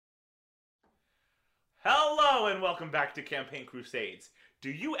Hello and welcome back to Campaign Crusades. Do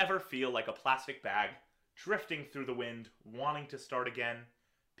you ever feel like a plastic bag, drifting through the wind, wanting to start again?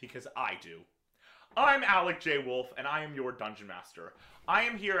 Because I do. I'm Alec J. Wolf, and I am your Dungeon Master. I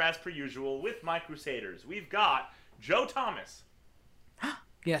am here as per usual with my Crusaders. We've got Joe Thomas.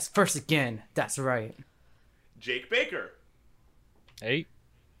 Yes, first again. That's right. Jake Baker. Hey.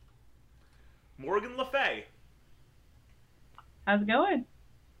 Morgan Le Fay. How's it going?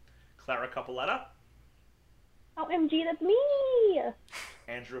 Clara Capoletta. OMG, that's me!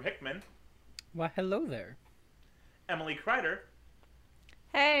 Andrew Hickman. Well, hello there. Emily Kreider.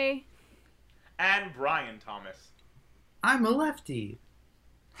 Hey. And Brian Thomas. I'm a lefty.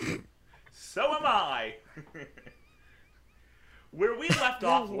 So am I. Where we left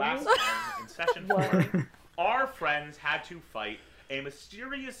off last time in session 4, our friends had to fight a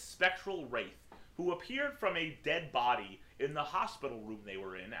mysterious spectral wraith who appeared from a dead body in the hospital room they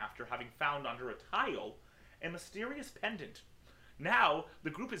were in after having found under a tile a mysterious pendant. Now, the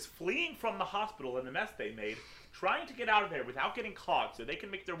group is fleeing from the hospital and the mess they made, trying to get out of there without getting caught so they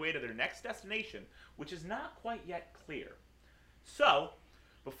can make their way to their next destination, which is not quite yet clear. So,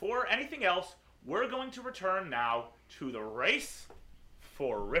 before anything else, we're going to return now to the race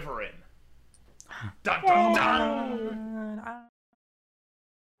for Riverin. Dun dun dun!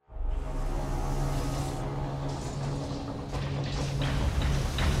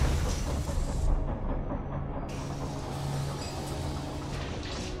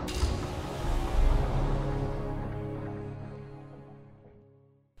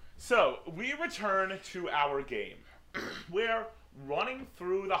 So, we return to our game, where running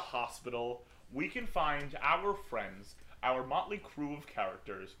through the hospital, we can find our friends, our motley crew of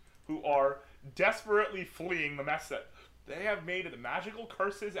characters, who are desperately fleeing the mess that they have made of the magical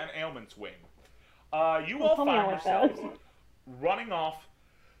curses and ailments wing. You all find yourselves running off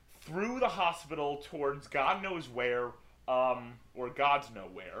through the hospital towards God knows where, or God's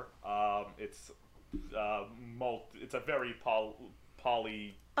nowhere. It's a very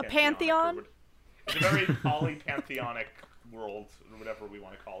poly... A pantheon? It's a very polypantheonic world, or whatever we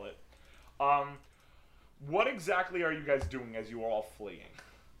want to call it. What exactly are you guys doing as you are all fleeing?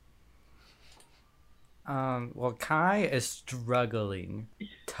 Well, Kai is struggling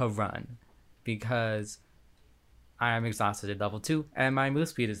to run because I am exhausted at level 2 and my move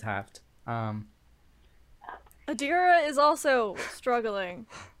speed is halved. Adira is also struggling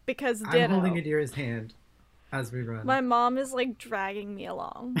because I'm Ditto. holding Adira's hand as we run. My mom is like dragging me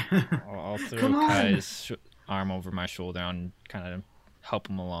along. I'll throw Come on. Kai's arm over my shoulder and kind of help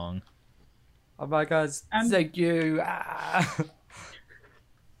him along. Oh my god, thank you. Ah.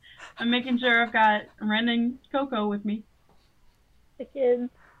 I'm making sure I've got Ren and Coco with me. The kids.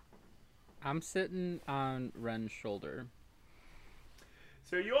 I'm sitting on Ren's shoulder.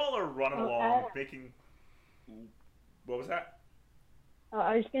 So you all are running along, making... What was that?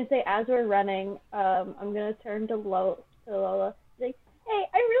 I was just gonna say, as we're running, I'm gonna turn to Lola. Like, hey,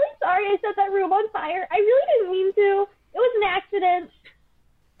 I'm really sorry I set that room on fire. I really didn't mean to. It was an accident.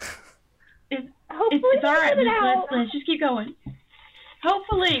 Hopefully It's all right. it out. Let's just keep going.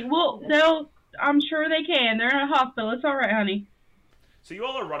 Hopefully, I'm sure they can. They're in a hospital. It's all right, honey. So you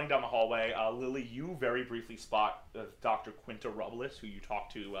all are running down the hallway. Lily, you very briefly spot Dr. Quinta Robles, who you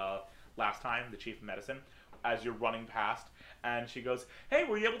talked to last time, the chief of medicine, as you're running past. And she goes, hey,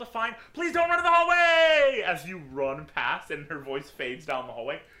 were you able to find... Please don't run in the hallway! As you run past and her voice fades down the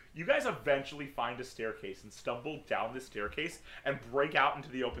hallway. You guys eventually find a staircase and stumble down this staircase and break out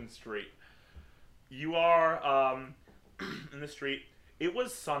into the open street. You are in the street. It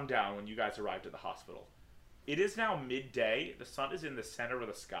was sundown when you guys arrived at the hospital. It is now midday. The sun is in the center of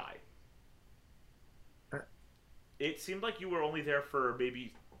the sky. It seemed like you were only there for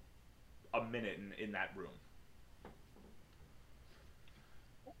maybe a minute in that room.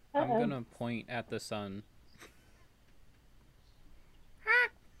 I'm gonna point at the sun.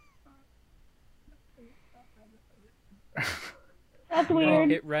 That's I'll weird.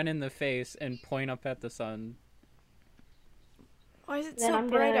 hit Ren in the face and point up at the sun. Why is it Then so I'm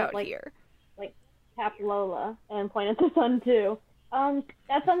bright gonna, out here? Tap Lola and point at the sun too.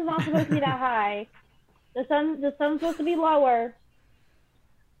 That sun's not supposed to be that high. The sun's supposed to be lower.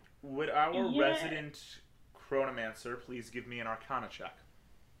 Would our Yeah. resident chronomancer please give me an arcana check?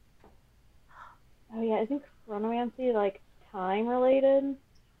 Oh yeah, isn't chronomancy like time related?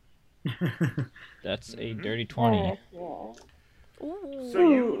 That's a dirty 20. Yeah. Ooh. So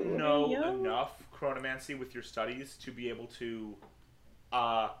you know Yo. enough chronomancy with your studies to be able to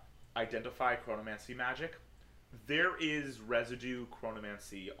identify chronomancy magic. There is residue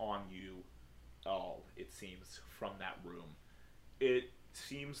chronomancy on you all, it seems, from that room. It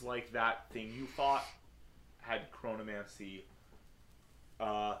seems like that thing you fought had chronomancy,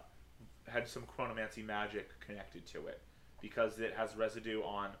 had some chronomancy magic connected to it, because it has residue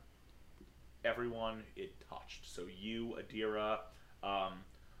on everyone it touched. So you, Adira,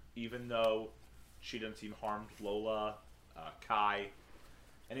 even though she doesn't seem harmed, Lola, Kai,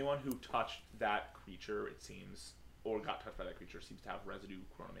 anyone who touched that creature, it seems, or got touched by that creature, seems to have residue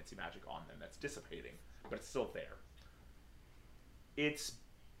chronomancy magic on them that's dissipating, but it's still there. It's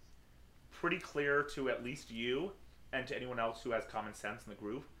pretty clear to at least you, and to anyone else who has common sense in the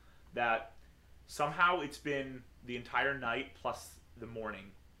group, that somehow it's been the entire night plus the morning.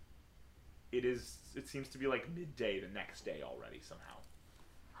 It seems to be like midday the next day already somehow.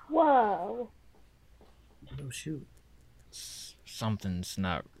 Whoa. Oh shoot. Something's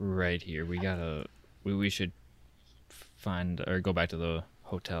not right here. We should find or go back to the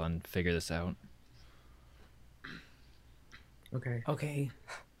hotel and figure this out. Okay. Okay.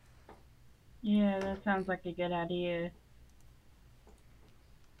 Yeah, that sounds like a good idea.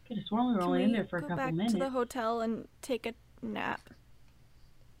 Could have sworn we were Can only in we there for a go couple back minutes. to the hotel and take a nap?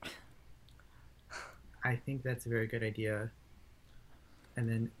 I think that's a very good idea. And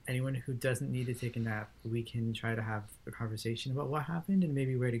then anyone who doesn't need to take a nap, we can try to have a conversation about what happened and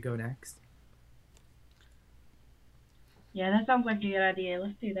maybe where to go next. Yeah, that sounds like a good idea.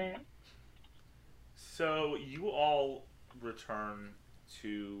 Let's do that. So you all return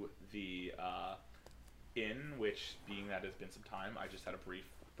to the inn, which, being that it's been some time, I just had a brief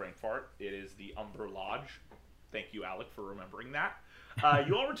brain fart. It is the Umber Lodge. Thank you, Alec, for remembering that.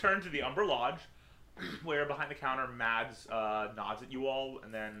 You all return to the Umber Lodge, where behind the counter Mads nods at you all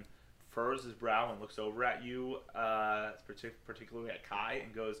and then furrows his brow and looks over at you, particularly at Kai,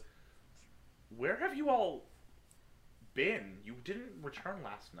 and goes, "Where have you all been? You didn't return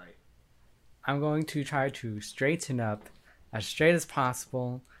last night." I'm going to try to straighten up as straight as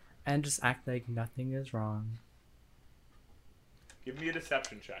possible and just act like nothing is wrong. Give me a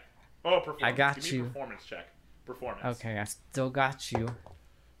deception check. Oh, performance. I got Give me you. a performance check. Performance. Okay, I still got you.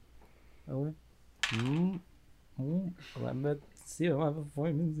 Oh. Let me see what my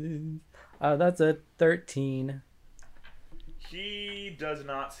performance is. That's a 13. He does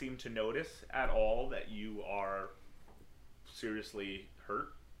not seem to notice at all that you are seriously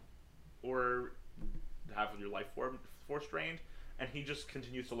hurt or have your life force drained, and he just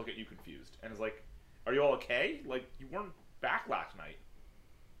continues to look at you confused and is like, "Are you all okay? Like, you weren't back last night."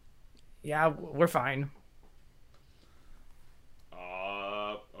 Yeah, we're fine.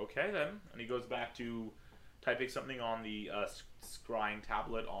 Okay then. And he goes back to typing something on the scrying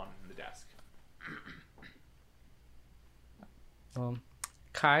tablet on the desk. Well,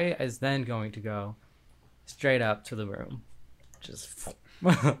 Kai is then going to go straight up to the room. Just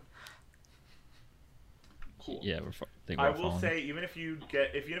Cool. Yeah, think I we're will falling. say, even if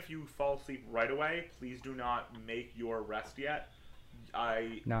you fall asleep right away, please do not make your rest yet.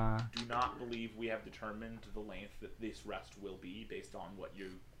 I nah. do not believe we have determined the length that this rest will be based on what your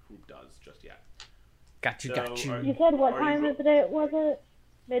group does just yet. Got you, So, got you. You said what Are time you- of the day was it?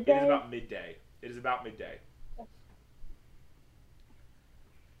 It is Midday? about midday. It is about midday.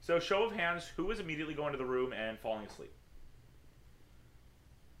 So, show of hands, who is immediately going to the room and falling asleep?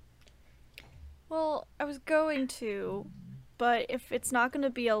 Well, I was going to, but if it's not going to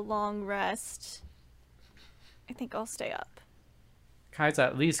be a long rest, I think I'll stay up. Kai's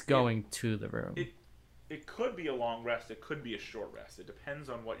at least going to the room. It could be a long rest. It could be a short rest. It depends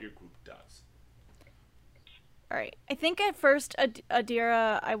on what your group does. All right. I think at first,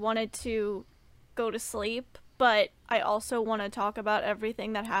 Adira, I wanted to go to sleep, but I also want to talk about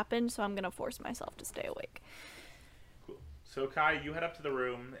everything that happened, so I'm going to force myself to stay awake. Cool. So, Kai, you head up to the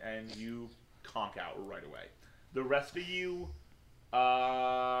room and you conk out right away. The rest of you,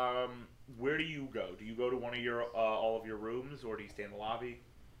 where do you go? Do you go to one of your all of your rooms, or do you stay in the lobby?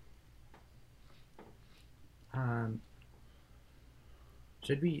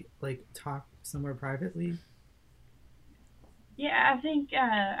 Should we talk somewhere privately? Yeah, I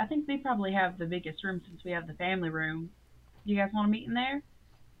think we probably have the biggest room since we have the family room. You guys want to meet in there?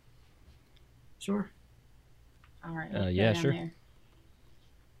 Sure. All right. Let's go yeah, down sure. There.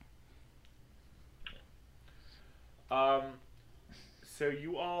 So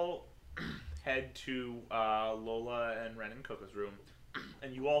you all head to Lola and Ren and Coco's room,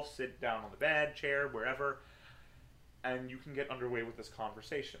 and you all sit down on the bed, chair, wherever, and you can get underway with this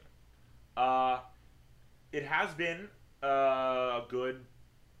conversation. It has been a good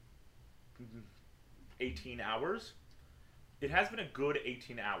 18 hours. It has been a good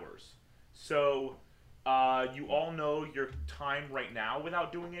 18 hours. So you all know your time right now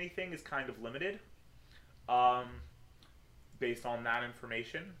without doing anything is kind of limited. based on that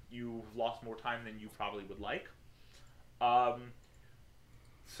information, you've lost more time than you probably would like.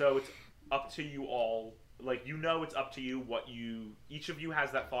 So it's up to you all. Like, it's up to you what each of you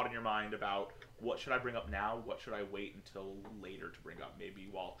has that thought in your mind about what should I bring up now, what should I wait until later to bring up, maybe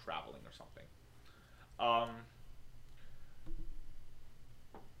while traveling or something.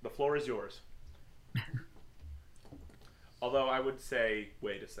 The floor is yours. Although I would say,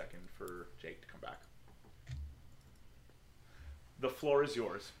 wait a second for Jake to come back. The floor is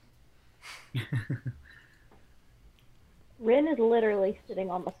yours. Rin is literally sitting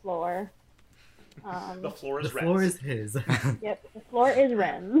on the floor. The floor is The floor is his. Yep, the floor is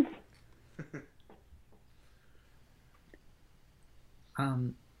Ren's.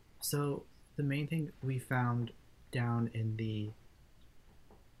 So the main thing we found down in the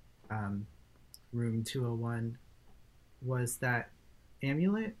room 201 was that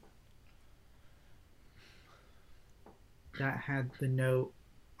amulet that had the note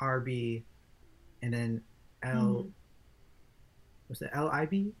RB and then L. Was it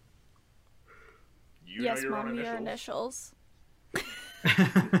LIB? Yes, Mom, your initials.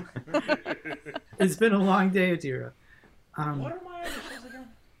 It's been a long day, Adira. What are my initials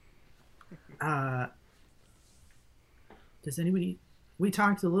again? Does anybody? We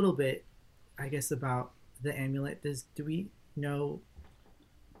talked a little bit, I guess, about the amulet. Do we know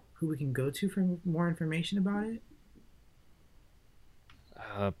who we can go to for more information about it?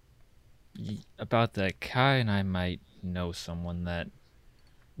 About that, Kai and I might know someone that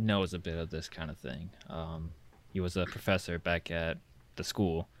knows a bit of this kind of thing. He was a professor back at the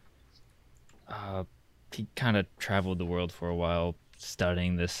school. He kind of traveled the world for a while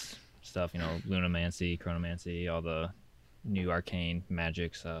studying this stuff, lunamancy, chronomancy, all the new arcane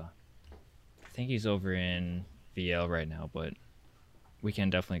magics. I think he's over in VL right now, but we can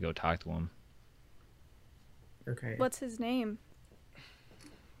definitely go talk to him. Okay. What's his name?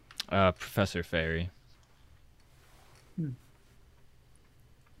 Professor Fairy.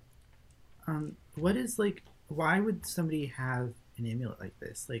 What is, like, why would somebody have an amulet like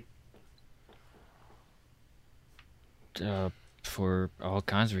this? Like, for all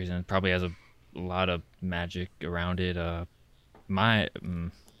kinds of reasons. Probably has a lot of magic around it.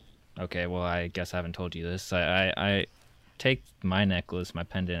 Okay, well, I guess I haven't told you this. I take my necklace, my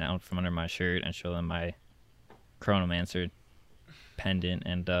pendant out from under my shirt and show them my Chronomancer pendant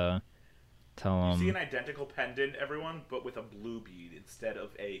and tell them... You see an identical pendant, everyone, but with a blue bead instead of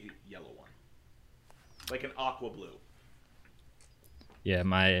a yellow one. Like an aqua blue. Yeah,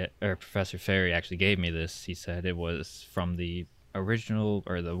 Professor Fairy actually gave me this. He said it was from the original,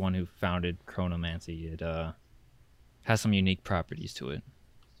 or the one who founded Chronomancy. It has some unique properties to it.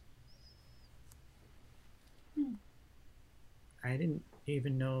 I didn't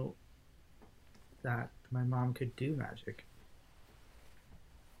even know that my mom could do magic.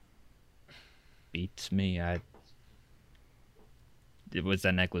 Beats me. Was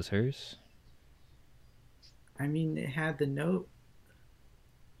that necklace hers? I mean, it had the note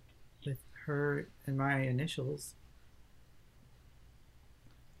with her and my initials.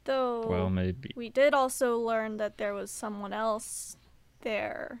 Though, well, maybe. We did also learn that there was someone else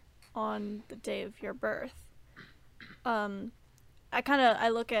there on the day of your birth. I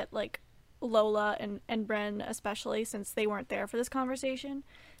look at, like, Lola and Bren especially, since they weren't there for this conversation.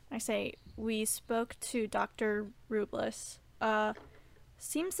 I say, we spoke to Dr. Rubliss.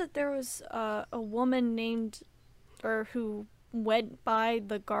 Seems that there was a woman named, or who went by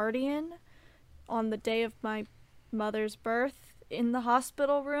the Guardian on the day of my mother's birth in the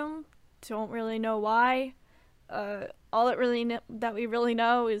hospital room. Don't really know why. All that we really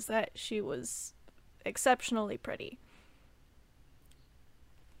know is that she was exceptionally pretty.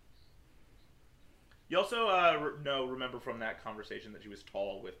 You also remember from that conversation that she was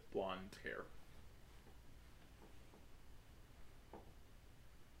tall with blonde hair.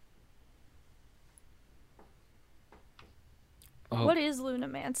 Oh. What is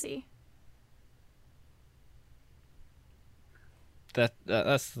lunamancy?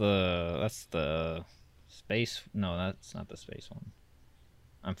 That's the space. No, that's not the space one.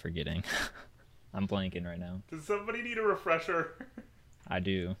 I'm forgetting. I'm blanking right now. Does somebody need a refresher? I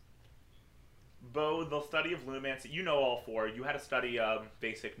do. Bo, the study of lunamancy, you know all four. You had to study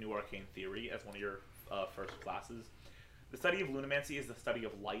basic New Arcane Theory as one of your first classes. The study of lunamancy is the study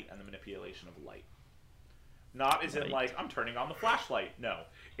of light and the manipulation of light. Not as in, like, I'm turning on the flashlight. No.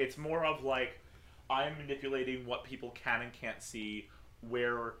 It's more of, like, I'm manipulating what people can and can't see,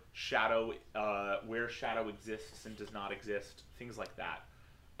 where shadow exists and does not exist, things like that.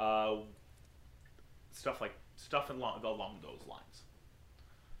 Stuff along those lines.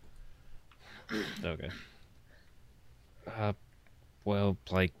 Okay. Well,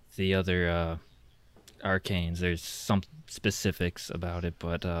 like the other arcanes, there's some specifics about it,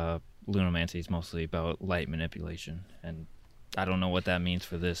 but lunamancy is mostly about light manipulation, and I don't know what that means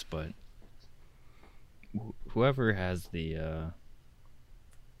for this, but whoever has the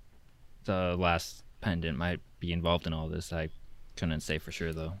last pendant might be involved in all this. I couldn't say for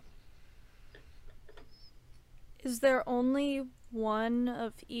sure though. Is there only one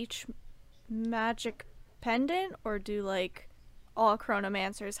of each magic pendant, or do like all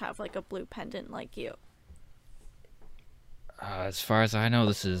chronomancers have like a blue pendant like you? As far as I know,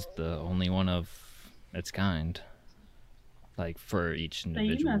 this is the only one of its kind. Like for each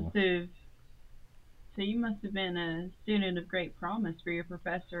individual. So you must have been a student of great promise for your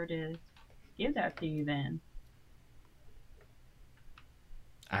professor to give that to you then.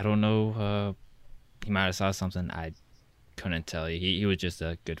 I don't know. He might have saw something. I couldn't tell you. He was just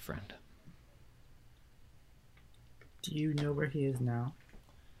a good friend. Do you know where he is now?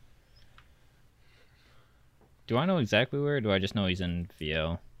 Do I know exactly where, or do I just know he's in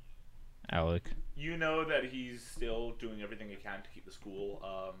VL? Alec? You know that he's still doing everything he can to keep the school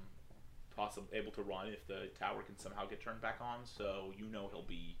able to run if the tower can somehow get turned back on, so you know he'll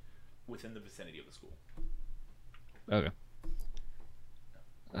be within the vicinity of the school. Okay.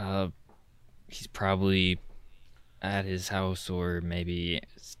 He's probably at his house or maybe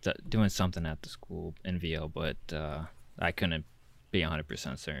doing something at the school in VL, but I couldn't be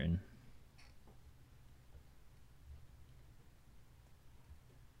 100% certain.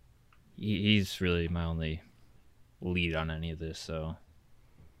 He's really my only lead on any of this, so.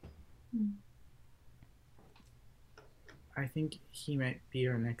 I think he might be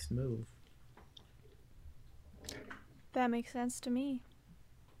our next move. That makes sense to me.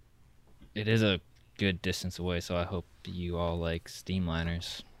 It is a good distance away, so I hope you all like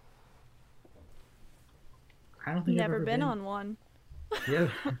steamliners. I don't think Never I've ever been on one. Yeah.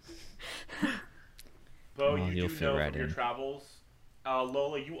 Bo, Well, you you'll do fit know right from your in. travels.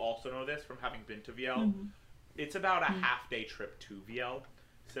 Lola, you also know this from having been to VL. Mm-hmm. It's about a half-day trip to VL,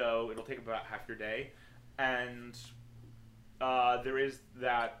 so it'll take about half your day, and there is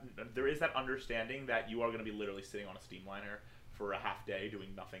that understanding that you are going to be literally sitting on a steamliner for a half day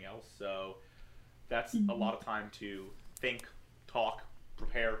doing nothing else. So that's a lot of time to think, talk,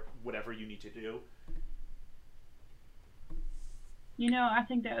 prepare whatever you need to do. You know, I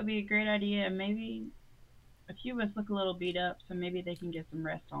think that would be a great idea. Maybe a few of us look a little beat up, so maybe they can get some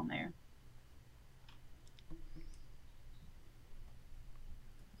rest on there.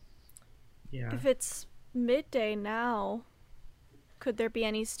 Yeah. If it's midday now, could there be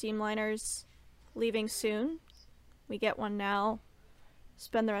any steamliners leaving soon? We get one now,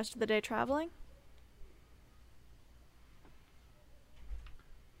 spend the rest of the day traveling?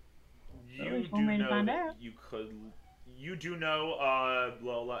 You one way to find that out. you do know,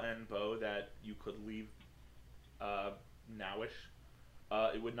 Lola and Bo, that you could leave nowish.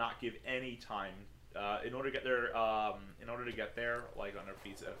 It would not give any time in order to get there. Like on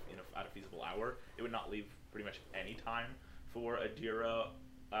at a feasible hour, it would not leave pretty much any time for Adira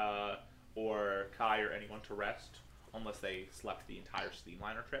or Kai or anyone to rest unless they slept the entire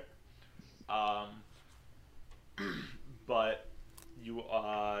steamliner trip. But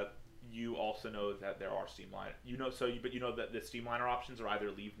you also know that there are steamliner. But you know that the steamliner options are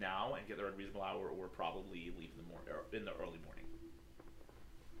either leave now and get there at a reasonable hour, or probably leave in the early morning.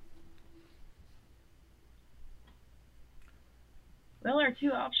 Well, our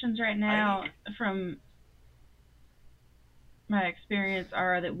two options right now, from my experience,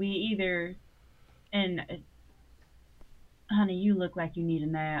 are that we either, and honey, you look like you need a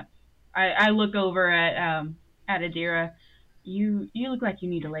nap. I look over at Adira. You look like you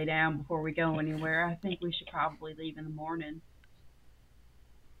need to lay down before we go anywhere. I think we should probably leave in the morning.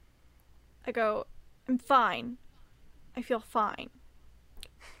 I go, I'm fine. I feel fine.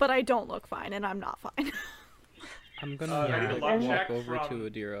 But I don't look fine, and I'm not fine. I'm I gonna need a luck walk check over from- to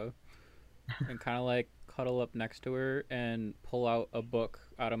Adira and kind of like cuddle up next to her and pull out a book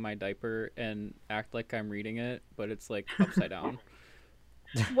out of my diaper and act like I'm reading it, but it's like upside down.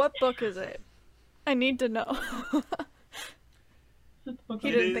 What book is it? I need to know. He It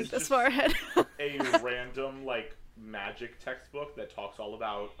didn't is think this just far ahead. a random like magic textbook that talks all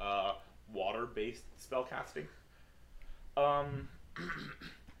about water-based spellcasting.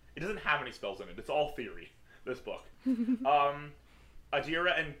 It doesn't have any spells in it. It's all theory. This book.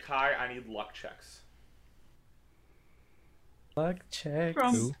 Adira and Kai, I need luck checks. Luck checks.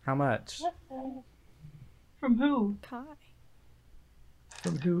 From- How much? From who? Kai.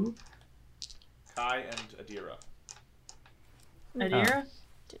 From who? Kai and Adira. Adira?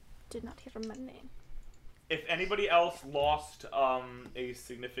 Did not hear my name. if anybody else lost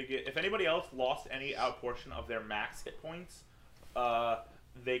if anybody else lost any portion of their max hit points,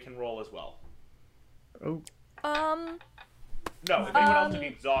 they can roll as well. Oh. No, if anyone else took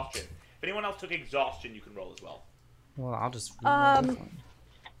exhaustion. If anyone else took exhaustion, you can roll as well. Well, I'll just.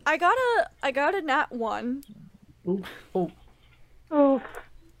 I got a nat 1. Ooh. Oh. Oof.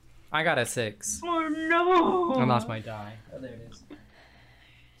 I got a 6. Oh no! I lost my die. Oh, there it is.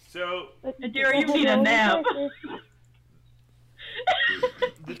 So Adira, you need a nap.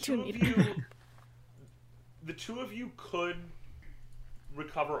 the two of you could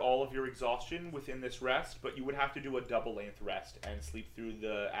recover all of your exhaustion within this rest, but you would have to do a double length rest and sleep through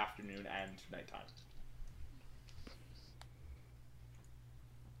the afternoon and nighttime.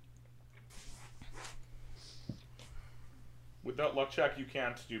 With that luck check, you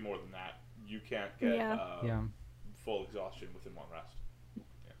can't do more than that. You can't get full exhaustion within one rest.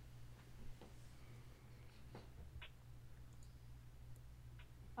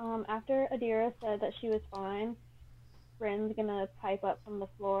 After Adira said that she was fine, Bryn's gonna pipe up from the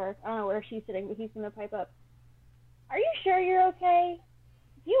floor. I don't know where she's sitting, but he's gonna pipe up. Are you sure you're okay?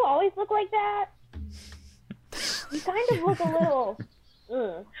 Do you always look like that? You kind of look a little...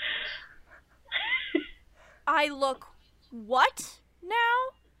 Ugh. I look what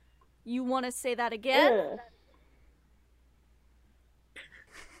now? You want to say that again? Ugh.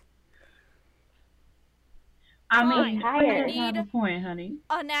 I mean, tired. you have a point, honey.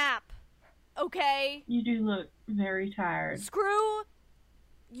 A nap. Okay? You do look very tired. Screw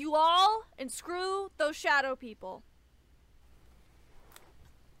you all and screw those shadow people.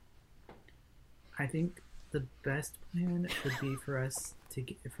 I think the best plan would be for us to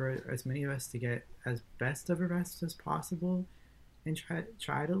get, for as many of us to get as best of a rest as possible, and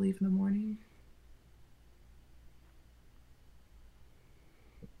try to leave in the morning.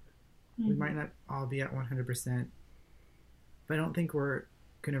 We might not all be at 100%, but I don't think we're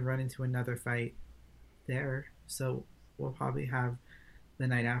gonna run into another fight there. So we'll probably have the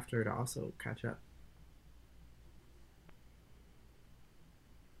night after to also catch up.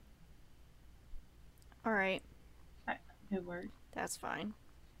 All right. Good work. That's fine.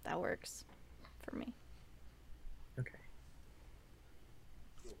 That works for me. Okay.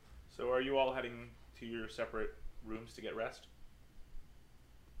 So are you all heading to your separate rooms to get rest?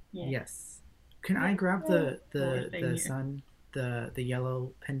 Yeah. Yes. Can I grab Forward the thing here. sun, the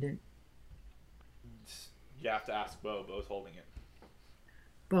yellow pendant? You have to ask Bo. Bo's holding it.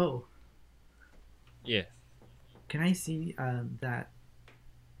 Bo, Yeah. can I see that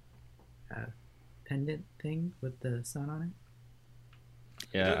pendant thing with the sun on it?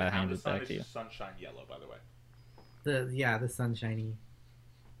 Yeah, doesn't I have hand the it sun, back it's to you. just sunshine yellow, by the way. The sunshiny.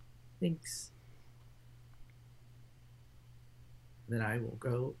 Thanks. Then I will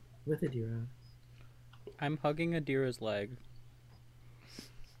go with Adira. I'm hugging Adira's leg.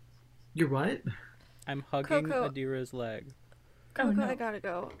 You're what? I'm hugging Coco. Adira's leg. Coco, no. I gotta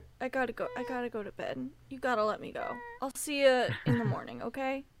go. I gotta go to bed. You gotta let me go. I'll see you in the morning,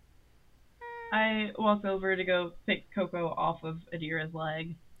 okay? I walk over to go pick Coco off of Adira's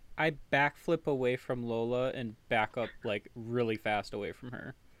leg. I backflip away from Lola and back up like really fast away from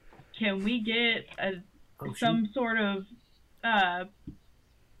her. Can we get Oh, some sort of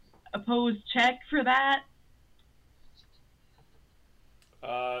opposed check for that?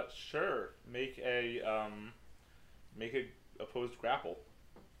 Sure. Make a opposed grapple.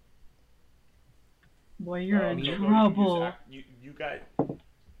 Boy, you're in Coco, trouble. You got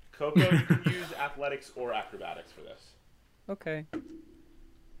Coco. You can use athletics or acrobatics for this. Okay.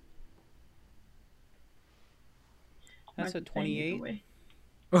 That's a Mark the thing either 28. way.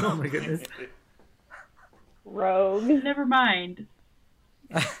 Oh my goodness. Rogue. Never mind.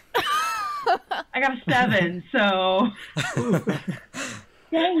 I got a 7, so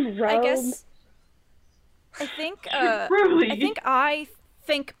Dang, Rogue. I guess. I think. really. I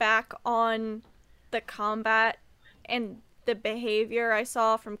think back on the combat and the behavior I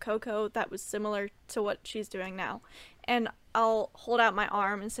saw from Coco that was similar to what she's doing now, and I'll hold out my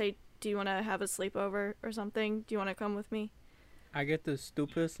arm and say, "Do you want to have a sleepover or something? Do you want to come with me?" I get the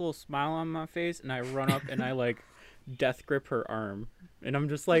stupidest little smile on my face and I run up and I like death grip her arm. And I'm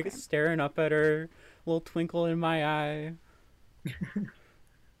just like staring up at her, little twinkle in my eye.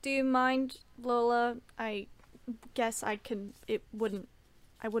 Do you mind, Lola? I guess I wouldn't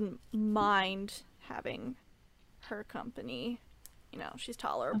mind having her company. You know, she's Of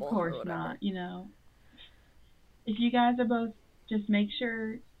tolerable. or course whatever. not, you know. If you guys are both, just make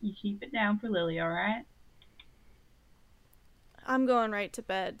sure you keep it down for Lily, alright? I'm going right to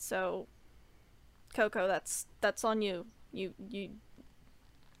bed, so Coco, that's on you. You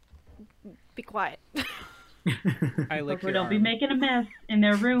be quiet. I lick Coco, your don't be arm. making a mess in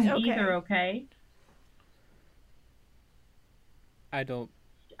their room Okay. either, okay? I don't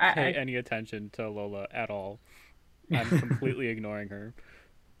I, pay I any attention to Lola at all. I'm completely ignoring her.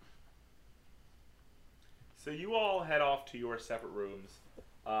 So you all head off to your separate rooms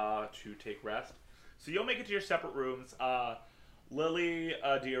to take rest. So you'll make it to your separate rooms. Lily,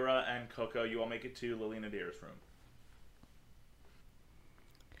 Adira, and Coco, you all make it to Lily and Adira's room.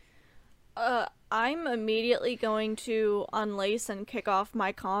 I'm immediately going to unlace and kick off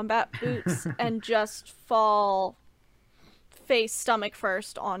my combat boots and just fall face stomach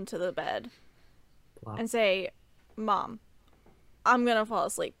first onto the bed Plop. and say, Mom, I'm gonna fall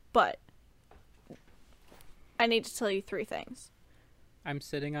asleep, but I need to tell you 3 things. I'm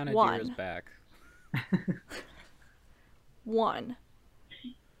sitting on One. Adira's back. 1.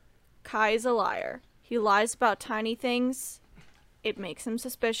 Kai is a liar. He lies about tiny things. It makes him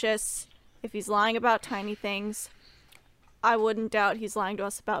suspicious. If he's lying about tiny things, I wouldn't doubt he's lying to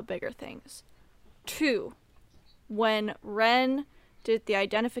us about bigger things. 2. When Ren did the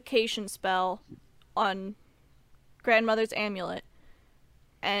identification spell on Grandmother's amulet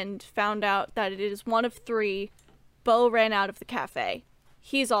and found out that it is one of 3, Bo ran out of the cafe.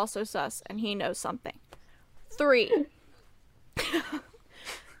 He's also sus, and he knows something. 3.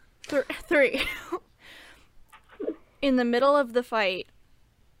 3. In the middle of the fight,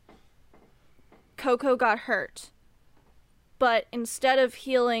 Coco got hurt. But instead of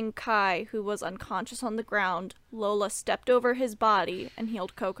healing Kai, who was unconscious on the ground, Lola stepped over his body and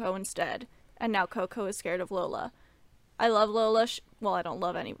healed Coco instead. And now Coco is scared of Lola. I love Lola. Well, I don't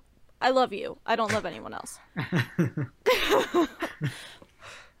love any. I love you. I don't love anyone else.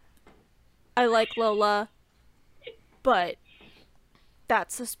 I like Lola, but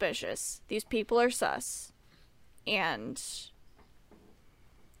that's suspicious. These people are sus. And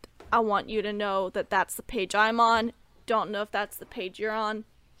I want you to know that that's the page I'm on. Don't know if that's the page you're on.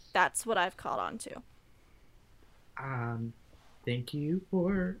 That's what I've caught on to. Thank you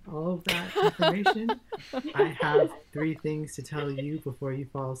for all of that information. I have 3 things to tell you before you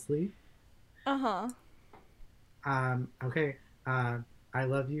fall asleep. Uh-huh. Okay. I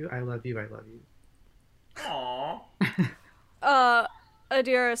love you. I love you. I love you. Aww.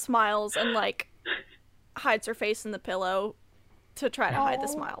 Adira smiles and, like, hides her face in the pillow to try to hide the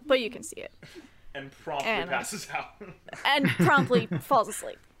smile. But you can see it. And promptly And- passes out. And promptly falls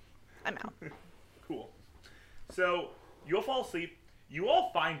asleep. I'm out. Cool. So you'll fall asleep. You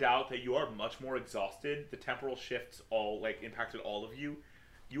all find out that you are much more exhausted. The temporal shifts all impacted all of you.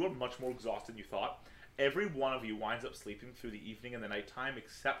 You are much more exhausted than you thought. Every one of you winds up sleeping through the evening and the nighttime,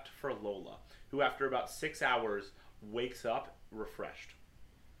 except for Lola, who after about 6 hours wakes up refreshed.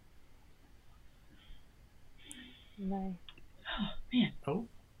 Nice. Man, Oh,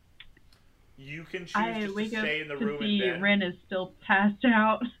 You can choose I just to wake up stay in the to room see in bed. Ren is still passed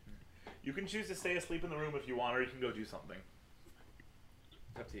out. You can choose to stay asleep in the room if you want, or you can go do something.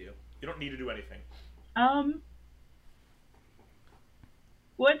 It's up to you. You don't need to do anything.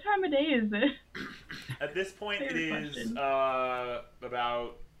 What time of day is it? At this point, it Fair is question.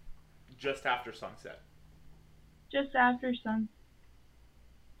 about just after sunset. Just after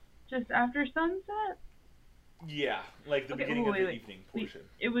sunset? Yeah, like the Okay, beginning of wait, the wait. evening portion.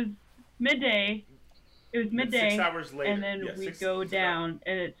 It was midday. It was And midday. 6 hours later. And then yeah, we six- go it's about- down,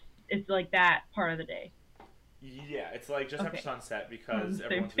 and it's like that part of the day. Yeah, it's like just after Okay. sunset because Same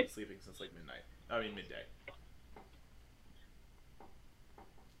everyone's been thing. sleeping since like midnight. I mean midday.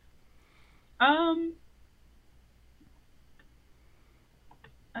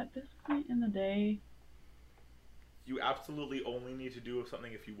 At this point in the day, You absolutely only need to do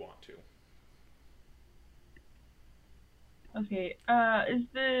something if you want to. okay. Is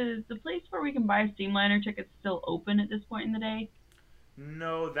the place where we can buy Steamliner tickets still open at this point in the day?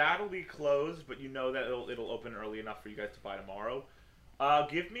 No, that'll be closed, but you know that it'll open early enough for you guys to buy tomorrow.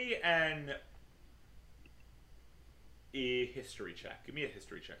 Give me a history check. Give me a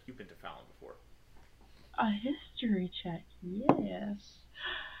history check. You've been to Fallon before. A history check, yes.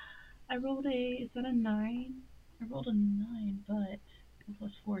 I rolled is that a 9? I rolled a 9, but 4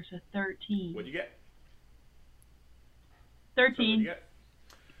 plus 4 is a 13. What'd you get? So 13. what'd you get?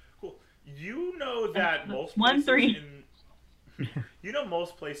 Cool. You know that most One, places three. you know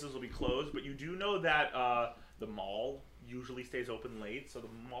most places will be closed, but you do know that the mall usually stays open late, so the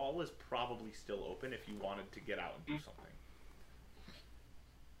mall is probably still open if you wanted to get out and do something.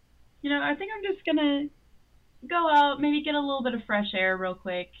 You know, I think I'm just gonna go out, maybe get a little bit of fresh air real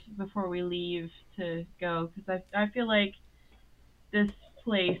quick before we leave to go, because I feel like this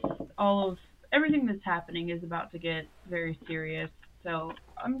place, everything that's happening is about to get very serious. So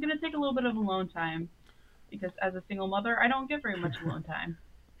I'm gonna take a little bit of alone time. because as a single mother, I don't get very much alone time.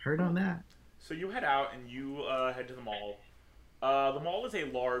 Heard on that. So you head out and you head to the mall. The mall is a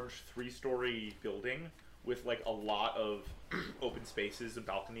large 3-story building with like a lot of open spaces and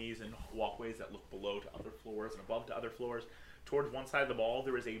balconies and walkways that look below to other floors and above to other floors. Towards one side of the mall,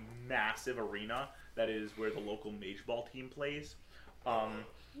 there is a massive arena that is where the local mage ball team plays.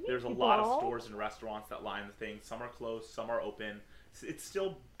 There's a lot of stores and restaurants that line the thing. Some are closed, some are open. It's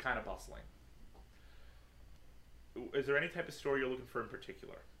still kind of bustling. Is there any type of store you're looking for in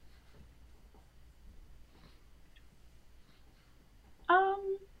particular?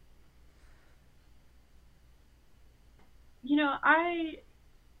 You know,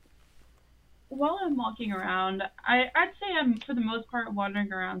 while I'm walking around, I'd say I'm, for the most part,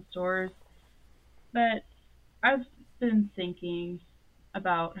 wandering around stores, but I've been thinking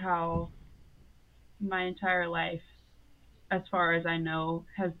about how my entire life, as far as I know,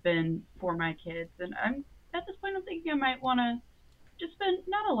 has been for my kids, and at this point I'm thinking I might want to just spend,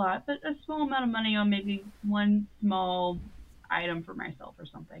 not a lot, but a small amount of money on maybe one small item for myself or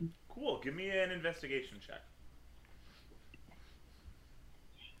something. Cool. Give me an investigation check.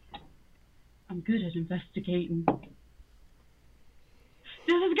 I'm good at investigating.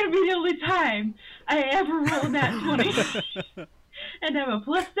 This is gonna be the only time I ever roll that 20. And I'm a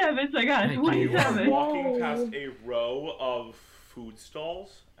 +7, so I got a 27. You are walking past a row of food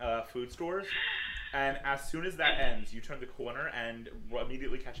stalls, food stores, and as soon as that ends, you turn the corner, and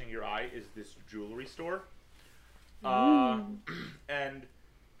immediately catching your eye is this jewelry store. And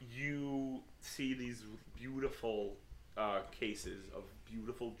you see these beautiful cases of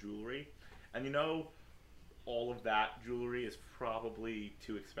beautiful jewelry. And you know, all of that jewelry is probably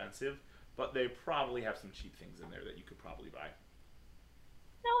too expensive, but they probably have some cheap things in there that you could probably buy.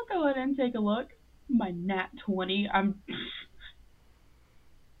 I'll go ahead and take a look. My nat 20,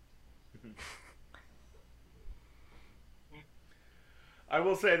 I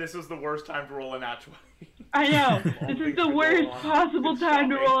will say this was the worst time to roll a nat 20. I know. This is the worst possible time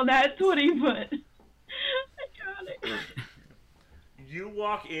to roll a nat 20, but I got it. You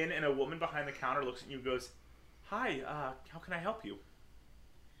walk in and a woman behind the counter looks at you and goes, "Hi, how can I help you?"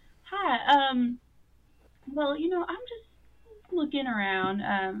 Hi, well, you know, I'm just looking around.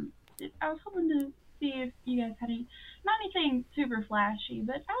 I was hoping to see if you guys had not anything super flashy,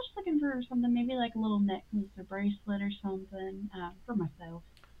 but I was just looking for something, maybe like a little necklace or bracelet or something, for myself.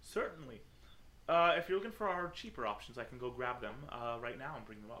 Certainly. If you're looking for our cheaper options, I can go grab them right now and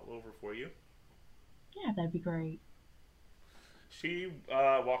bring them over for you. Yeah, that'd be great. She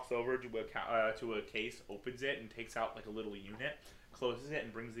walks over to a case, opens it, and takes out like a little unit, closes it,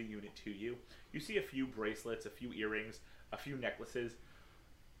 and brings the unit to you. You see a few bracelets, a few earrings, a few necklaces.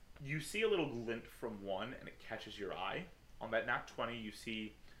 You see a little glint from one, and it catches your eye. On that nat 20, you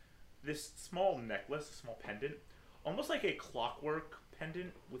see this small necklace, a small pendant, almost like a clockwork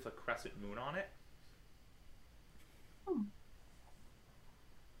pendant with a crescent moon on it. Oh.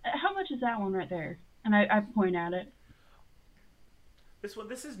 How much is that one right there? And I point at it.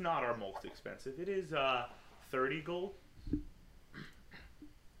 This is not our most expensive. It is 30 gold.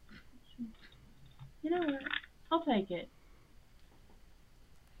 You know what? I'll take it.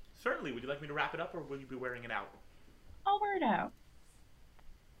 Certainly. Would you like me to wrap it up, or will you be wearing it out? I'll wear it out.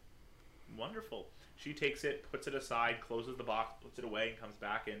 Wonderful. She takes it, puts it aside, closes the box, puts it away, and comes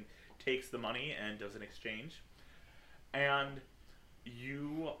back and takes the money and does an exchange. And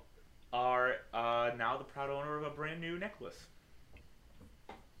you are now the proud owner of a brand new necklace.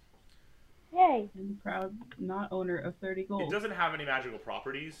 Yay. I'm proud not owner of 30 gold. It doesn't have any magical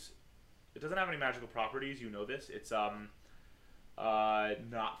properties. You know this. It's not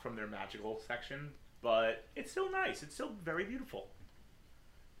from their magical section, but it's still nice. It's still very beautiful.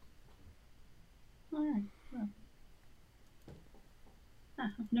 Alright. Well.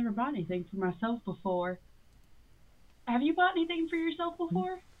 I've never bought anything for myself before. Have you bought anything for yourself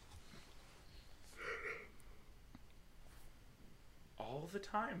before? All the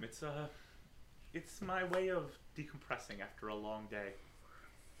time. It's my way of decompressing after a long day.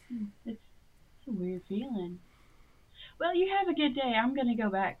 It's a weird feeling. Well, you have a good day. I'm gonna go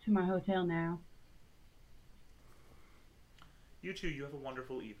back to my hotel now. You too. You have a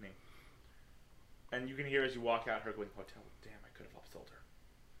wonderful evening. And you can hear as you walk out her going, "Hotel. Damn, I could have upsold her."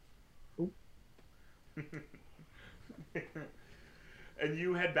 And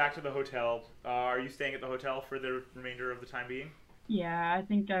you head back to the hotel. Are you staying at the hotel for the remainder of the time being? Yeah, I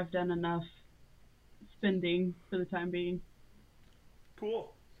think I've done enough spending for the time being.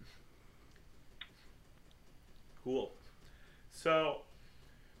 Cool. Cool. So,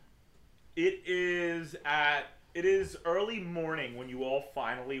 it is at It is early morning when you all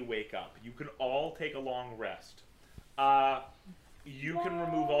finally wake up. You can all take a long rest. You can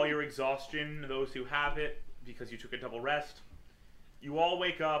remove all your exhaustion, those who have it, because you took a double rest. You all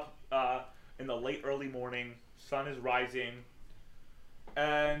wake up in the late early morning. Sun is rising.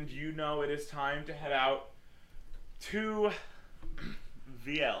 And you know it is time to head out to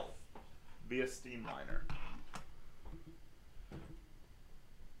VL via Steamliner.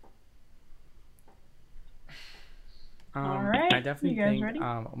 All right, I definitely you guys think ready?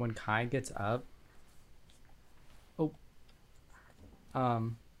 When Kai gets up, well,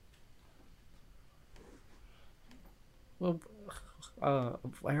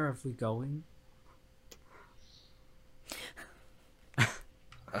 where are we going?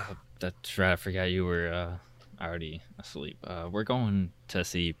 That's right. I forgot you were already asleep. We're going to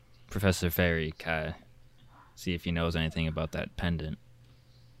see Professor Fairy, Kai. See if he knows anything about that pendant.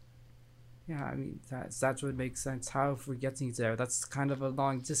 Yeah, I mean that would make sense. How if we're getting there? That's kind of a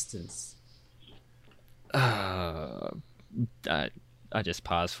long distance. I just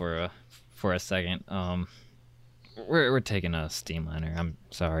paused for a second. We're taking a steamliner. I'm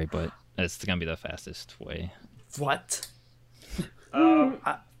sorry, but it's gonna be the fastest way. What?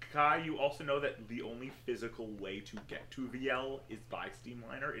 Kai, you also know that the only physical way to get to VL is by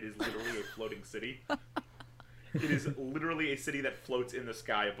Steamliner. It is literally a floating city. It is literally a city that floats in the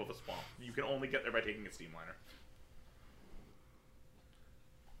sky above a swamp. You can only get there by taking a Steamliner.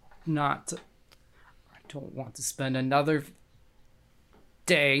 I don't want to spend another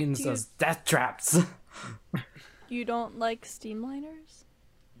day in those death traps. You don't like steamliners?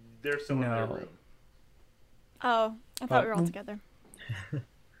 They're still in their No. room. Oh, I thought we were all together.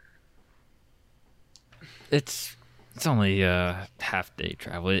 It's only half day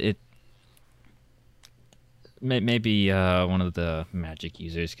travel. It maybe one of the magic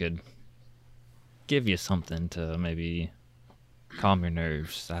users could give you something to maybe calm your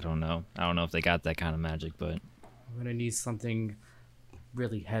nerves. I don't know if they got that kind of magic, but I'm gonna need something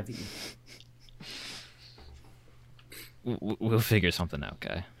really heavy. we'll figure something out,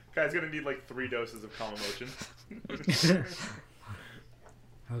 Kai. Kai's gonna need like 3 doses of calm emotion.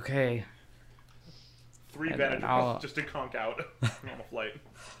 Okay. 3 And then I'll- Benadryl just to conk out on a flight.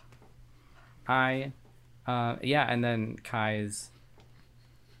 Yeah, and then Kai's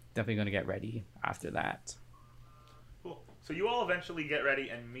definitely gonna get ready after that. Cool. So you all eventually get ready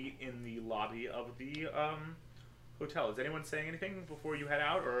and meet in the lobby of the hotel. Is anyone saying anything before you head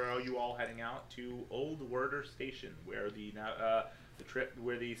out, or are you all heading out to Old Werder Station, where the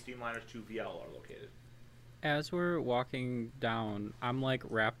steamliners to VL are located? As we're walking down, I'm like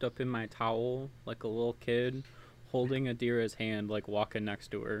wrapped up in my towel like a little kid, holding Adira's hand, like walking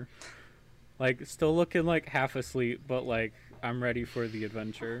next to her. Like still looking like half asleep, but like I'm ready for the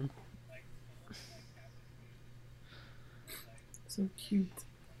adventure. So cute.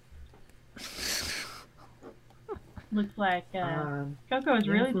 Looks like Coco is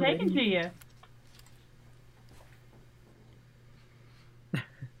yeah, really we're taken to ready. you.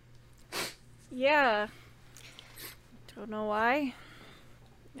 Yeah. Don't know why.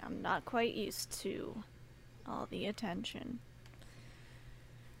 I'm not quite used to all the attention.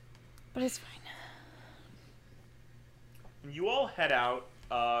 But it's fine. You all head out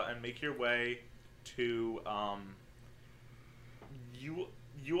and make your way to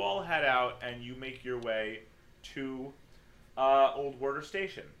you all head out and you make your way to Old Werder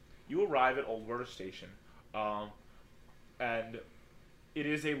Station. You arrive at Old Werder Station, and it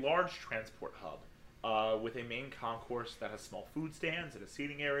is a large transport hub with a main concourse that has small food stands and a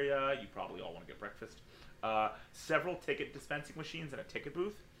seating area. You probably all want to get breakfast. Several ticket dispensing machines and a ticket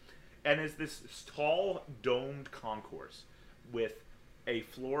booth. And is this tall, domed concourse with a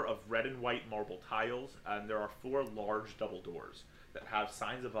floor of red and white marble tiles, and there are 4 large double doors that have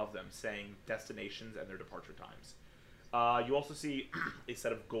signs above them saying destinations and their departure times. You also see a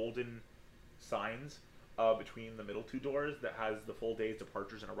set of golden signs between the middle 2 doors that has the full day's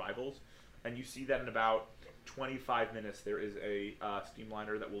departures and arrivals, and you see that in about 25 minutes there is a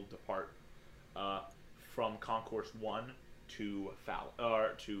steamliner that will depart from Concourse 1 to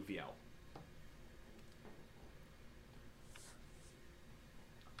VL.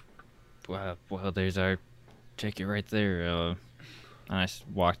 Well, there's our ticket right there. I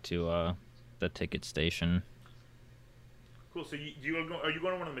walked to the ticket station. Cool. So are you going to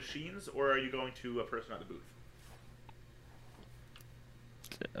one of the machines, or are you going to a person at the booth?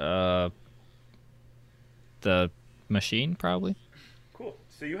 The machine probably. Cool.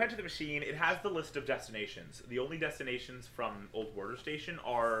 So you head to the machine. It has the list of destinations. The only destinations from Old Werder Station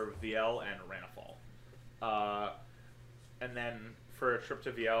are VL and Ranafal. And then for a trip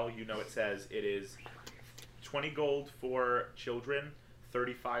to VL, you know it says it is 20 gold for children,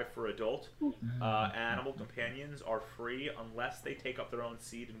 35 for adult. Animal companions are free unless they take up their own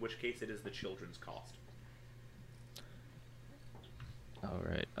seed, in which case it is the children's cost. All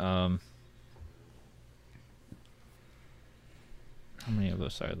right. How many of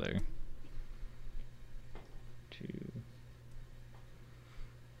us are there?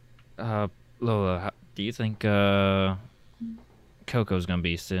 2. Lola, do you think Coco's gonna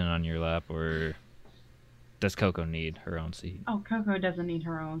be sitting on your lap, or does Coco need her own seat? Oh, Coco doesn't need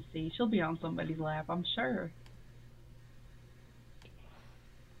her own seat. She'll be on somebody's lap, I'm sure.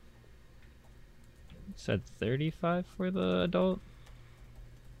 Said 35 for the adult.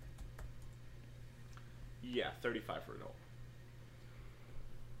 Yeah, 35 for adult.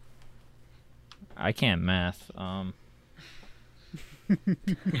 I can't math. That's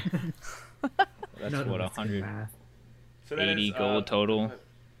No, what, that's good 180 math. So that is, gold total.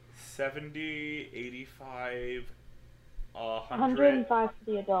 70, 85, 100. 105 for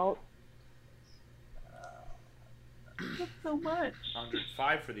the adult. That's so much.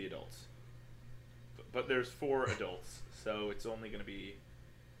 105 for the adults. But there's 4 adults, so it's only going to be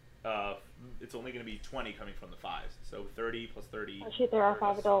 20 coming from the 5s. So 30 plus 30. Oh shit, there are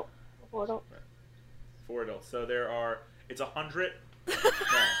 5 adults. 4 adults. Right. 4 adults. So it's 100. No.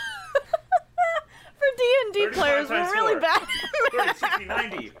 For D&D 35 players, we're times really 4. bad. 30, 60,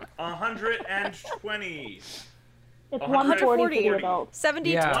 90. 120. It's 140 140 for the adults. 70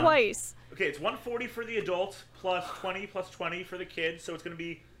 Yeah. twice. Okay, it's 140 for the adults plus 20 for the kids, so it's going to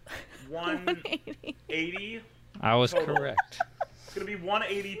be 180. I was Total. correct. It's going to be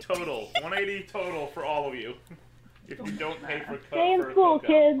 180 total. 180 total for all of you. If you don't pay for Stay in for school, Coco.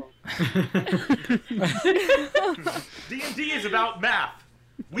 kids. D&D is about math.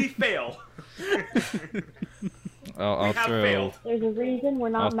 We fail. I'll We have throw. failed. There's a reason we're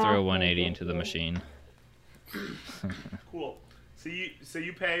not I'll math throw 180 majors into the here. machine. Cool. So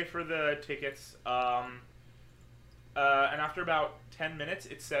you pay for the tickets, and after about 10 minutes,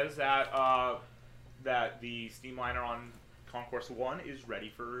 it says that that the steamliner on Concourse 1 is ready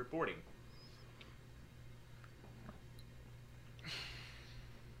for boarding.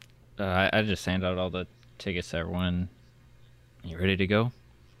 I just hand out all the tickets to everyone. You ready to go?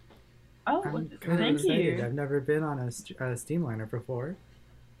 Oh, I'm kind of thank excited. you. I've never been on a steamliner before.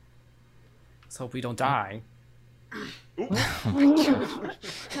 Let's hope we don't die.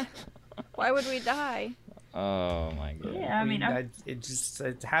 Why would we die? Oh my god. Yeah, I mean,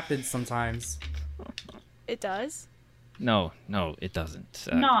 it happens sometimes. It does? No, it doesn't.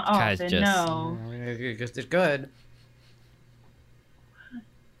 not Kai's often, just, no. I mean, it just did good.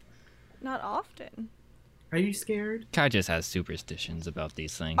 Not often. Are you scared? Kai just has superstitions about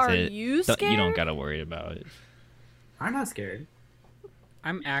these things. Are you You don't scared? gotta worry about it. I'm not scared.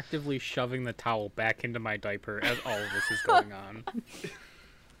 I'm actively shoving the towel back into my diaper as all of this is going on.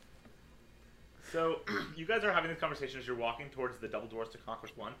 So you guys are having this conversation as you're walking towards the double doors to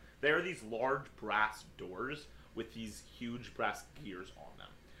Concourse 1. There are these large brass doors with these huge brass gears on them.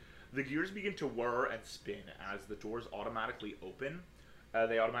 The gears begin to whir and spin as the doors automatically open.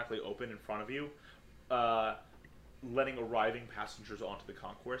 They automatically open in front of you, letting arriving passengers onto the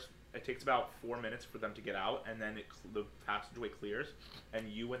concourse. It takes about 4 minutes for them to get out, and then the passageway clears, and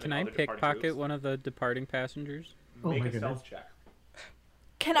you and the Can I other departing pickpocket groups one of the departing passengers? Oh make my a stealth goodness. check.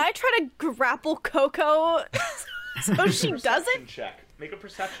 Can I try to grapple Coco so she Perception doesn't? check. Make a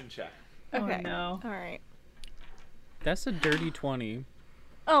perception check. Okay. Oh, no. All right. That's a dirty 20.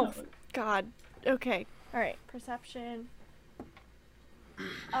 Oh, God. Okay. All right. Perception.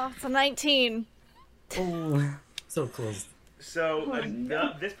 Oh, it's a 19. Oh, So close. So Oh,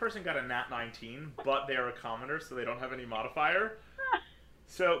 no. this person got a nat 19, but they are a commoner, so they don't have any modifier.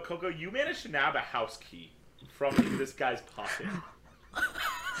 So Coco, you managed to nab a house key from this guy's pocket.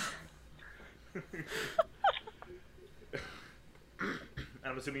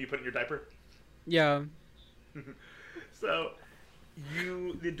 I'm assuming you put it in your diaper. Yeah. So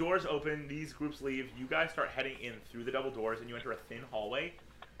the doors open, these groups leave, you guys start heading in through the double doors, and you enter a thin hallway,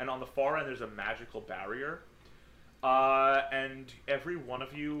 and on the far end there's a magical barrier. And every one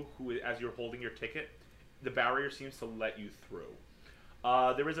of you, as you're holding your ticket, the barrier seems to let you through.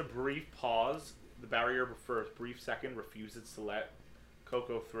 There is a brief pause. The barrier, for a brief second, refuses to let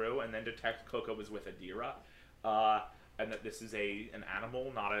Coco through, and then detects Coco is with Adira, and that this is an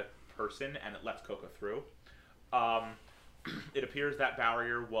animal, not a person, and it lets Coco through. It appears that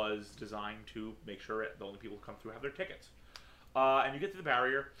barrier was designed to make sure the only people who come through have their tickets. And you get to the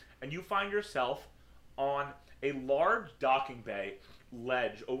barrier, and you find yourself on a large docking bay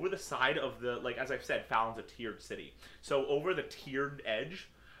ledge over the side of the, like, as I've said, Fallon's a tiered city. So over the tiered edge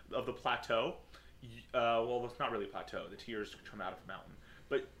of the plateau, Well, it's not really a plateau. The tiers come out of a mountain.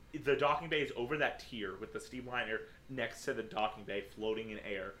 But the docking bay is over that tier with the steamliner next to the docking bay floating in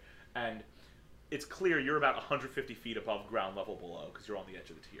air. And it's clear you're about 150 feet above ground level below because you're on the edge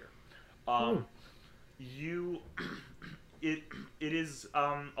of the tier. It is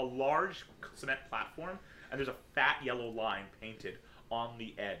a large cement platform, and there's a fat yellow line painted on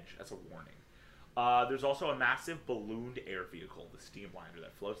the edge as a warning. There's also a massive ballooned air vehicle, the Steamliner,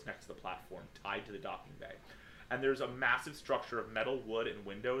 that floats next to the platform, tied to the docking bay. And there's a massive structure of metal, wood, and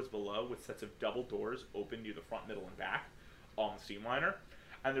windows below with sets of double doors open near the front, middle, and back on the Steamliner.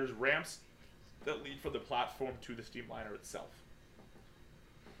 And there's ramps that lead from the platform to the Steamliner itself.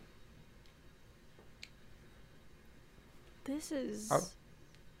 This is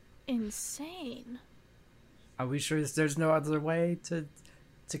insane. Are we sure there's no other way to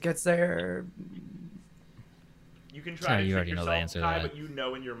get there? You can try to you trick already know the yourself, answer to Kai, that. but you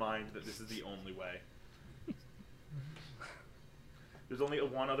know in your mind that this is the only way. There's only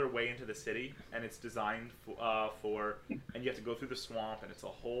one other way into the city, and it's designed for, and you have to go through the swamp, and it's a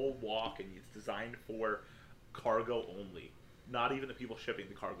whole walk, and it's designed for cargo only. Not even the people shipping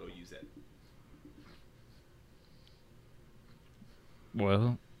the cargo use it.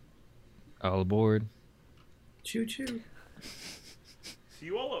 Well, all aboard. Choo choo. So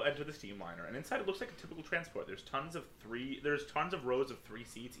you all enter the Steamliner, and inside it looks like a typical transport. There's tons of rows of 3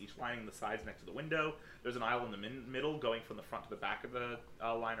 seats, each lining the sides next to the window. There's an aisle in the middle going from the front to the back of the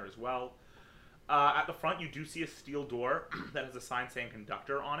liner as well. At the front, you do see a steel door that has a sign saying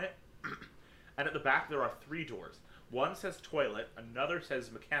conductor on it. And at the back, there are 3 doors. One says toilet, another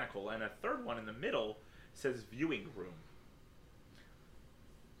says mechanical, and a third one in the middle says viewing room.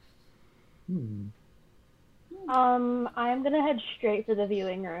 I'm gonna head straight for the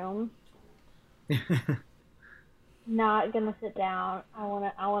viewing room. Not gonna sit down. I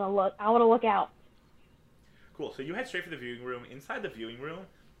wanna look out. Cool. So you head straight for the viewing room. Inside the viewing room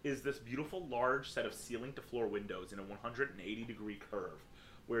is this beautiful large set of ceiling-to-floor windows in a 180-degree curve,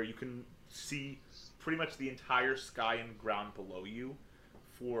 where you can see pretty much the entire sky and ground below you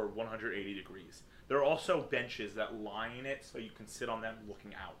for 180 degrees. There are also benches that line it so you can sit on them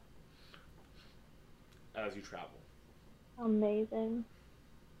looking out as you travel. Amazing.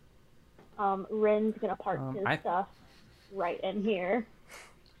 Ren's gonna park his stuff right in here.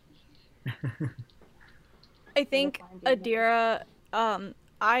 I think Adira,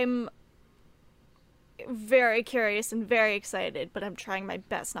 I'm very curious and very excited, but I'm trying my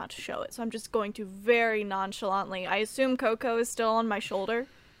best not to show it. So I'm just going to very nonchalantly. I assume Coco is still on my shoulder.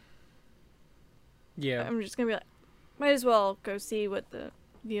 Yeah. I'm just gonna be like, might as well go see what the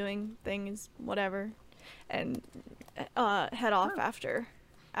viewing thing is, whatever, and head off after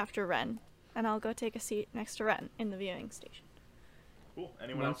Ren, and I'll go take a seat next to Ren in the viewing station. Cool.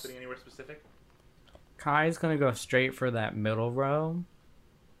 Anyone else sitting anywhere specific? Kai's gonna go straight for that middle row.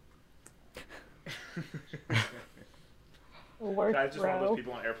 Kai's just one of those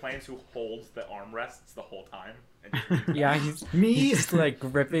people on airplanes who holds the armrests the whole time. And Yeah, he's like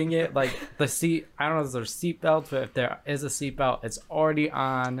gripping it, like the seat. I don't know if there's seat belts, but if there is a seat belt, it's already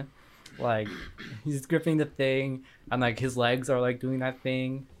on. Like he's gripping the thing, and like his legs are like doing that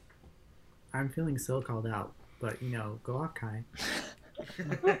thing. I'm feeling so called out, but go off, Kai.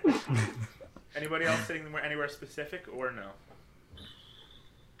 Anybody else sitting anywhere specific or no?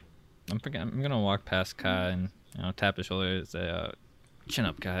 I'm gonna walk past Kai and tap his shoulder, say chin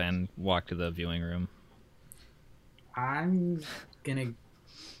up, Kai, and walk to the viewing room. I'm gonna.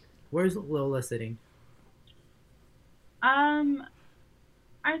 Where's Lola sitting?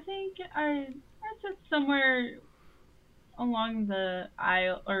 I think I sit somewhere along the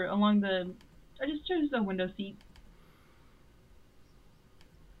aisle or along the. I just chose the window seat.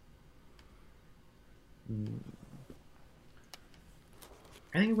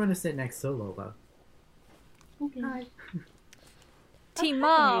 I think I'm gonna sit next to Lola. Okay. Hi. Team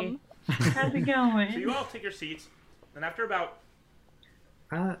Mom. How's it going? So you all take your seats, and after about...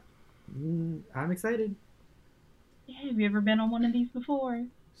 I'm excited. Yeah, have you ever been on one of these before?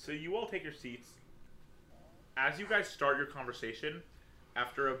 So you all take your seats. As you guys start your conversation,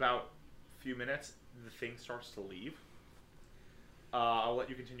 after about a few minutes, the thing starts to leave. I'll let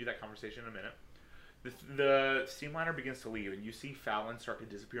you continue that conversation in a minute. The steamliner begins to leave, and you see Fallon start to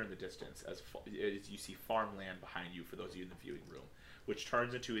disappear in the distance as you see farmland behind you, for those of you in the viewing room, which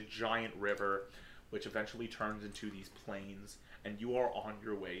turns into a giant river, which eventually turns into these plains, and you are on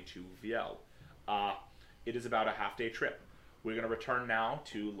your way to Viel. It is about a half-day trip. We're going to return now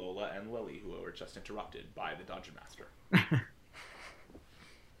to Lola and Lily, who were just interrupted by the Dungeon Master.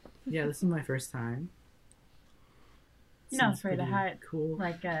 Yeah, this is my first time. You're not afraid to pretty hide cool.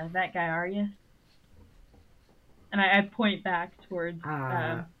 like that guy, are you? And I point back towards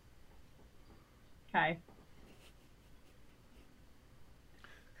Uh, Kai.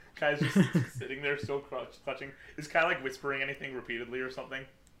 Kai's just sitting there still clutching. Is Kai like whispering anything repeatedly or something?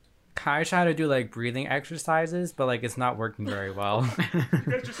 Kai tried to do like breathing exercises, but like it's not working very well. You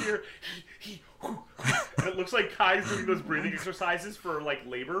guys just hear and it looks like Kai's doing those breathing exercises for like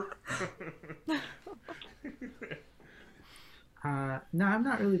labor. no, I'm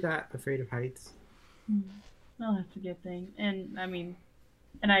not really that afraid of heights. Well, that's a good thing. And I mean,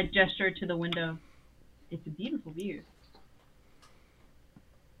 and I gesture to the window. It's a beautiful view.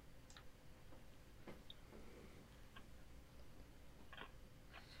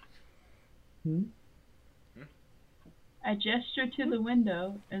 I gesture to the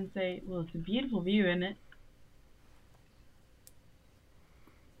window and say, well, it's a beautiful view, isn't it?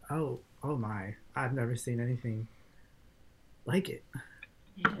 Oh my. I've never seen anything like it.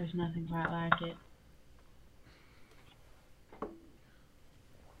 Yeah, there's nothing quite like it.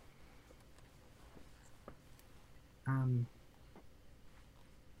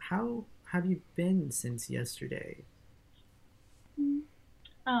 How have you been since yesterday?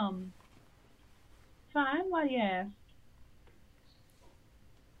 Fine, why do you ask?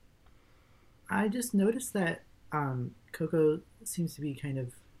 I just noticed that Coco seems to be kind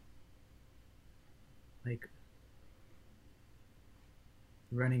of like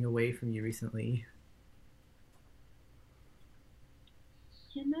running away from you recently.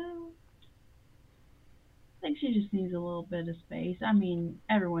 You know, I think she just needs a little bit of space. I mean,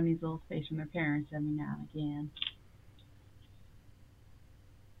 everyone needs a little space from their parents every now and again.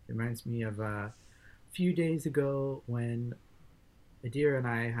 Reminds me of a few days ago when Adira and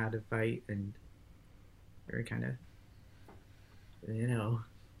I had a fight and we were kind of, you know.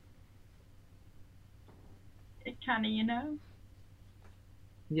 It kind of, you know?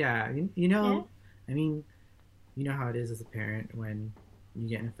 Yeah, you know, Yeah. I mean, you know how it is as a parent when you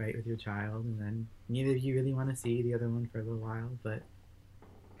get in a fight with your child and then neither of you really want to see the other one for a little while, but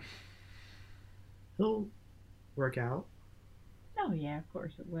he'll work out. Oh, yeah, of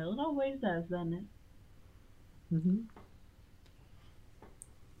course it will. It always does, doesn't it? Mm-hmm.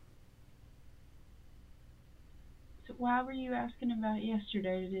 So why were you asking about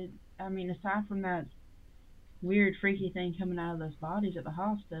yesterday? I mean, aside from that weird, freaky thing coming out of those bodies at the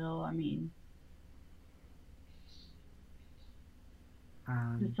hospital, I mean,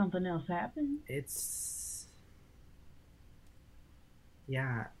 did something else happen? It's...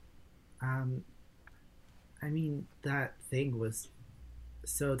 Yeah. I mean, that thing was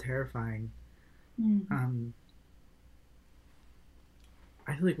so terrifying. Mm-hmm.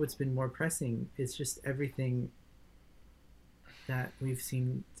 I feel like what's been more pressing is just everything that we've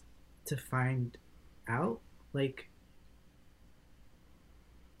seemed to find out. Like,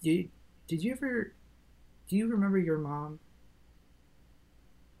 do you remember your mom?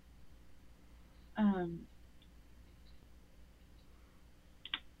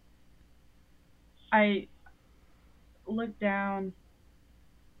 I look down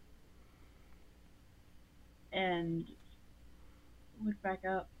and look back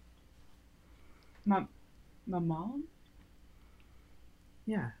up. My mom?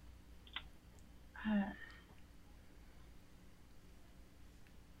 Yeah.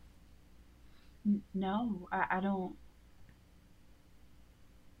 No, I don't.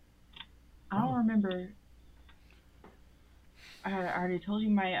 I don't remember. I already told you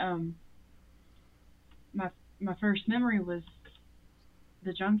my first memory was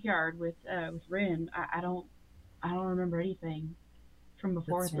the junkyard with Ren. I don't remember anything from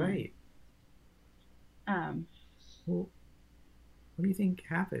before That's then. right. Well, what do you think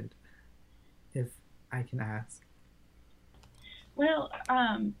happened? If I can ask. Well,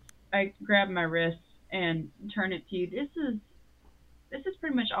 I grab my wrist and turn it to you. This is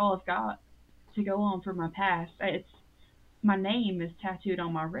pretty much all I've got to go on for my past. My name is tattooed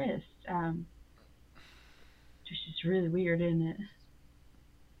on my wrist. Just really weird, isn't it?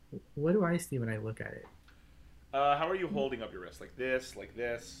 What do I see when I look at it? How are you holding up your wrist? Like this? Like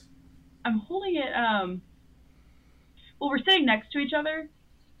this? I'm holding it, well, we're sitting next to each other,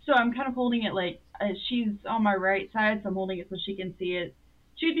 so I'm kind of holding it like, she's on my right side, so I'm holding it so she can see it.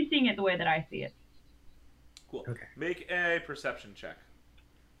 She'd be seeing it the way that I see it. Cool. Okay. Make a perception check.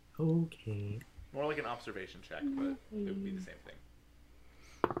 Okay. More like an observation check, but it would be the same thing.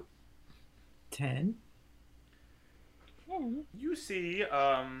 10. You see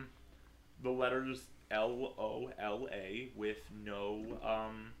the letters L-O-L-A with no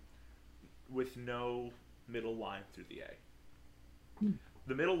middle line through the A.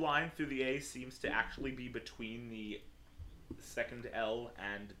 The middle line through the A seems to actually be between the second L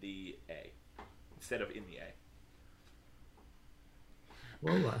and the A, instead of in the A.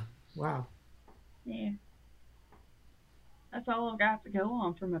 Lola. Wow. Yeah. That's all I've got to go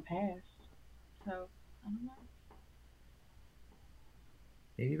on from my past. So, I don't know.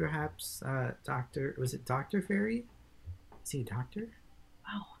 Maybe perhaps was it Dr. Fairy? Is he a doctor?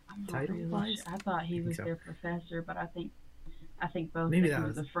 Oh, I'm not Title really wise? sure. I thought he I think was so. their professor, but I think both Maybe think that he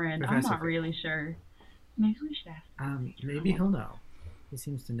was was a friend. I'm Professor not Fairy. really sure. Maybe we should ask. Maybe he'll know. He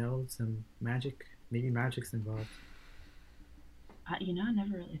seems to know some magic. Maybe magic's involved. I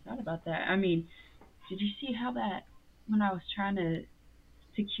never really thought about that. I mean, did you see how that when I was trying to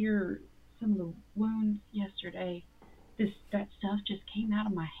secure some of the wounds yesterday, that stuff just came out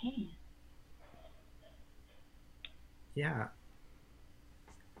of my hand. Yeah.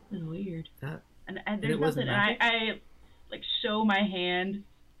 It was weird. That. And And there's it wasn't nothing. And magic? I like show my hand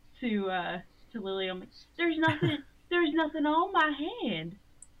to Lily. I'm like, there's nothing. There's nothing on my hand.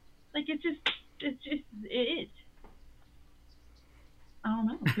 Like it's just it. I don't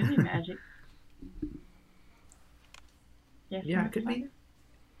know. It could be magic. Yes, Yeah, it could be.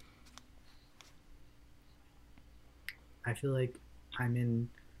 I feel like I'm in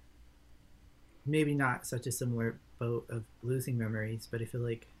maybe not such a similar boat of losing memories, but I feel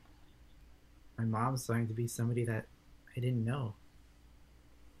like my mom's starting to be somebody that I didn't know.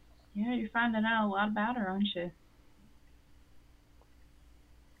 Yeah, you're finding out a lot about her, aren't you?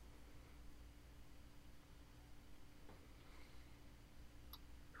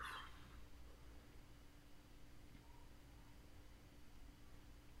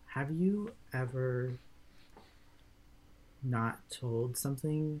 Have you ever not told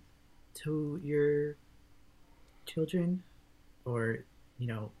something to your children? Or,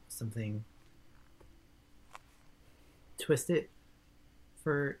 something twisted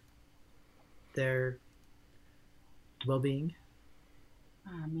for their well-being?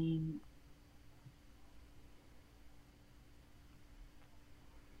 I mean,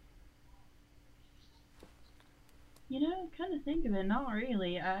 kind of think of it, not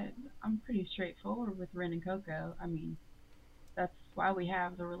really. I'm pretty straightforward with Ren and Coco. I mean, that's why we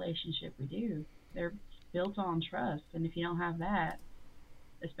have the relationship we do. They're built on trust, and if you don't have that,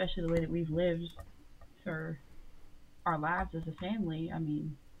 especially the way that we've lived for our lives as a family, I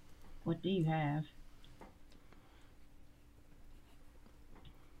mean, what do you have?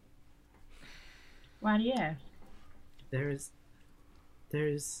 Why do you ask? There's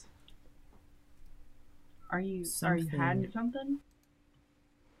Are you something hiding something?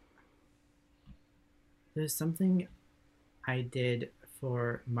 there's something I did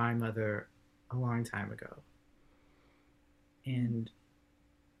for my mother a long time ago. And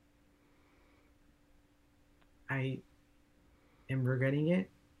I am regretting it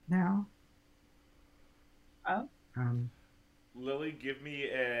now. Oh, Lily, give me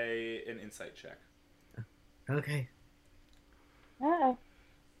an insight check. Okay. Oh.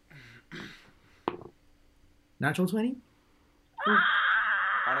 Natural 20?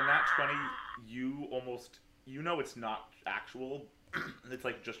 On a nat 20, you almost, it's not actual, it's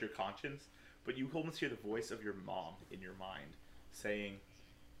like just your conscience, but you almost hear the voice of your mom in your mind saying,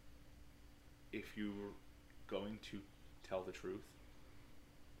 if you're going to tell the truth,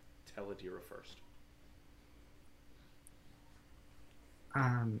 tell Adira first.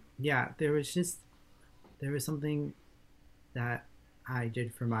 Yeah, there was something that I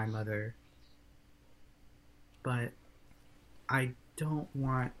did for my mother, but I don't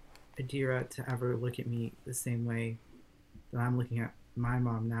want Adira to ever look at me the same way that I'm looking at my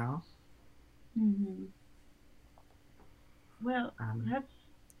mom now. mm-hmm. Well, that's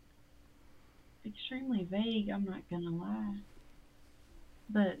extremely vague, I'm not gonna lie.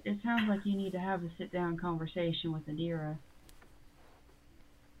 But it sounds like you need to have a sit-down conversation with Adira.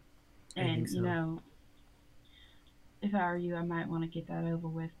 I And, think so. if I were you, I might want to get that over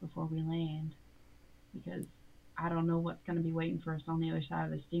with before we land. Because I don't know what's going to be waiting for us on the other side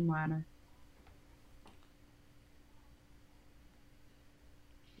of the steamliner.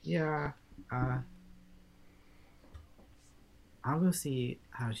 Yeah, I'll go see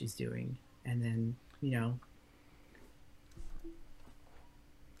how she's doing, and then,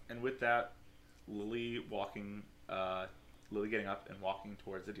 And with that, Lily getting up and walking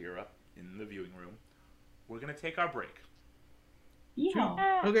towards Adira in the viewing room. We're going to take our break.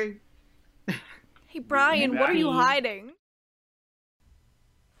 Yeah. Okay. Hey, Brian, what are you hiding?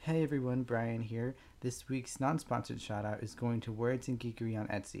 Hey everyone, Brian here. This week's non-sponsored shout out is going to Words and Geekery on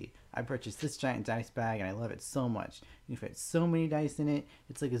Etsy. I purchased this giant dice bag and I love it so much. You fit so many dice in it.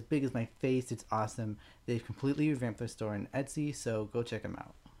 It's like as big as my face. It's awesome. They've completely revamped their store on Etsy, so go check them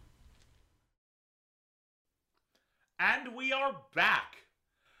out. And we are back.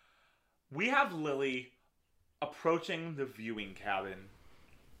 We have Lily approaching the viewing cabin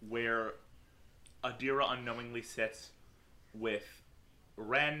where Adira unknowingly sits with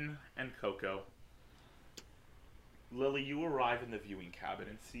Ren and Coco. Lily, you arrive in the viewing cabin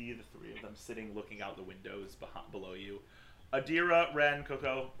and see the three of them sitting looking out the windows below you. Adira, Ren,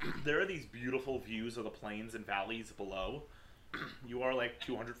 Coco, there are these beautiful views of the plains and valleys below. You are like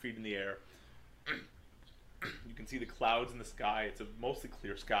 200 feet in the air. You can see the clouds in the sky. It's a mostly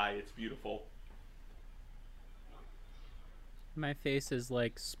clear sky. It's beautiful. My face is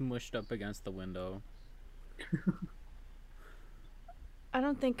like smushed up against the window. I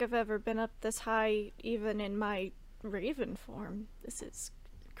don't think I've ever been up this high, even in my raven form. This is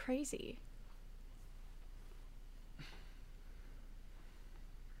crazy.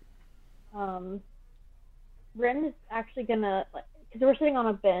 Ren is actually gonna, like, because we're sitting on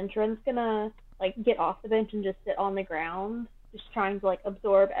a bench, Ren's gonna, like, get off the bench and just sit on the ground, just trying to, like,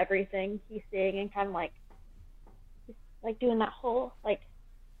 absorb everything he's seeing and kind of, like doing that whole,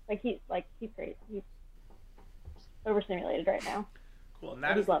 he's crazy. He's overstimulated right now. Cool, and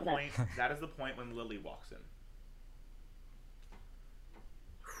that is the point. That is the point when Lily walks in.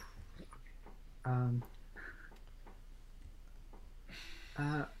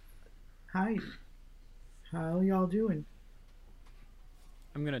 Hi. How y'all doing?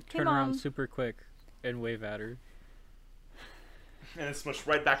 I'm gonna turn around super quick and wave at her. And then smush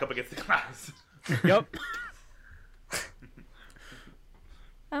right back up against the glass. Yep.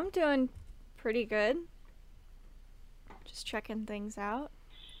 I'm doing pretty good. Just checking things out.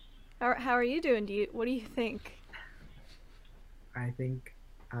 How are you doing? What do you think? I think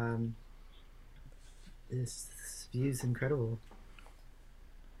this view's incredible.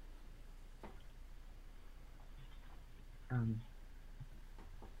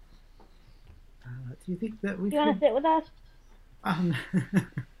 Do you think that we You want to sit with us?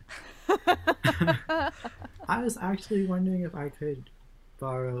 I was actually wondering if I could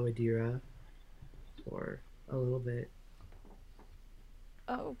borrow Adira for a little bit.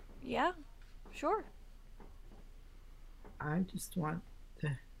 Oh, yeah, sure. I just want to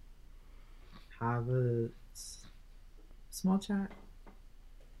have a small chat.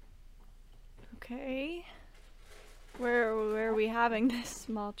 Okay. Where are we having this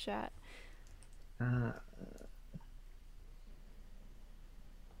small chat?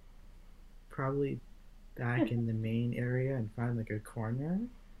 Probably back in the main area and find like a corner.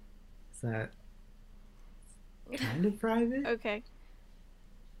 Is that kind of private? Okay.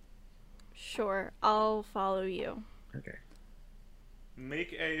 Sure, I'll follow you. Okay.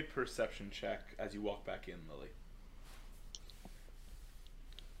 Make a perception check as you walk back in, Lily.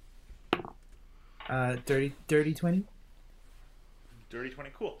 30 20. Dirty 20,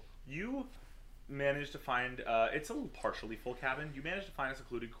 cool. You manage to find, it's a little partially full cabin. You manage to find a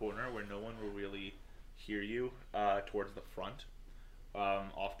secluded corner where no one will really hear you, towards the front,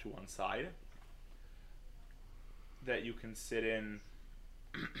 off to one side, that you can sit in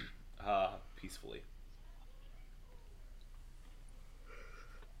peacefully.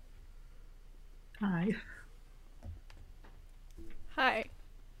 Hi. Hi.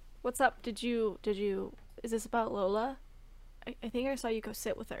 What's up? Did you is this about Lola? I think I saw you go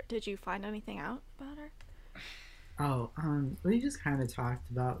sit with her. Did you find anything out about her? Oh, we just kind of talked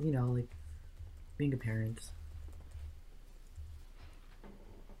about, like being a parent.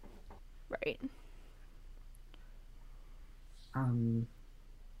 Right.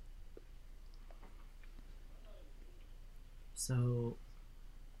 So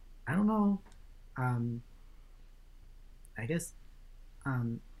I don't know. I guess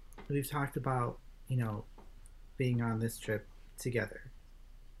we've talked about, being on this trip together.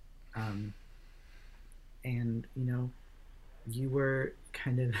 And you were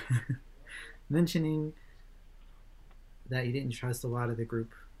kind of mentioning that you didn't trust a lot of the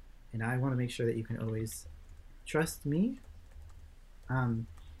group, and I want to make sure that you can always trust me.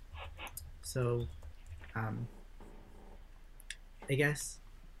 So I guess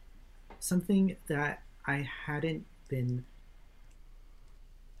something that I hadn't been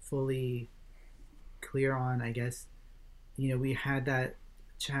fully clear on, I guess, we had that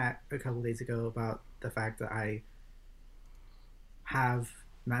chat a couple days ago about the fact that I have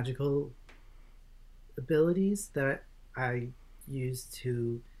magical abilities that I use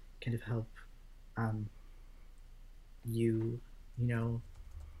to kind of help you,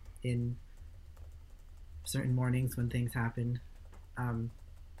 in certain mornings when things happen.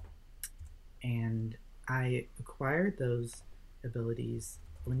 And I acquired those abilities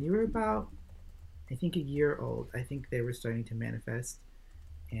when you were about, I think, a year old. I think they were starting to manifest,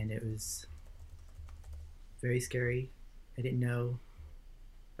 and it was very scary. I didn't know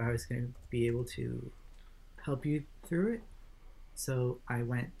if I was going to be able to help you through it. So I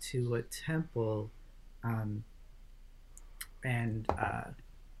went to a temple, and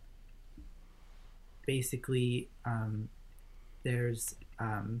basically, there's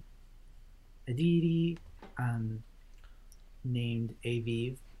a deity named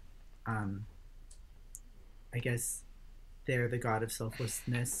Aviv. I guess they're the god of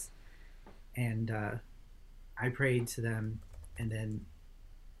selflessness, and I prayed to them, and then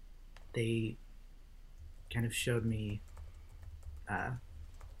they kind of showed me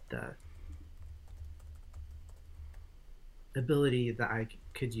the ability that I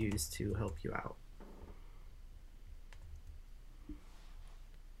could use to help you out.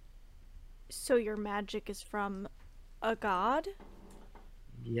 So your magic is from a god?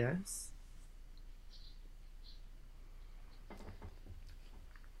 Yes.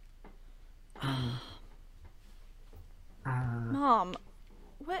 Mom,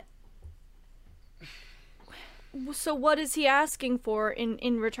 what? So what is he asking for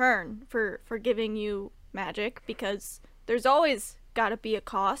in return for giving you magic? Because there's always gotta be a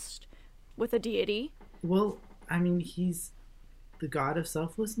cost with a deity. Well, I mean, he's the god of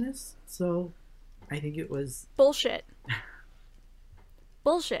selflessness, so I think it was... Bullshit.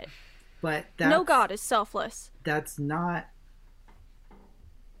 Bullshit. But no god is selfless. That's not...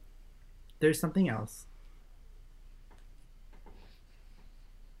 There's something else.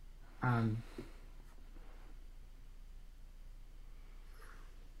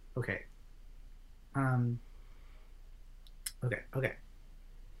 Okay. Okay.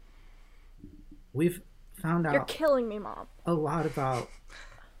 We've found out... You're killing me, Mom. A lot about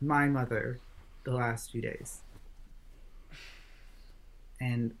my mother the last few days.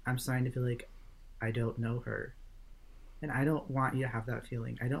 And I'm starting to feel like I don't know her. And I don't want you to have that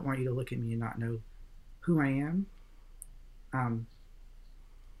feeling. I don't want you to look at me and not know who I am.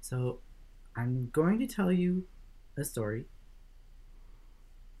 So I'm going to tell you a story.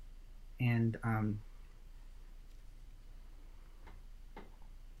 And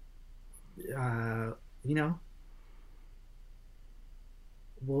you know,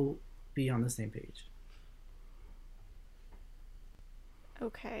 we'll be on the same page.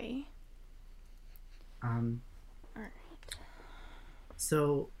 Okay. Alright.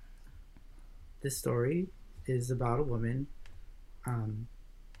 So this story is about a woman.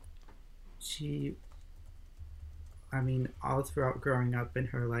 All throughout growing up in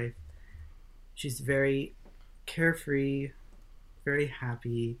her life, she's very carefree, very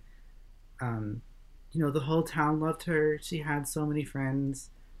happy. The whole town loved her. She had so many friends.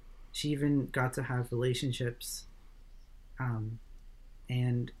 She even got to have relationships.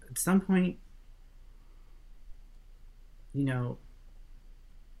 And at some point, the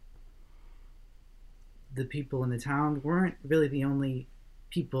people in the town weren't really the only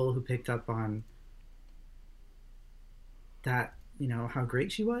people who picked up on that, how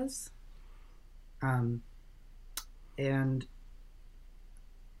great she was. And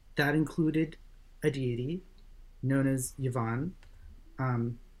that included a deity known as Yvonne.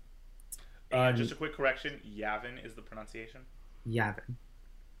 Just a quick correction. Yavin is the pronunciation. Yavin.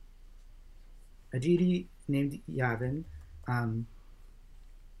 A deity named Yavin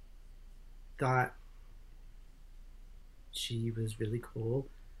thought she was really cool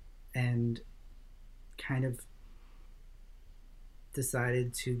and kind of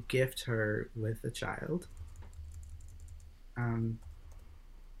decided to gift her with a child.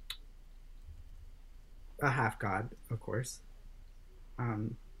 A half god, of course.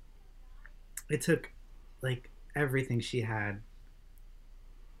 It took everything she had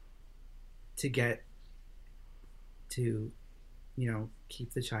to get to,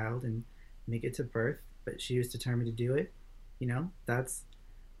 keep the child and make it to birth, but she was determined to do it. That's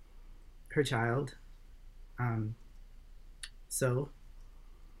her child. So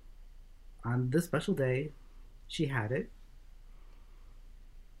on this special day, she had it.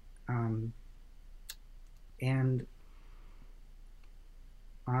 And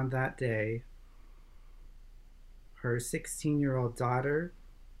on that day, her 16-year-old daughter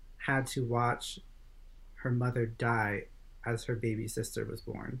had to watch her mother die as her baby sister was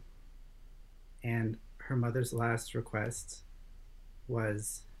born. And her mother's last request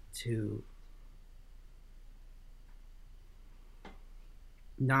was to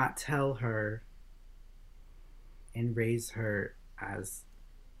not tell her and raise her as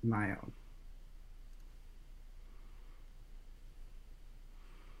my own.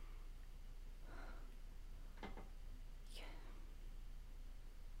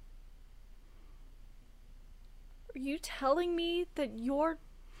 Are you telling me that you're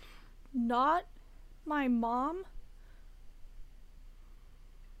not my mom?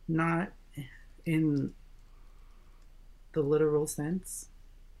 Not in the literal sense,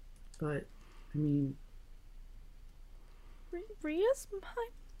 but I mean, Ria's my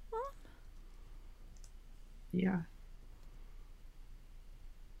mom? yeah.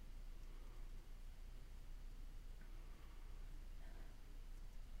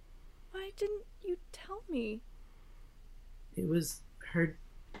 Why didn't you tell me? It was her.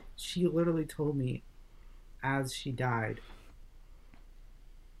 She literally told me as she died.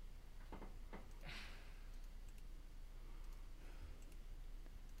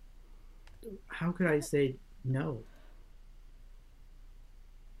 How could I say no?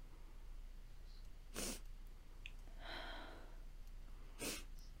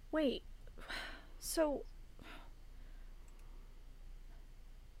 Wait. So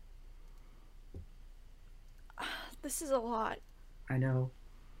this is a lot. I know.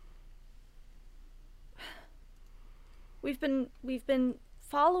 We've been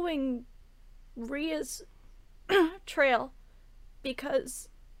following Ria's trail because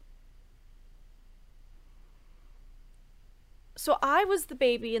so I was the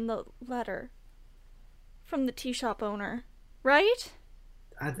baby in the letter from the tea shop owner, right?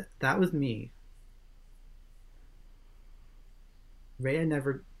 That was me. Rhea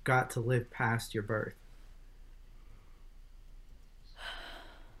never got to live past your birth.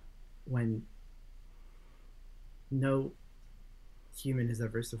 When no human has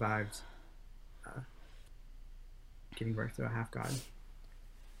ever survived giving birth to a half god.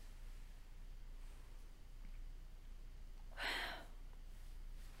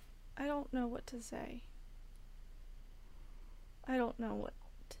 I don't know what to say. I don't know what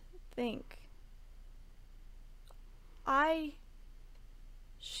to think.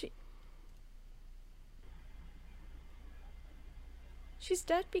 She's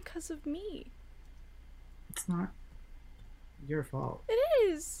dead because of me. It's not your fault. It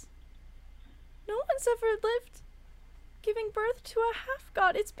is. No one's ever lived giving birth to a half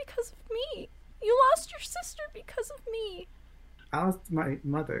god. It's because of me. You lost your sister because of me. I lost my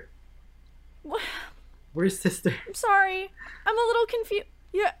mother. What? We're sisters. I'm sorry. I'm a little confused.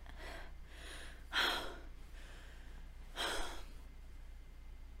 Yeah.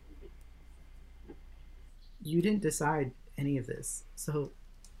 You didn't decide any of this, so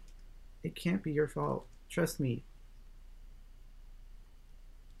it can't be your fault. Trust me.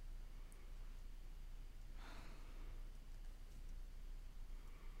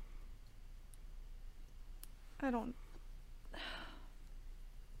 I don't.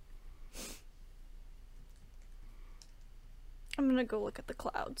 I'm gonna go look at the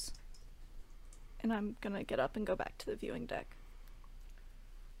clouds. And I'm gonna get up and go back to the viewing deck.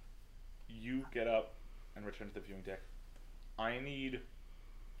 You get up and return to the viewing deck. I need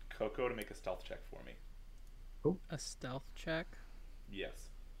Coco to make a stealth check for me. A stealth check? Yes.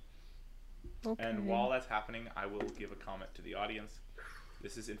 Okay. And while that's happening, I will give a comment to the audience.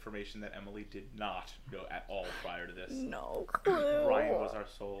 This is information that Emily did not know at all prior to this. No clue. Ryan was our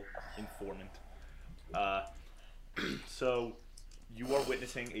sole informant. So you are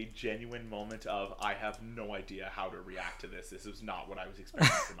witnessing a genuine moment of, I have no idea how to react to this. This was not what I was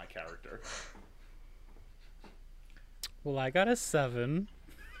expecting from my character. Well, I got a 7.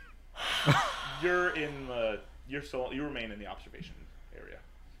 You're in the... You remain in the observation area.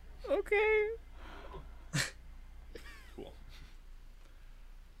 Okay. Cool.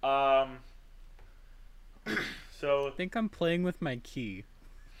 So... I think I'm playing with my key.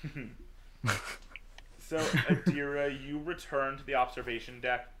 So, Adira, you return to the observation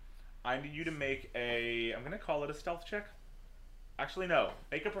deck. I need you to make a... I'm going to call it a stealth check. Actually, no.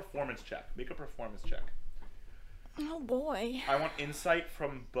 Make a performance check. Make a performance check. Oh boy. I want insight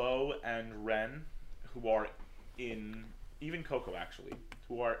from Bo and Ren, who are in... Even Coco, actually.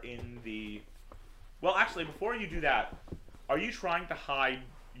 Who are in the... Well, actually, before you do that, are you trying to hide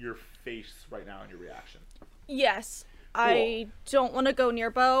your face right now in your reaction? Yes. Cool. I don't want to go near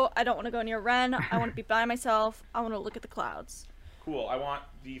Bo. I don't want to go near Ren. I want to be by myself. I want to look at the clouds. Cool. I want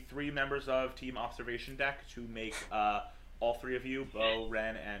the 3 members of Team Observation Deck to make, all 3 of you, Bo,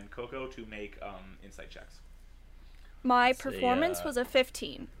 Ren, and Coco, to make insight checks. My performance was a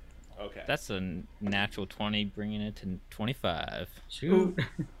 15. Okay. That's a natural 20, bringing it to 25. Shoot.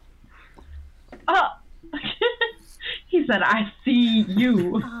 Oh! He said, I see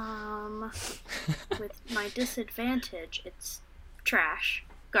you. With my disadvantage, it's trash.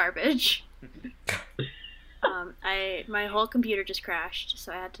 Garbage. My whole computer just crashed,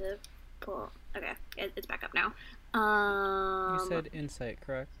 so I had to pull... Okay, it's back up now. You said insight,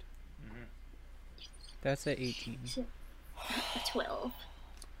 correct? Mm-hmm. That's a 18. A 12.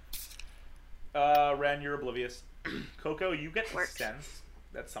 Ren, you're oblivious. Coco, you get the sense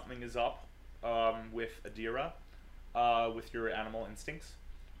that something is up with Adira. with your animal instincts,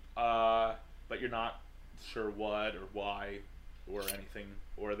 but you're not sure what or why or anything,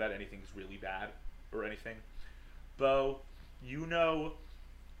 or that anything's really bad or anything. Bo, you know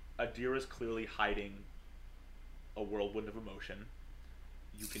Adira's clearly hiding a whirlwind of emotion.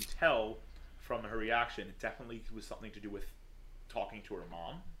 You can tell from her reaction it definitely was something to do with talking to her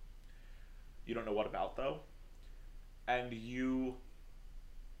mom. You don't know what about, though. And you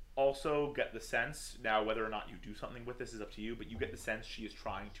also get the sense, now whether or not you do something with this is up to you, but you get the sense she is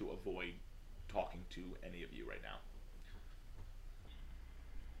trying to avoid talking to any of you right now.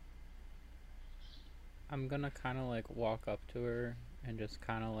 I'm gonna kind of like walk up to her and just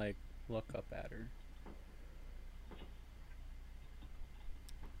kind of like look up at her.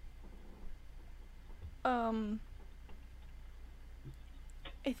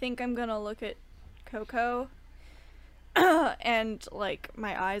 I think I'm gonna look at Coco, and like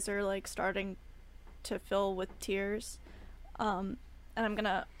my eyes are like starting to fill with tears, and I'm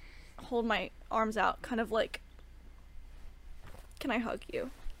gonna hold my arms out, kind of like, can I hug you?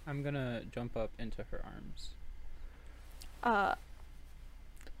 I'm gonna jump up into her arms.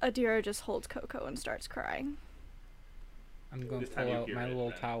 Adira just holds Coco and starts crying. I'm gonna pull out my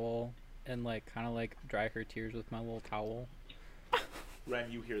little towel and like kind of like dry her tears with my little towel.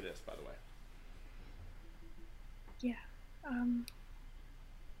 Ren, you hear this, by the way. Yeah.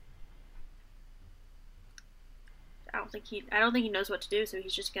 I don't think he knows what to do, so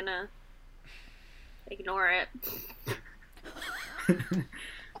he's just gonna ignore it.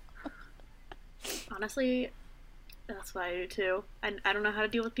 Honestly, that's what I do too. I don't know how to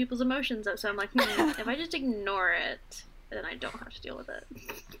deal with people's emotions, so I'm like, if I just ignore it, then I don't have to deal with it.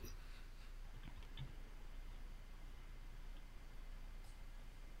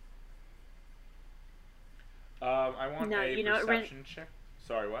 I want a perception check.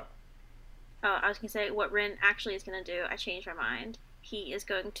 Sorry, what? Oh, I was gonna say what Rin actually is gonna do. I changed my mind. He is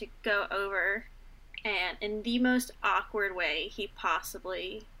going to go over, and in the most awkward way he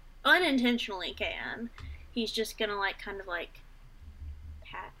possibly, unintentionally can, he's just gonna like kind of like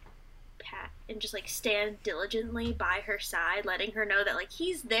pat, and just like stand diligently by her side, letting her know that like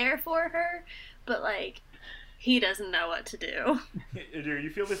he's there for her, but like he doesn't know what to do. You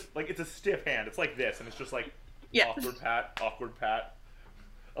feel this, like it's a stiff hand. It's like this, and it's just like awkward pat.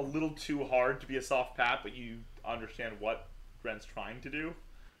 A little too hard to be a soft pat, but you understand what Ren's trying to do.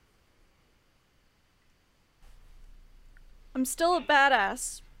 I'm still a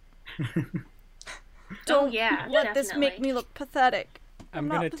badass. Don't let this make me look pathetic. I'm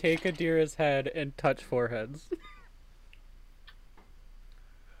gonna take Adira's head and touch foreheads.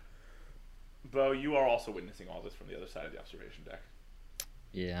 Bo, you are also witnessing all this from the other side of the observation deck.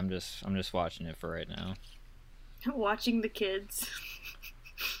 Yeah, I'm just watching it for right now. Watching the kids.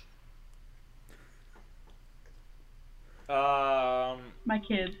 My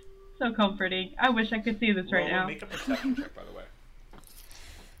kids. So comforting. I wish I could see this right now. Make a perception check, by the way.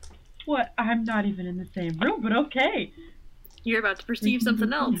 What? I'm not even in the same room, but okay. You're about to perceive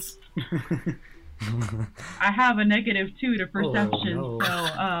something else. I have a -2 to perception, so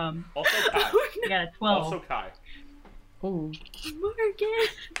Also Kai. I got a 12. Also Kai. Oh.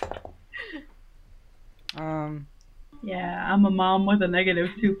 Morgan. Yeah, I'm a mom with a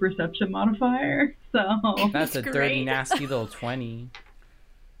 -2 perception modifier, so That's a dirty, nasty little 20.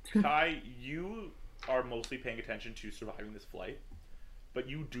 Kai, you are mostly paying attention to surviving this flight, but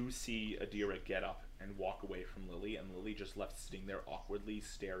you do see Adira get up and walk away from Lily, and Lily just left sitting there awkwardly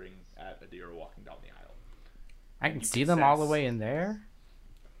staring at Adira walking down the aisle. I can see them all the way in there?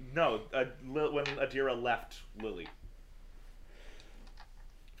 No, when Adira left Lily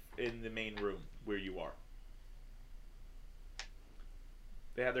in the main room where you are.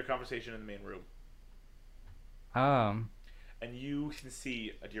 They had their conversation in the main room. And you can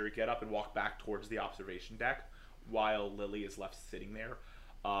see Adira get up and walk back towards the observation deck while Lily is left sitting there,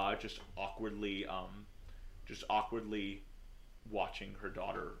 just awkwardly watching her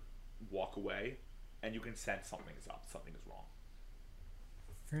daughter walk away, and you can sense something is up, something is wrong.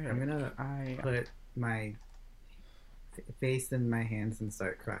 I'm gonna put my face in my hands and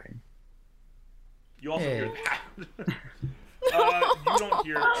start crying. You also hear that. You don't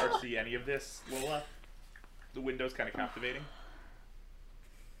hear or see any of this, Lola. The window's kind of captivating.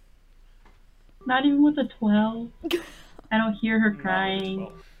 not even with a 12. I don't hear her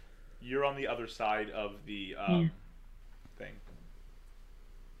crying. You're on the other side of the thing.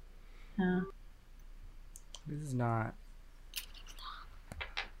 This is not.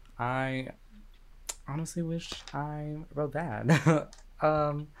 I honestly wish I wrote that.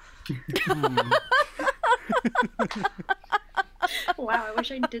 Wow, I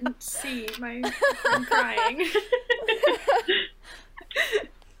wish I didn't see my friend crying.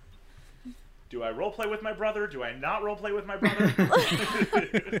 Do I roleplay with my brother? Do I not roleplay with my brother?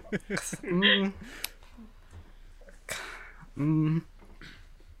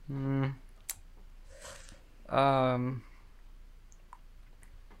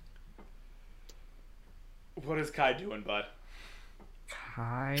 What is Kai doing, bud?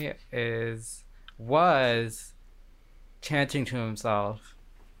 Kai was chanting to himself,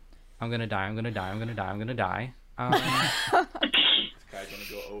 "I'm gonna die, I'm gonna die, I'm gonna die, I'm gonna die." This guy's gonna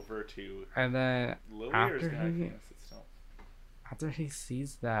go over to And then Lily, or is gonna sit still? after he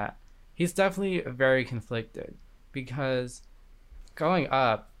sees that, he's definitely very conflicted because going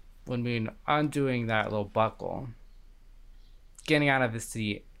up would mean undoing that little buckle, getting out of his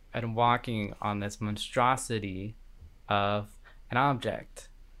seat, and walking on this monstrosity of an object.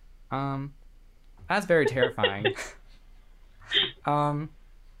 That's very terrifying. Love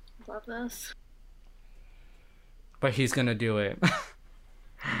this. But he's gonna do it.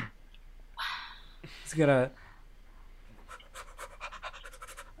 He's gonna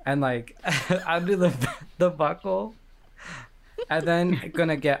and like undo the buckle, and then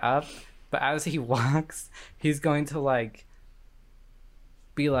gonna get up. But as he walks, he's going to like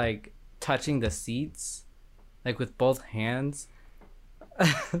be like touching the seats, like with both hands,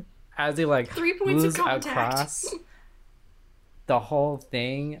 as he like 3 points of moves contact. across the whole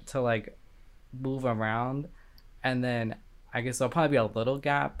thing to like move around. And then I guess there'll probably be a little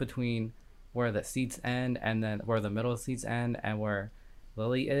gap between where the seats end and then where the middle seats end and where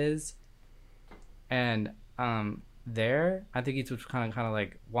Lily is. And there I think he's just kind of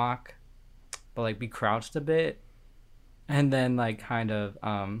like walk, but like be crouched a bit, and then like kind of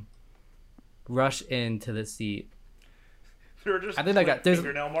rush into the seat. There are just I think I got there's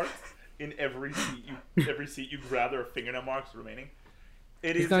fingernail marks in every seat. Every seat you grab, there are fingernail marks remaining.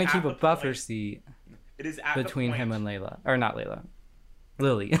 He's gonna keep a buffer seat. It is at between the point, him and Layla, or not Layla,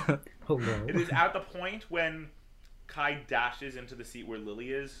 Lily. Hello. It is at the point when Kai dashes into the seat where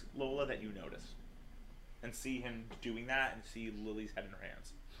Lily is, Lola, that you notice, and see him doing that, and see Lily's head in her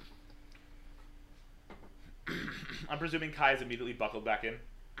hands. I'm presuming Kai is immediately buckled back in.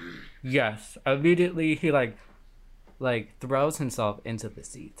 Yes, immediately he like throws himself into the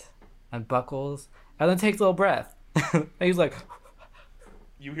seat and buckles, and then takes a little breath. And he's like,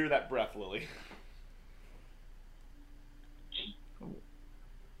 You hear that breath, Lily?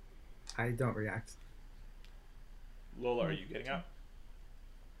 I don't react. Lola, are you getting up?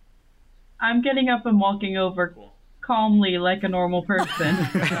 I'm getting up and walking over Cool. calmly like a normal person.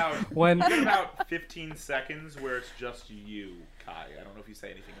 When you get about 15 seconds where it's just you, Kai. I don't know if you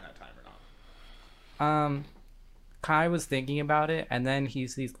say anything in that time or not. Kai was thinking about it, and then he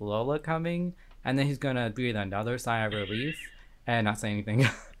sees Lola coming, and then he's gonna breathe another sigh of relief and not say anything.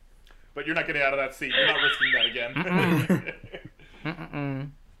 But you're not getting out of that seat. You're not risking that again.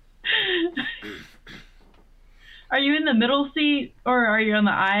 Are you in the middle seat or are you on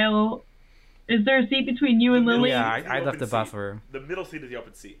the aisle? Is there a seat between you and Lily? Yeah, I left the buffer. The middle seat is the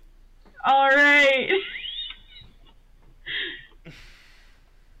open seat. All right.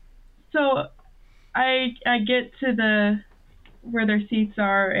 So I get to the where their seats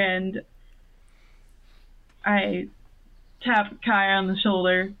are, and I tap Kai on the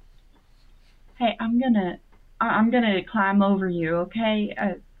shoulder. Hey, I'm gonna climb over you, okay?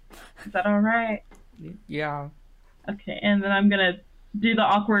 Is that all right? Yeah. Okay, and then I'm gonna do the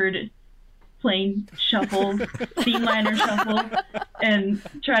awkward plane shuffle, seam liner shuffle, and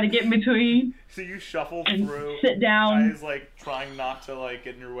try to get in between. So you shuffle and through. sit down. Guys like trying not to like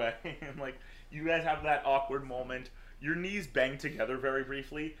get in your way, and like you guys have that awkward moment. Your knees bang together very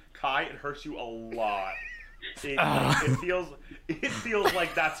briefly. Kai, it hurts you a lot. It feels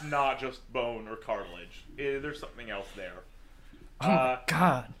like that's not just bone or cartilage. There's something else there. Oh my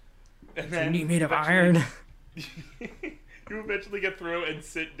god. And Is then your knee made of iron? You eventually get through and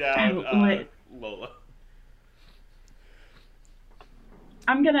sit down, Lola.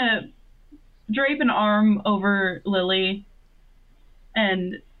 I'm gonna drape an arm over Lily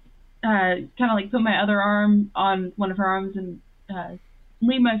and kind of like put my other arm on one of her arms and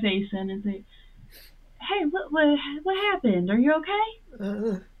lean my face in and say, "Hey, what happened? Are you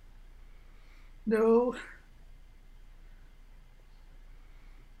okay?" No.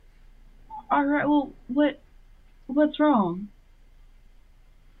 All right. Well, what's wrong?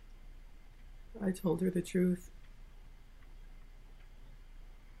 I told her the truth.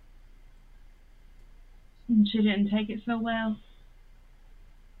 And she didn't take it so well.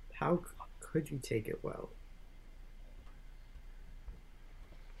 How could you take it well?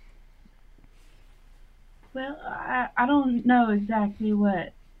 Well, I don't know exactly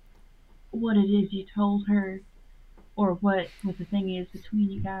what it is you told her, or what the thing is between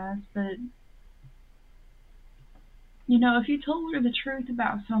you guys, but you know, if you told her the truth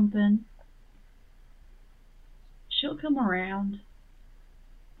about something, she'll come around.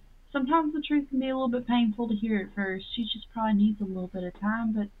 Sometimes the truth can be a little bit painful to hear at first. She just probably needs a little bit of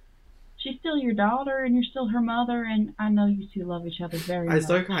time, but she's still your daughter, and you're still her mother, and I know you two love each other very much. I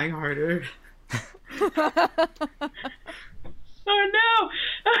start crying harder. Oh no!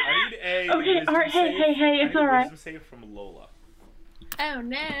 I need a Okay, wisdom alright, save. hey, it's I need a alright. wisdom save from Lola. Oh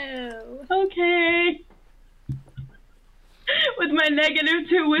no. Okay. With my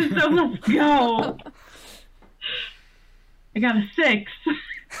 -2 wisdom, let's go. I got a 6.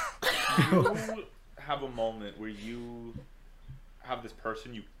 You have a moment where you have this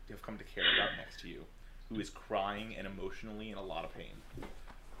person you have come to care about next to you who is crying and emotionally in a lot of pain.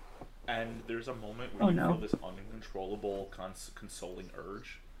 And there's a moment where you feel this uncontrollable, consoling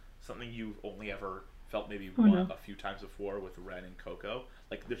urge. Something you've only ever felt maybe a few times before with Ren and Coco.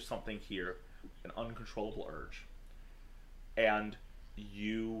 Like, there's something here, an uncontrollable urge. And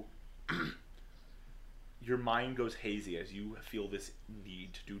you... your mind goes hazy as you feel this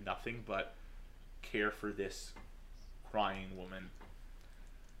need to do nothing but care for this crying woman.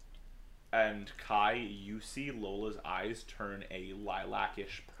 And Kai, you see Lola's eyes turn a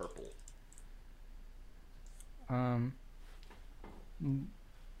lilac-ish purple. I'm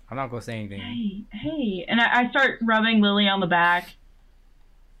not gonna say anything. Hey, and I start rubbing Lily on the back.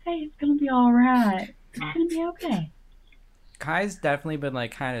 Hey, it's gonna be alright. It's gonna be okay. Kai's definitely been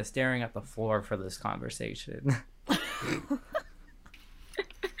like kind of staring at the floor for this conversation.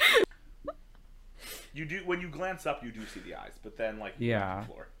 You do, when you glance up, you do see the eyes, but then like you look at the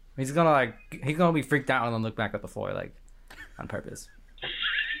floor. He's gonna be freaked out and then look back at the floor like on purpose.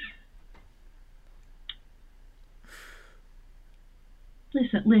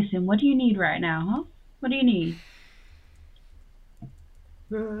 Listen, what do you need right now, huh? What do you need?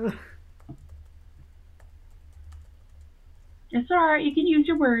 It's alright, you can use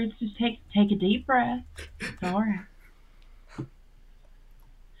your words. Just take a deep breath. It's alright.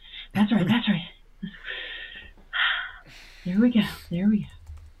 That's right. There we go.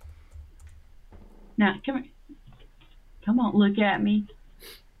 Now, come here. Come on, look at me.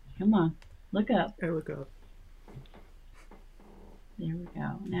 Come on, look up. I look up. There we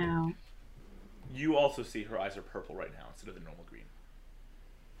go. Now. You also see her eyes are purple right now instead of the normal green.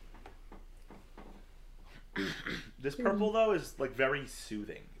 This purple though is like very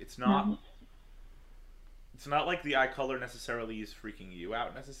soothing. It's not. It's not like the eye color necessarily is freaking you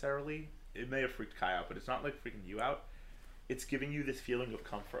out necessarily. It may have freaked Kai out, but it's not like freaking you out. It's giving you this feeling of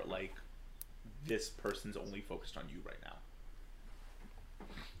comfort, like this person's only focused on you right now.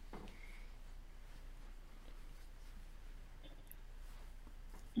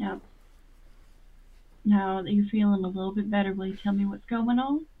 Yep. Now that you're feeling a little bit better, will you tell me what's going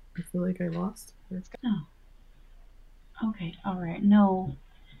on? I feel like I lost. Oh. Okay, alright. No,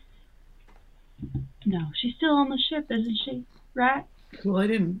 she's still on the ship, isn't she? Right? Well, I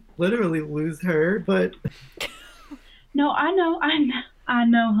didn't literally lose her, but... No, I know,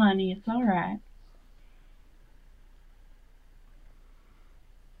 honey. It's alright.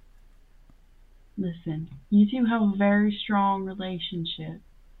 Listen, you two have a very strong relationship.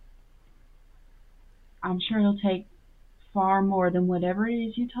 I'm sure it'll take far more than whatever it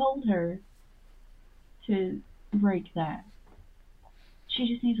is you told her to break that. She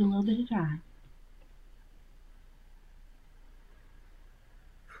just needs a little bit of time.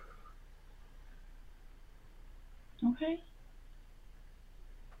 Okay?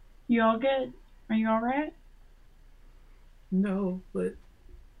 You all good? Are you alright? No, but...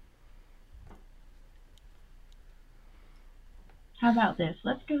 How about this?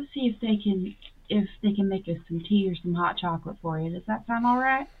 Let's go see if they can make us some tea or some hot chocolate for you. Does that sound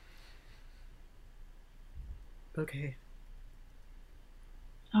alright? Okay.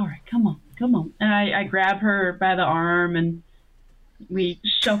 Alright, come on. And I grab her by the arm and we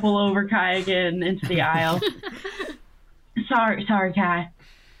shuffle over Kai again into the aisle. Sorry, Kai.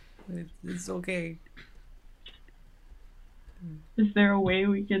 It's okay. Is there a way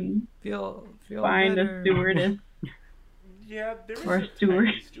we can feel find better. a stewardess? Yeah, there is Or a steward.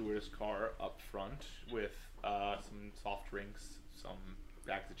 tiny stewardess car up front with some soft drinks, some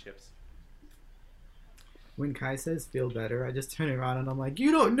bags of chips. When Kai says feel better, I just turn around and I'm like,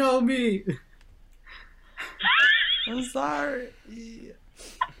 you don't know me! I'm sorry.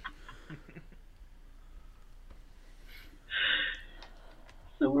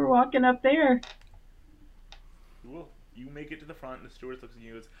 So we're walking up there. Cool. You make it to the front, and the stewardess looks at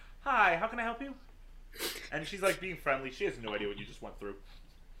you and goes, "Hi, how can I help you?" And she's like being friendly. She has no idea what you just went through.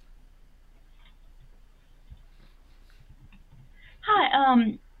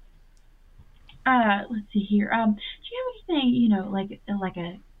 Hi, let's see here. Do you have anything, like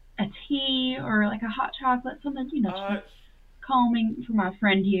a tea or like a hot chocolate, something, calming for my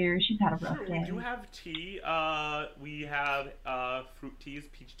friend here? She's had a rough Sure, day. we do have tea. We have fruit teas,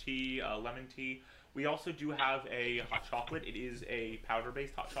 peach tea, lemon tea. We also do have a hot chocolate. It is a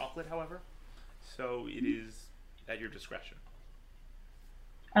powder-based hot chocolate, however. So it is at your discretion.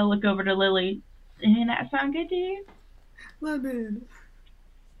 I look over to Lily. Doesn't that sound good to you? Lemon.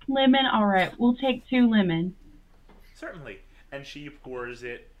 Lemon? Alright, we'll take 2 lemon. Certainly. And she pours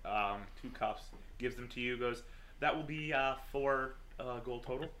it, 2 cups, gives them to you, goes, that will be 4 gold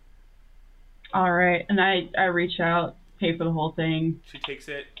total. Alright, and I reach out, pay for the whole thing. She takes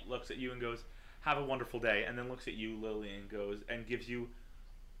it, looks at you, and goes, have a wonderful day. And then looks at you, Lily, and goes, and gives you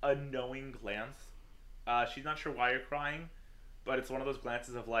a knowing glance. She's not sure why you're crying, but it's one of those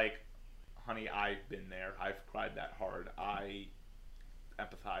glances of like, honey, I've been there. I've cried that hard. I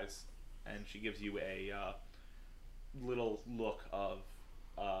empathize. And she gives you a little look of,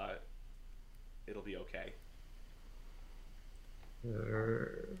 it'll be okay.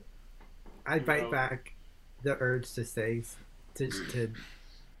 I bite back the urge to say,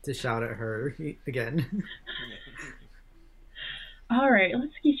 to shout at her again. Alright,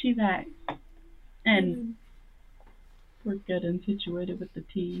 let's get you that. And we're good and situated with the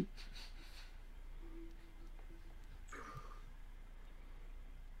tea.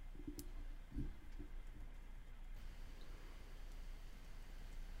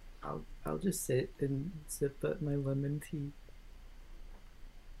 I'll just sit and sip at my lemon tea.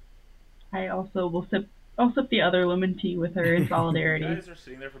 I also will sip. I'll sip the other lemon tea with her in solidarity. You guys are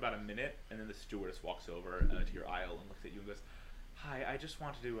sitting there for about a minute, and then the stewardess walks over to your aisle and looks at you and goes, hi, I just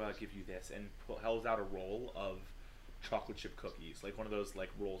wanted to give you this, and holds out a roll of chocolate chip cookies, like one of those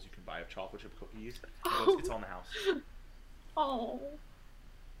like rolls you can buy of chocolate chip cookies. And goes, it's on the house. Oh,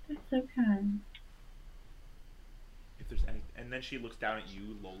 that's so kind. If there's any, and then she looks down at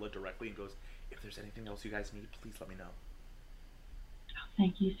you, Lola, directly, and goes, if there's anything else you guys need, please let me know. Oh,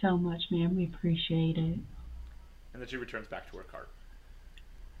 thank you so much, ma'am. We appreciate it. And then she returns back to her cart.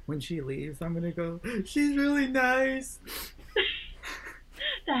 When she leaves, I'm gonna go, she's really nice.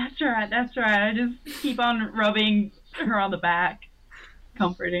 That's right, that's right. I just keep on rubbing her on the back,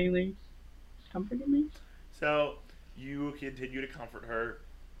 comfortingly. Comfortingly? So, you continue to comfort her.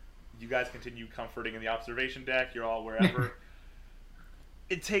 You guys continue comforting in the observation deck. You're all wherever.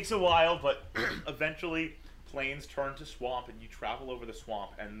 It takes a while, but eventually plains turn to swamp, and you travel over the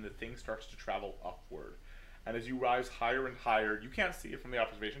swamp, and the thing starts to travel upward. And as you rise higher and higher, you can't see it from the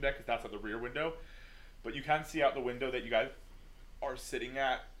observation deck because that's at the rear window, but you can see out the window that you guys are sitting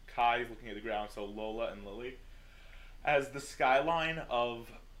at. Kai's looking at the ground, so Lola and Lily. As the skyline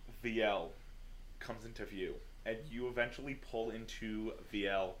of VL comes into view, and you eventually pull into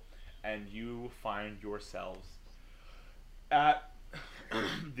VL, and you find yourselves at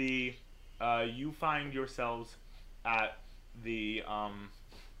the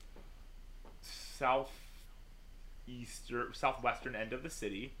southwestern end of the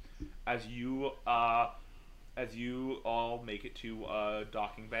city, as you all make it to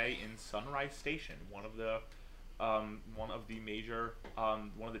docking bay in Sunrise Station, one of the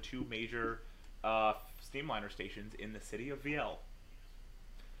two major steamliner stations in the city of VL.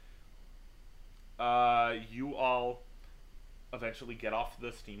 You all eventually get off the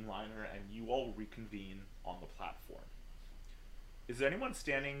steamliner and you all reconvene on the platform. Is there anyone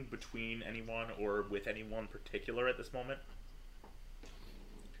standing between anyone or with anyone particular at this moment?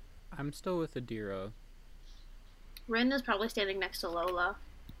 I'm still with Adira. Rin is probably standing next to Lola.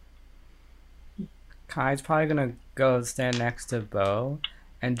 Kai's probably gonna go stand next to Bo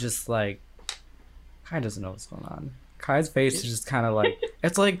and just like, Kai doesn't know what's going on. Kai's face is just kind of like,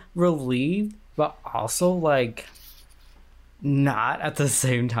 it's like relieved, but also like not at the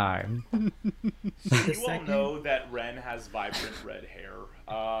same time. You all know that Ren has vibrant red hair,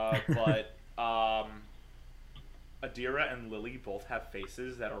 but Adira and Lily both have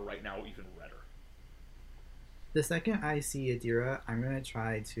faces that are right now even redder. The second I see Adira, I'm gonna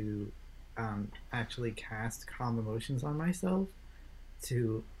try to actually cast calm emotions on myself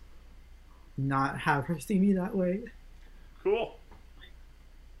to not have her see me that way. Cool.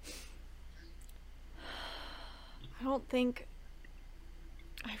 I don't think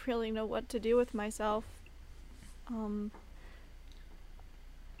I really know what to do with myself. I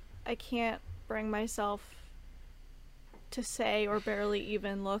can't bring myself to say or barely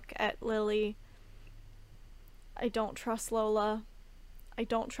even look at Lily. I don't trust Lola. I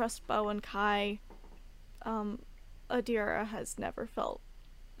don't trust Bo and Kai. Adira has never felt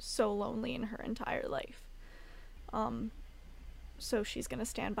so lonely in her entire life. So she's gonna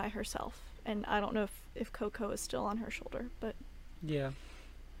stand by herself. And I don't know if Coco is still on her shoulder, but Yeah.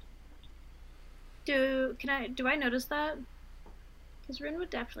 Do I notice that? Because Ren would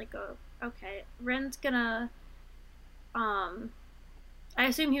definitely go. Okay, Ren's gonna. I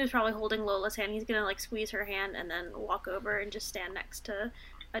assume he was probably holding Lola's hand. He's gonna like squeeze her hand and then walk over and just stand next to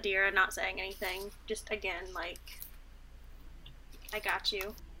Adira, not saying anything. Just again, like, I got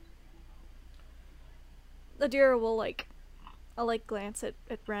you. Adira will I'll glance at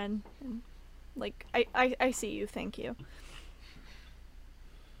Ren and I see you, thank you.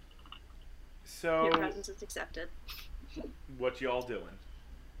 So, Your presence is accepted. what y'all doing?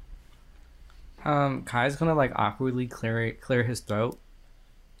 Kai's gonna awkwardly clear his throat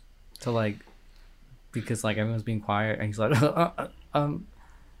to because everyone's being quiet and he's like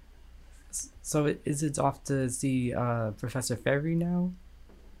so is it off to see Professor Fairy now?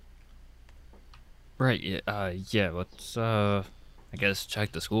 Right, yeah, let's, I guess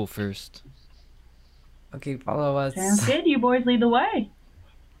check the school first. Okay, follow us. Sounds good. You boys lead the way.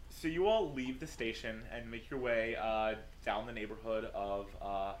 So you all leave the station and make your way down the neighborhood of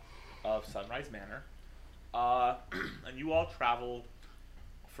Sunrise Manor, and you all travel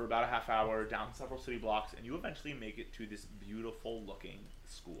for about a half hour down several city blocks, and you eventually make it to this beautiful-looking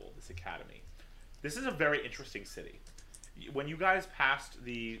school, this academy. This is a very interesting city. When you guys passed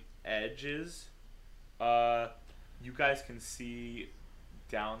the edges, you guys can see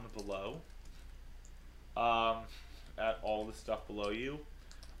down below, at all the stuff below you.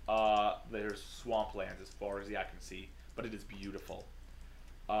 There's swamplands as far as the eye can see, but it is beautiful.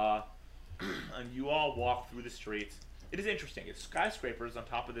 And you all walk through the streets. It is interesting. It's skyscrapers on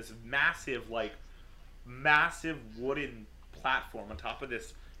top of this massive wooden platform on top of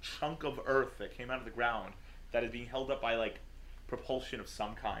this chunk of earth that came out of the ground that is being held up by propulsion of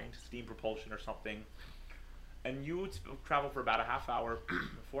some kind, steam propulsion or something. And you would travel for about a half hour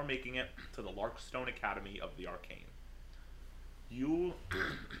before making it to the Larkstone Academy of the Arcane. You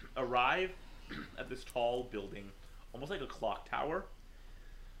arrive at this tall building, almost like a clock tower.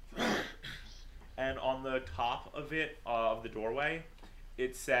 And on the top of it, of the doorway,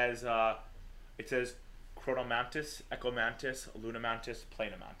 it says Chronomantis, Echomantis, Lunamantis,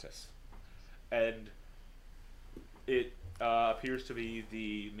 Planomantis. And it appears to be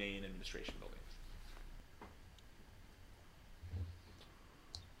the main administration building.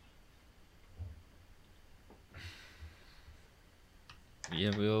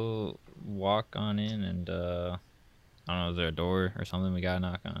 Yeah, we'll walk on in and, I don't know, is there a door or something we gotta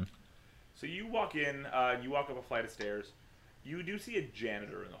knock on? So you walk in, you walk up a flight of stairs. You do see a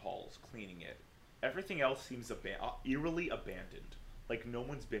janitor in the halls cleaning it. Everything else seems eerily abandoned. Like no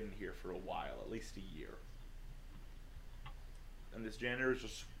one's been in here for a while, at least a year. And this janitor is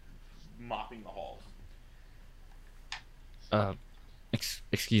just mopping the halls.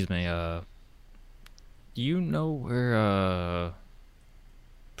 Excuse me, do you know where,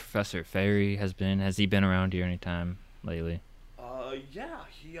 Professor Fairy has been? Has he been around here anytime lately? Yeah,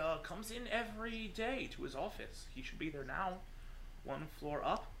 he comes in every day to his office. He should be there now. One floor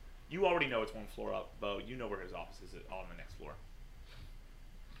up. You already know it's one floor up, Bo. You know where his office is on the next floor.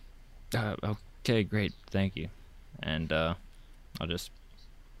 Okay, great, thank you. And, I'll just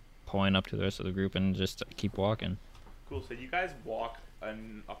point up to the rest of the group and just keep walking. Cool, so you guys walk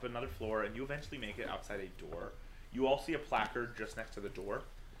up another floor, and you eventually make it outside a door. You all see a placard just next to the door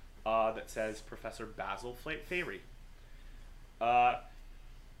that says Professor Basil Fairy.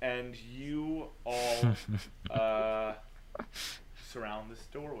 And you all surround this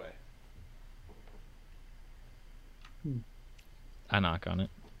doorway. I knock on it.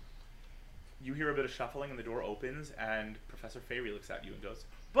 You hear a bit of shuffling and the door opens, and Professor Fairy looks at you and goes,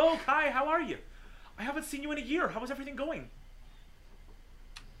 Bo, Kai, how are you? I haven't seen you in a year. How is everything going?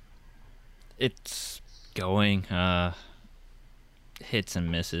 It's going, hits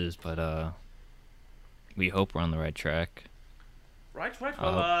and misses, but, we hope we're on the right track. Right.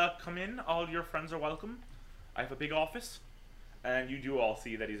 Well, come in. All your friends are welcome. I have a big office. And you do all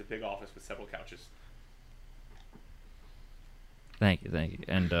see that he's a big office with several couches. Thank you.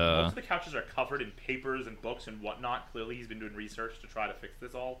 And, most of the couches are covered in papers and books and whatnot. Clearly he's been doing research to try to fix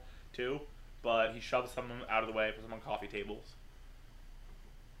this all, too. But he shoves some of them out of the way, puts them on coffee tables.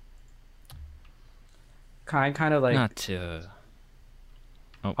 Kai kind of Not to...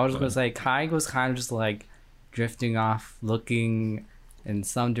 Oh, I was gonna say, Kai was kind of just drifting off, looking in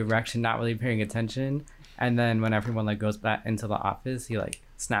some direction, not really paying attention. And then when everyone goes back into the office, he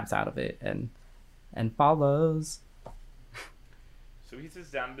snaps out of it and follows. So he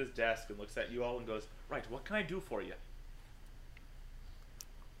sits down at his desk and looks at you all and goes, "Right, what can I do for you?"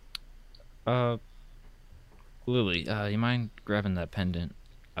 Lily, you mind grabbing that pendant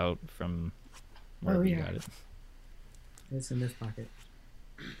out from wherever you got it? It's in this pocket.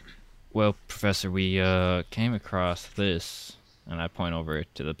 Well, Professor, we came across this, and I point over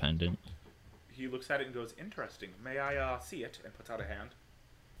to the pendant. He looks at it and goes, "Interesting. May I see it?" and puts out a hand.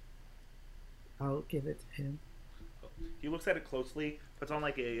 I'll give it to him. He looks at it closely, puts on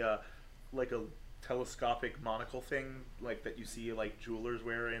like a telescopic monocle thing, like that you see like jewelers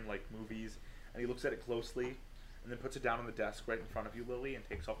wear in like movies, and he looks at it closely, and then puts it down on the desk right in front of you, Lily, and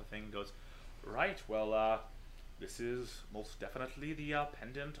takes off the thing and goes, "Right, well, this is most definitely the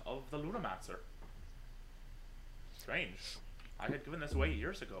pendant of the Lunamancer. Strange. I had given this away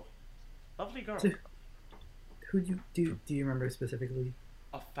years ago. Lovely girl. Who do you remember specifically?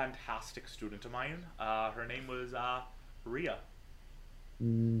 A fantastic student of mine. Her name was Ria."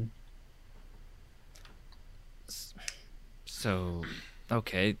 So,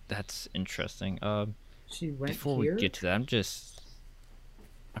 okay, that's interesting. She went Before here? we get to that, I'm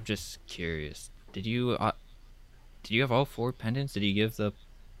just curious. Did you have all 4 pendants? Did you give the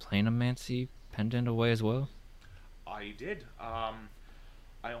Planomancy pendant away as well? I did. I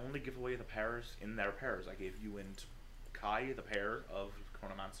only give away the pairs in their pairs. I gave you and Kai the pair of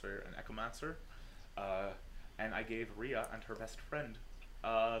Chronomancer and Echomancer, and I gave Ria and her best friend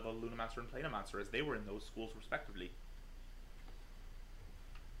the Lunamancer and Planomancer, as they were in those schools respectively.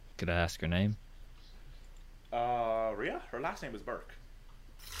 Could I ask her name? Ria? Her last name is Burke.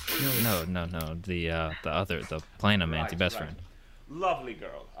 No. The Planomancy best friend. Lovely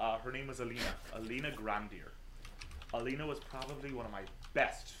girl. Her name was Alina. Alina Grandier. Alina was probably one of my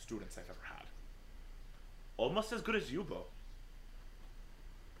best students I've ever had. Almost as good as you, Bo.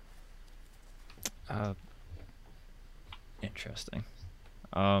 Interesting.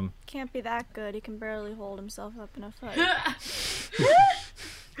 Can't be that good. He can barely hold himself up in a fight.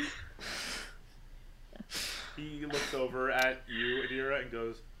 He looks over at you, Adira, and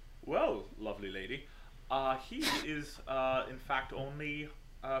goes, "Well, lovely lady, he is, in fact, only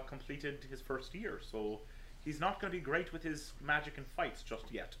completed his first year, so he's not going to be great with his magic and fights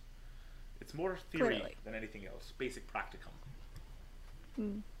just yet. It's more theory Clearly. than anything else, basic practicum."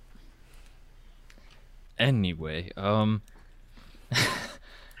 Anyway,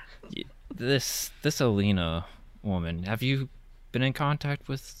 this Alina woman, have you been in contact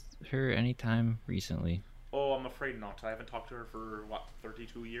with her anytime recently? Oh, I'm afraid not. I haven't talked to her for,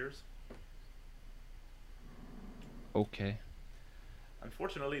 32 years? Okay.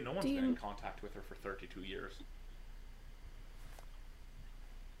 Unfortunately, no one's been in contact with her for 32 years.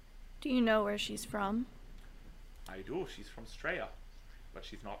 Do you know where she's from? I do. She's from Straya. But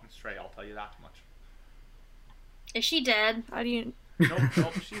she's not in Straya, I'll tell you that much. Is she dead? How do you...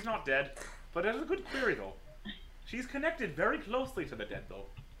 Nope, she's not dead. But that's a good query, though. She's connected very closely to the dead, though.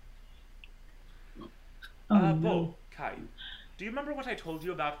 Bo, Kai, do you remember what I told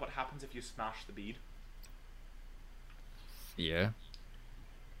you about what happens if you smash the bead? Yeah.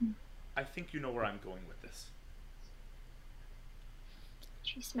 I think you know where I'm going with this.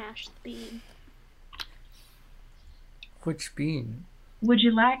 She smashed the bead. Which bean? Would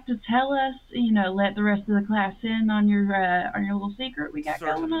you like to tell us, let the rest of the class in on your little secret we got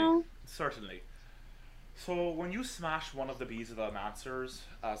going on? Certainly. So when you smash one of the beads of the Mancers,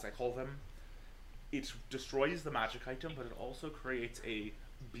 as I call them, it destroys the magic item, but it also creates a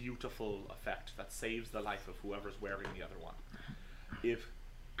beautiful effect that saves the life of whoever's wearing the other one. If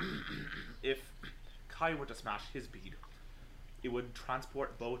Kai were to smash his bead, it would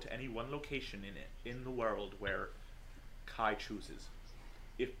transport Bo to any one location in the world where Kai chooses.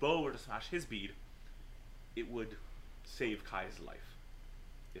 If Bo were to smash his bead, it would save Kai's life.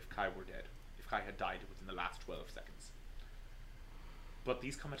 If Kai were dead. If Kai had died within the last 12 seconds. But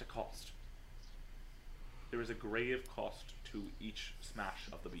these come at a cost. There is a grave cost to each smash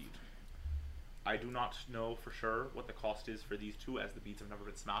of the bead. I do not know for sure what the cost is for these two, as the beads have never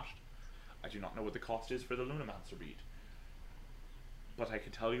been smashed. I do not know what the cost is for the Lunamancer bead. But I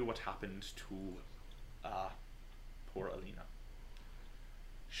can tell you what happened to poor Alina.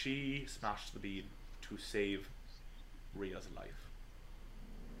 She smashed the bead to save Ria's life.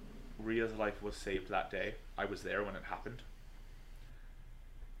 Ria's life was saved that day. I was there when it happened.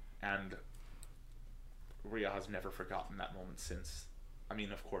 And Ria has never forgotten that moment since. I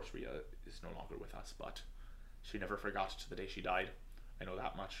mean, of course, Ria is no longer with us, but she never forgot to the day she died. I know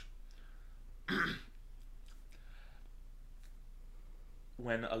that much.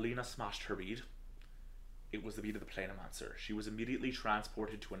 When Alina smashed her bead, it was the bead of the Planomancer. She was immediately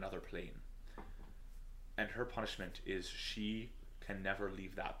transported to another plane. And her punishment is she can never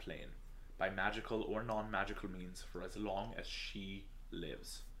leave that plane, by magical or non-magical means, for as long as she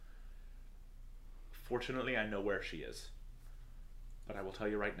lives. Fortunately, I know where she is. But I will tell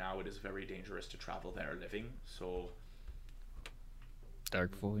you right now, it is very dangerous to travel there living, so...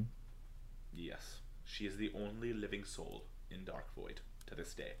 Dark Void. Yes. She is the only living soul in Dark Void to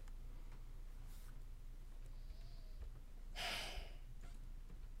this day.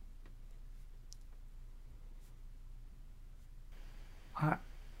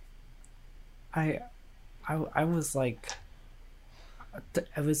 I was like,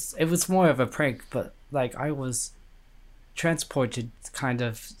 it was more of a prank, but like I was transported kind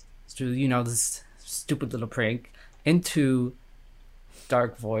of through, you know, this stupid little prank into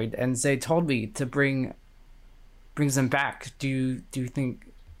Dark Void, and they told me to bring them back. Do you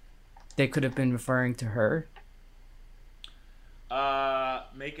think they could have been referring to her?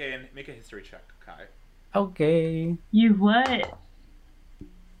 Make a history check, Kai. Okay. You what?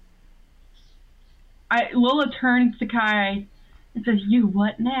 Lola turns to Kai and says, "You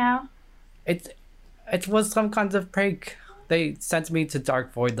what now?" It was some kind of prank. They sent me to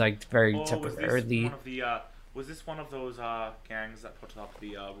Dark Void like very temporarily. Was this one of those gangs that put up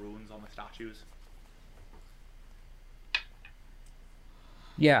the runes on the statues?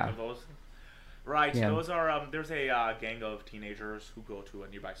 Yeah. One of those? Right, Yeah. those are, there's a gang of teenagers who go to a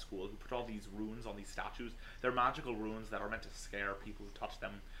nearby school who put all these runes on these statues. They're magical runes that are meant to scare people who touch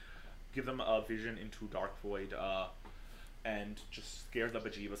them, give them a vision into Dark Void, and just scare the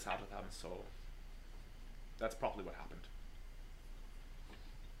bejeebus out of them, so that's probably what happened.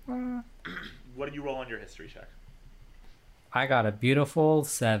 What did you roll on your history check? I got a beautiful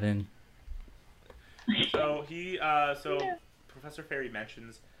 7. So Professor Fairy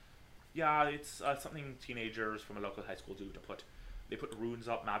mentions, yeah, it's something teenagers from a local high school do they put runes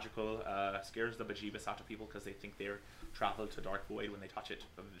up, magical, scares the bejeebus out of people because they think they're traveled to Dark Void when they touch it,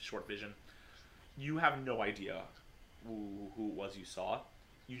 of short vision. You have no idea who it was you saw.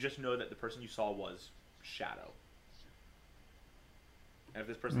 You just know that the person you saw was Shadow. And if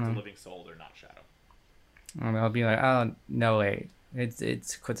this person's a living soul, they're not Shadow. And I'll be like, oh no wait,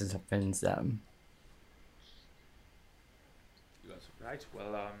 it's Quintus Finn's them. You guys, right?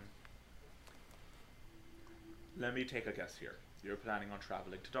 Well, let me take a guess here. You're planning on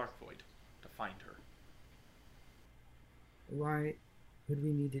traveling to Dark Void to find her. Why would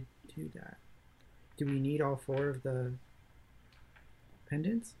we need to do that? Do we need all 4 of the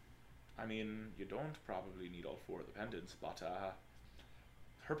pendants? I mean, you don't probably need all 4 of the pendants, but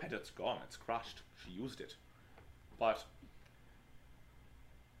her pendant's gone. It's crushed. She used it. But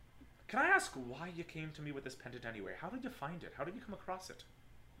can I ask why you came to me with this pendant anyway? How did you find it? How did you come across it?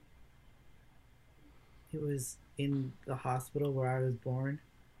 It was in the hospital where I was born.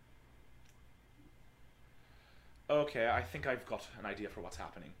 Okay, I think I've got an idea for what's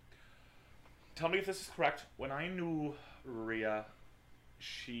happening. Tell me if this is correct. When I knew Rhea,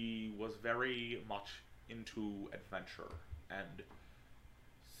 she was very much into adventure and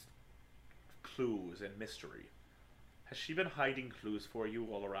clues and mystery. Has she been hiding clues for you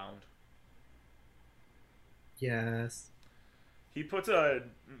all around? Yes. He puts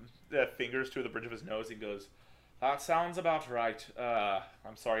fingers to the bridge of his nose and goes, "That sounds about right.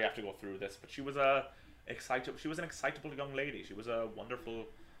 I'm sorry I have to go through this, but she was an excitable young lady. She was a wonderful,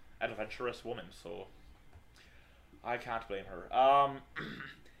 adventurous woman, so I can't blame her.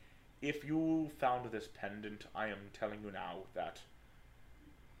 If you found this pendant, I am telling you now that,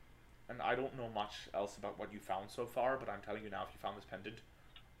 and I don't know much else about what you found so far, but I'm telling you now, if you found this pendant,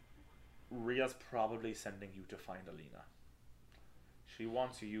 Rhea's probably sending you to find Alina. She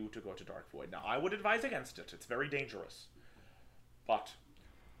wants you to go to Dark Void. Now, I would advise against it. It's very dangerous. But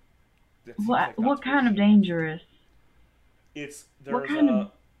what kind of dangerous? There's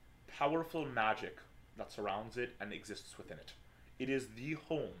a powerful magic that surrounds it and exists within it. It is the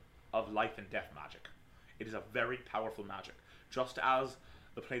home of life and death magic. It is a very powerful magic. Just as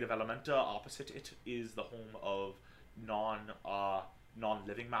the plane of Elementa opposite it is the home of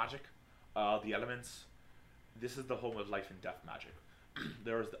non-living magic, the elements, this is the home of life and death magic.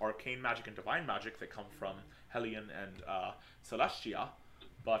 There is the arcane magic and divine magic that come from Hellion and Celestia,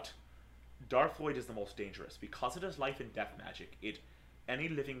 but Dark Void is the most dangerous because it is life and death magic. Any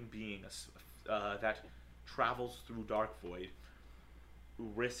living being that travels through Dark Void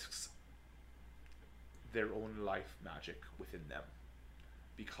risks their own life magic within them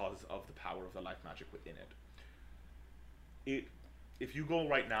because of the power of the life magic within it. If you go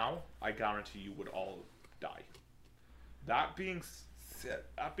right now, I guarantee you would all die. That being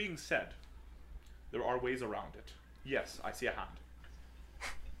said, there are ways around it. Yes, I see a hand.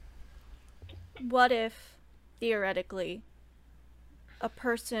 What if, theoretically, a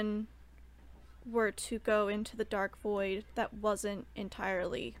person were to go into the dark void that wasn't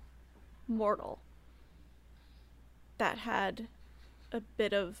entirely mortal, that had a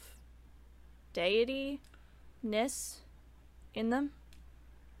bit of deity-ness in them?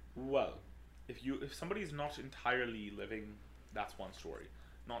 Well, if somebody's not entirely living, that's one story.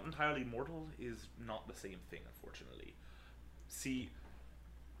 Not entirely mortal is not the same thing, unfortunately. See,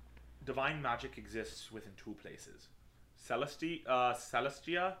 divine magic exists within two places.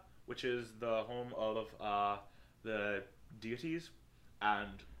 Celestia, which is the home of the deities,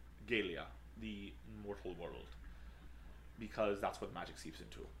 and Galia, the mortal world, because that's what magic seeps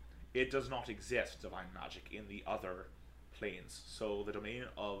into. It does not exist, divine magic, in the other planes. So the domain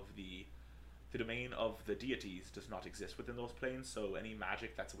of the deities does not exist within those planes. So any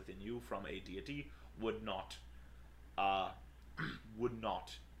magic that's within you from a deity would not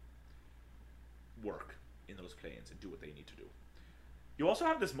work in those planes and do what they need to do. You also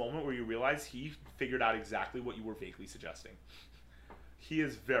have this moment where you realize he figured out exactly what you were vaguely suggesting. He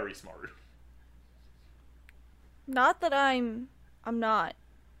is very smart. Not that I'm not.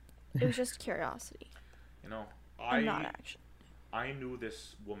 It was just curiosity. You know, I'm not actually. I knew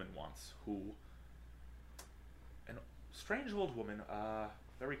this woman once who, a strange old woman,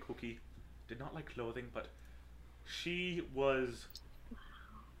 very kooky, did not like clothing, but she was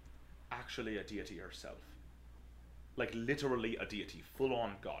actually a deity herself. Like literally a deity, full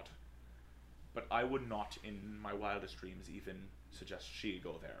on god. But I would not in my wildest dreams even suggest she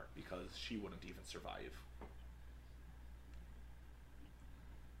go there, because she wouldn't even survive.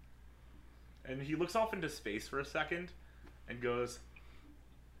 And he looks off into space for a second and goes,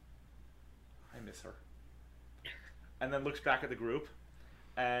 I miss her. And then looks back at the group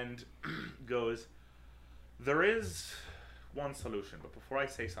and goes, there is one solution, but before I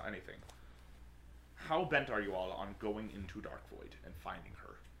say anything, how bent are you all on going into Dark Void and finding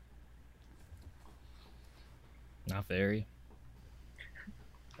her? Not very.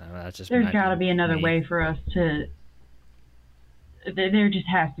 That's just There's got to be another way for us to. There just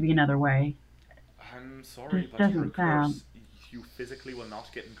has to be another way. I'm sorry, This but doesn't your curse, sound- you physically will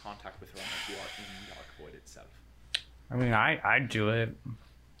not get in contact with her unless you are in Dark Void itself. I mean, I'd do it.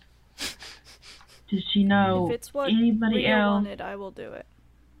 Does she know If it's what anybody Rio else wanted, I will do it.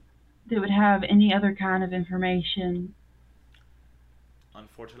 that would have any other kind of information?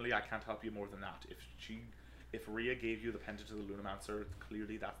 Unfortunately, I can't help you more than that. If Rhea gave you the pendant to the Lunamancer,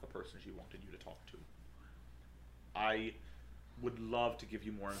 clearly that's the person she wanted you to talk to. I would love to give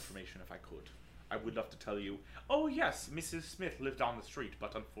you more information if I could. I would love to tell you, oh yes, Mrs. Smith lived down the street,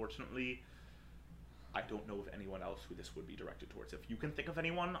 but unfortunately, I don't know of anyone else who this would be directed towards. If you can think of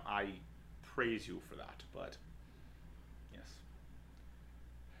anyone, I praise you for that, but yes.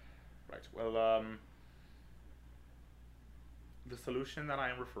 Right, well, the solution that I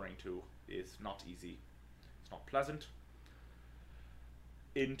am referring to is not easy. It's not pleasant.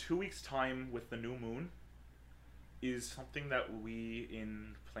 In 2 weeks' time with the new moon is something that we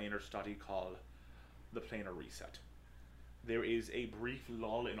in planar study call the planar reset. There is a brief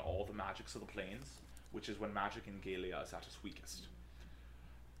lull in all the magics of the planes, which is when magic in Galia is at its weakest.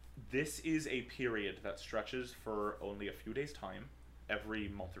 This is a period that stretches for only a few days' time, every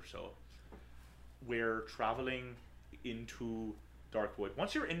month or so. We're traveling into Dark Void.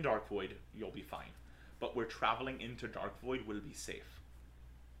 Once you're in Dark Void, you'll be fine. But we're traveling into Dark Void will be safe.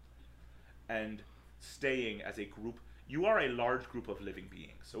 And staying as a group, you are a large group of living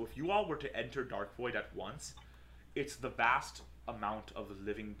beings. So if you all were to enter Dark Void at once, it's the vast amount of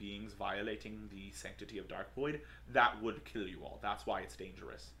living beings violating the sanctity of Dark Void that would kill you all. That's why it's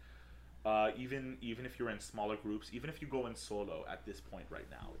dangerous. Even if you're in smaller groups, even if you go in solo at this point right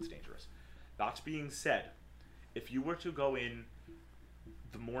now, it's dangerous. That being said, if you were to go in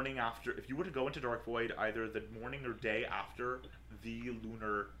the morning after, if you were to go into Dark Void either the morning or day after the new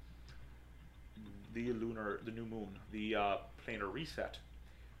moon, the planar reset,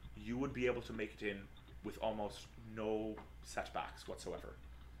 you would be able to make it in with almost no setbacks whatsoever.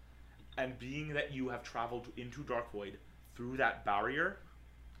 And being that you have traveled into Dark Void through that barrier,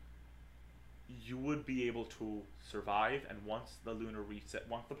 you would be able to survive, and once the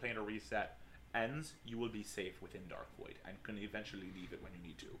planar reset ends, you will be safe within Dark Void and can eventually leave it when you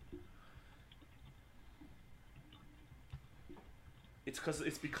need to.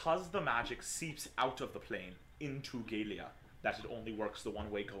 It's because the magic seeps out of the plane into Galia that it only works the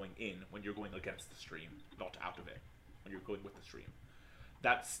one way going in when you're going against the stream, not out of it when you're going with the stream.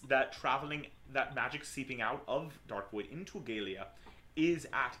 That magic seeping out of Dark Void into Galia is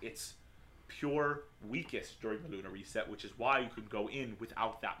at its pure weakest during the lunar reset, which is why you could go in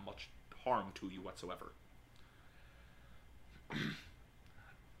without that much harm to you whatsoever.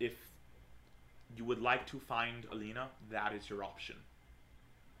 you would like to find Alina, that is your option.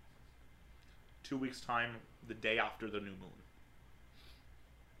 2 weeks' time, the day after the new moon.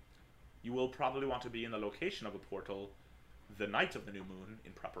 You will probably want to be in the location of a portal the night of the new moon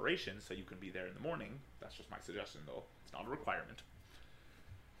in preparation, so you can be there in the morning. That's just my suggestion, though. It's not a requirement.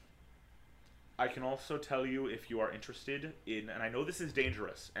 I can also tell you, if you are interested in, and I know this is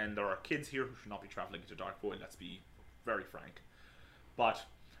dangerous, and there are kids here who should not be traveling into Dark Void, let's be very frank. But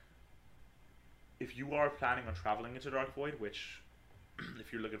if you are planning on traveling into Dark Void, which,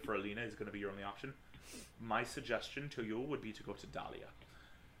 if you're looking for Alina, is going to be your only option, my suggestion to you would be to go to Dahlia.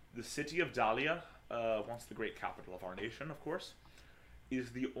 The city of Dahlia, once the great capital of our nation, of course, is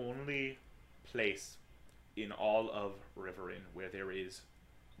the only place in all of Riverin where there is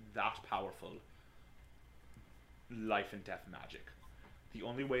that powerful life and death magic. The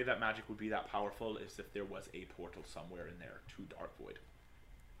only way that magic would be that powerful is if there was a portal somewhere in there to Dark Void.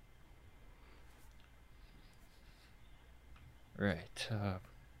 Right.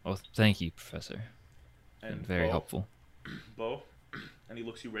 Well, thank you, Professor. And very Bo, helpful. Bo, and he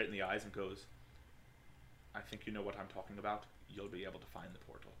looks you right in the eyes and goes, I think you know what I'm talking about. You'll be able to find the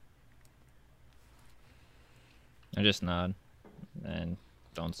portal. I just nod and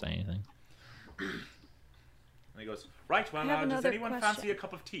don't say anything. And he goes, right, well, I have does another anyone question. fancy a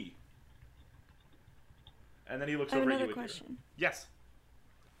cup of tea? And then he looks I have over at you another with question. Yes.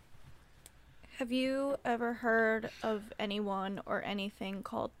 Have you ever heard of anyone or anything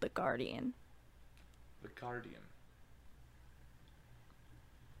called the Guardian? The Guardian.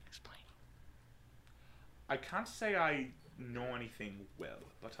 Explain. I can't say I know anything well,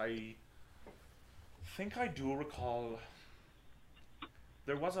 but I think I do recall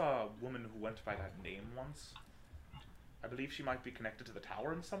there was a woman who went by that name once. I believe she might be connected to the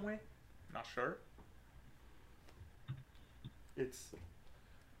tower in some way. Not sure. It's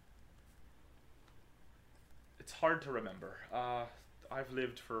hard to remember. I've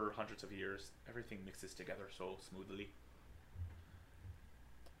lived for hundreds of years. Everything mixes together so smoothly.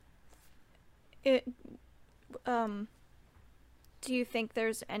 Do you think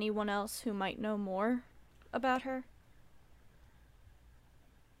there's anyone else who might know more about her?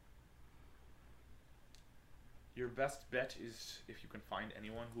 Your best bet is if you can find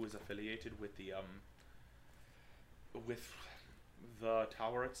anyone who is affiliated with the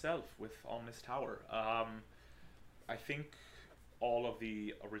tower itself, with Omnis Tower. I think all of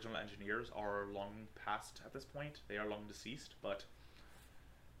the original engineers are long past at this point. They are long deceased, but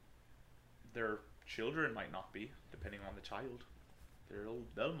their children might not be, depending on the child.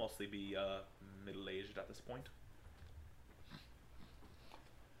 They'll mostly be middle-aged at this point.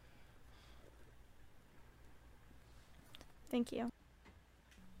 Thank you.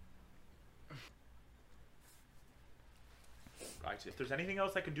 Right, if there's anything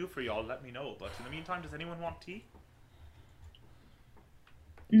else I can do for y'all, let me know. But in the meantime, does anyone want tea?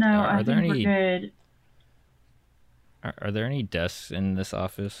 No, Are I there think any- we're good. Are there any desks in this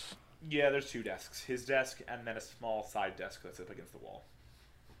office? Yeah, there's 2 desks. His desk and then a small side desk that's up against the wall.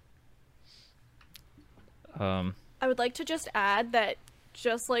 I would like to just add that,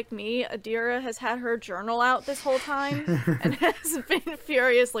 just like me, Adira has had her journal out this whole time and has been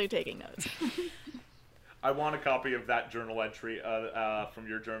furiously taking notes. I want a copy of that journal entry from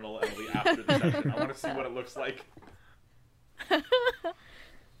your journal, Emily, after the session. I want to see what it looks like.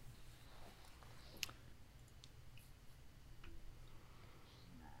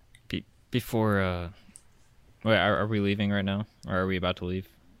 Before, wait, are we leaving right now? Or are we about to leave?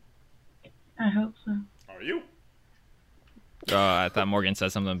 I hope so. Are you? I thought Morgan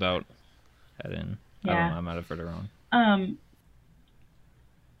said something about heading. I don't Yeah. know, I might have heard it wrong.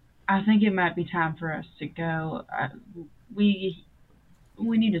 I think it might be time for us to go. We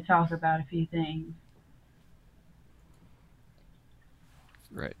need to talk about a few things.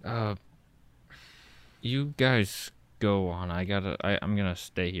 Right. You guys go on. I'm gonna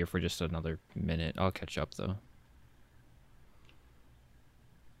stay here for just another minute. I'll catch up though.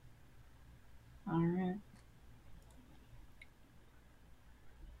 All right.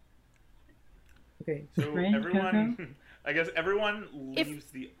 Okay. So Friend, everyone, I guess everyone leaves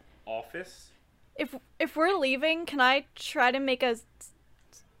the office. If we're leaving, can I try to make a...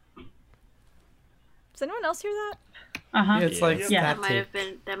 Does anyone else hear that? Uh-huh. Yeah, it's Yeah. like Yeah.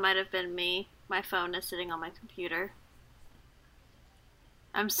 static. That might have been me. My phone is sitting on my computer.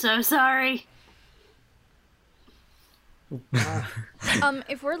 I'm so sorry.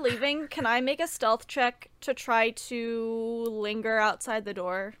 If we're leaving, can I make a stealth check to try to linger outside the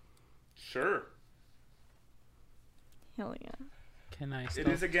door? Sure. Hell yeah. Can I? It stealth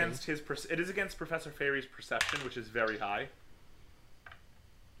is too? against it is against Professor Fairy's perception, which is very high.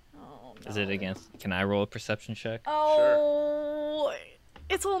 Oh Is it against? Can I roll a perception check? Oh,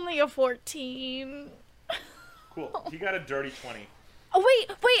 it's only a 14. Cool. He got a dirty 20. Oh, wait,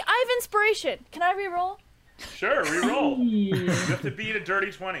 I have inspiration. Can I reroll? Sure, reroll. You have to beat a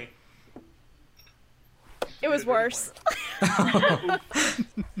dirty 20. It was worse. Do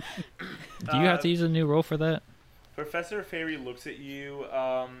you have to use a new roll for that? Professor Fairy looks at you.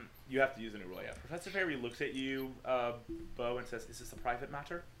 You have to use a new roll, yeah. Professor Fairy looks at you, Bo, and says, "Is this a private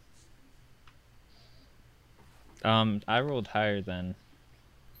matter?" I rolled higher than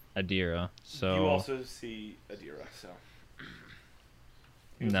Adira, so You also see Adira, so.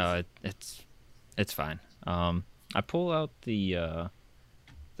 no, it's fine. I pull out the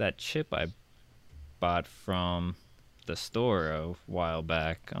that chip I bought from the store a while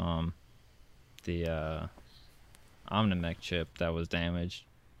back. The Omnimech chip that was damaged.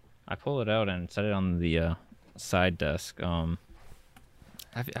 I pull it out and set it on the side desk.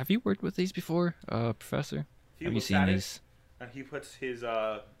 Have you worked with these before, Professor? He Have you looks seen at these? it, and he puts his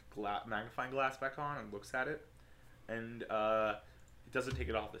magnifying glass back on and looks at it, and he doesn't take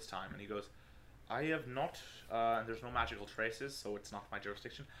it off this time. And he goes, "I have not. There's no magical traces, so it's not my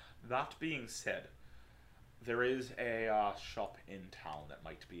jurisdiction. That being said, there is a shop in town that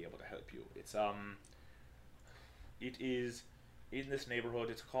might be able to help you. It is in this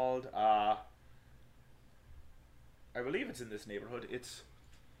neighborhood. It's called I believe it's in this neighborhood. It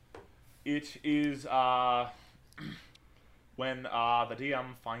is when the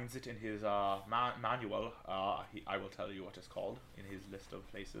DM finds it in his manual. I will tell you what it's called in his list of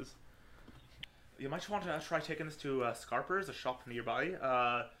places. You might want to try taking this to Scarper's, a shop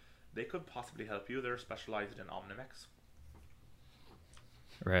nearby. They could possibly help you. They're specialized in Omnimechs."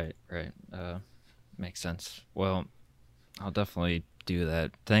 Right. Makes sense. Well, I'll definitely do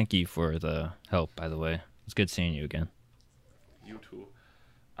that. Thank you for the help, by the way. It's good seeing you again. You too.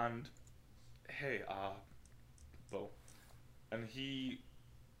 And hey, Bo. And he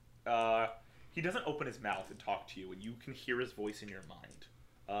doesn't open his mouth and talk to you, and you can hear his voice in your mind.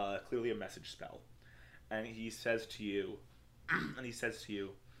 Clearly a message spell. And he says to you,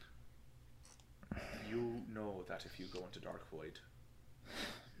 "You know that if you go into Dark Void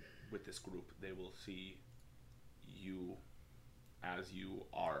with this group, they will see you as you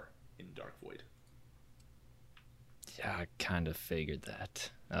are in Dark Void." Yeah, I kind of figured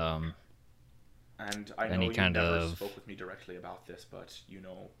that. And I know Any you kind never of- spoke with me directly about this, but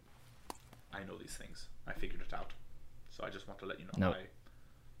I know these things. I figured it out. So I just want to let you know No. what I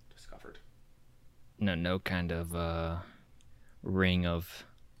discovered. No kind of ring of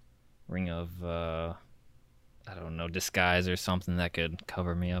I don't know, disguise or something that could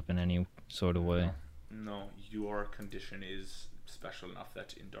cover me up in any sort of way. No, your condition is special enough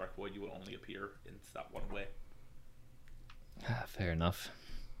that in Dark Void you will only appear in that one way. Fair enough.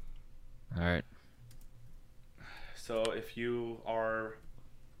 All right. So if you are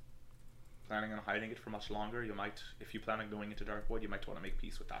planning on hiding it for much longer, if you plan on going into Dark Void, you might want to make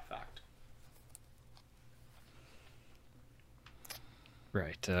peace with that fact.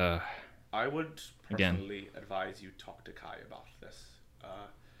 Right. I would Again. personally advise you talk to Kai about this.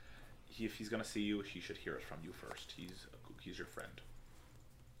 If he's going to see you, he should hear it from you first. He's your friend.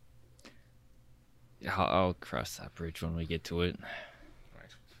 Yeah, I'll cross that bridge when we get to it.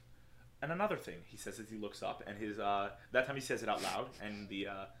 Right. And another thing, he says as he looks up, and that time he says it out loud, and the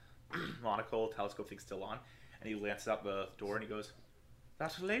monocle telescope thing's still on, and he glances out the door and he goes,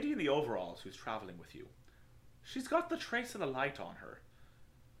 "That lady in the overalls who's traveling with you, she's got the trace of the light on her.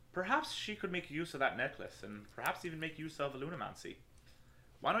 Perhaps she could make use of that necklace, and perhaps even make use of lunamancy.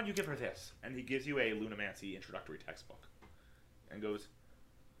 Why don't you give her this?" And he gives you a lunamancy introductory textbook, and goes,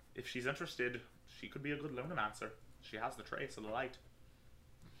 "If she's interested, she could be a good lunamancer. She has the trace of the light."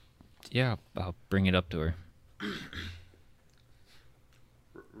 Yeah, I'll bring it up to her.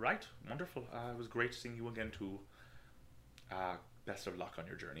 Right, wonderful. It was great seeing you again too. Best of luck on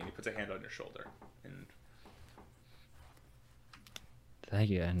your journey. And he puts a hand on your shoulder. And Thank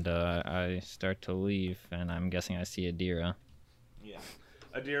you. And I start to leave, and I'm guessing I see Adira. yeah,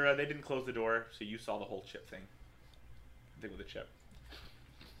 Adira, they didn't close the door, so you saw the whole chip thing. Thing with the chip.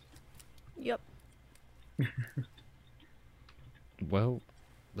 Yep. Well,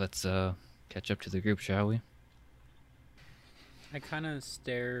 let's catch up to the group, shall we? I kind of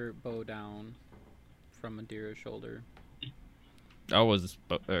stare Bo down from Adira's shoulder. Oh, was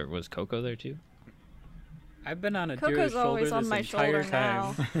Coco there too? I've been on Adira's Coco's shoulder always on this my entire shoulder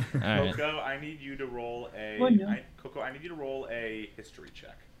time. now. All right. Coco, I need you to roll a. Oh, no. Coco, I need you to roll a history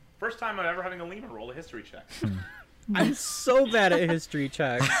check. First time I'm ever having a Lehman roll a history check. I'm so bad at history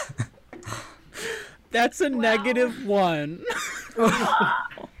checks. That's a -1.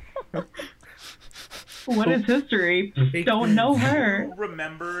 What is history? Big Don't know quiz. her. You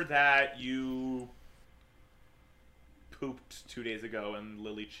remember that you pooped 2 days ago and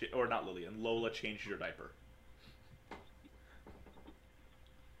and Lola changed your diaper.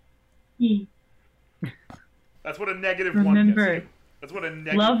 Ye. That's what a negative one Remember. gets you. That's what a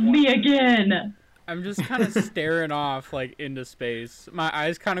negative Love one me gets you. again. I'm just kind of staring off, like, into space. My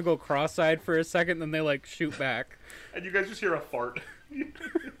eyes kind of go cross-eyed for a second, then they, like, shoot back. And you guys just hear a fart.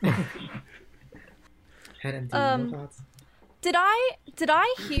 Head empty. No thoughts. Did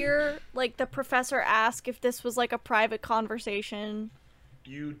I hear like the professor ask if this was like a private conversation?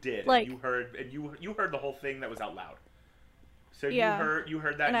 You did. Like- and you heard the whole thing that was out loud. So Yeah. you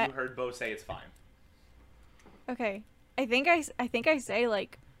heard that, And and you heard Bo say it's fine. Okay. I think I say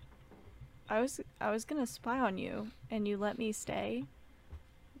like I was gonna spy on you and you let me stay.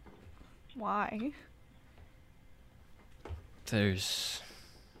 Why? There's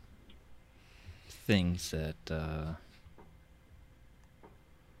things that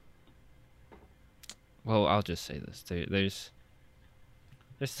well, I'll just say this. There's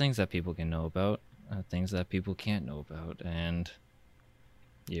things that people can know about, things that people can't know about, and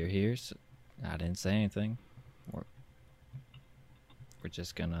you're here. So I didn't say anything. We're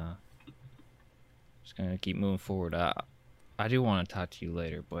just gonna keep moving forward. I do want to talk to you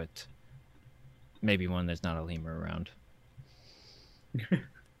later, but maybe when there's not a lemur around. I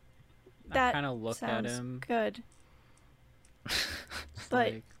That kind of look at sounds him. good. It's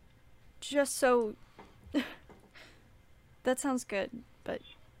But like, just so that sounds good, but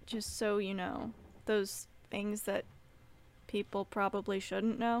just so you know, those things that people probably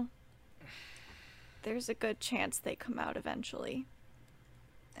shouldn't know, there's a good chance they come out eventually.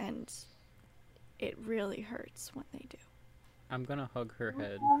 And it really hurts when they do. I'm gonna hug her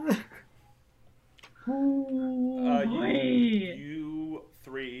head. You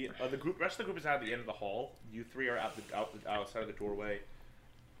three, the rest of the group is out at the end of the hall. You three are outside of the doorway.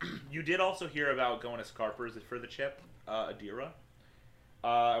 You did also hear about going to Scarper's for the chip, Adira.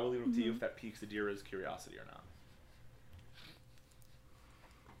 I will leave it up to you if that piques Adira's curiosity or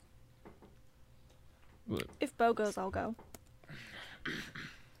not. If Bo goes, I'll go.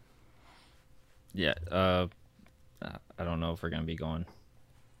 Yeah, I don't know if we're gonna be going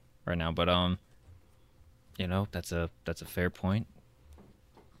right now, but you know, that's a fair point.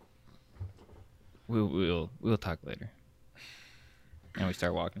 We'll talk later. And we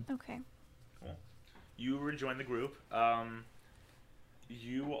start walking. Okay. Cool. You rejoin the group.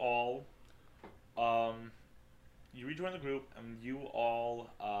 You rejoin the group, and you all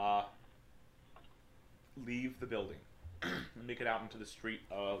leave the building and make it out into the street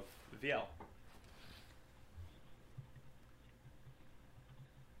of Viel.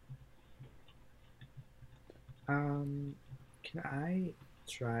 Can I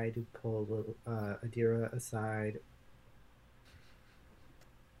try to pull Adira aside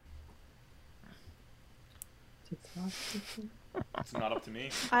to talk to her? It's not up to me.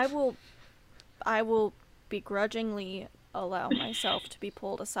 I will begrudgingly allow myself to be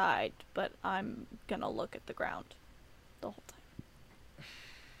pulled aside, but I'm gonna look at the ground the whole time.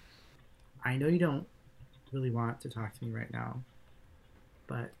 I know you don't really want to talk to me right now,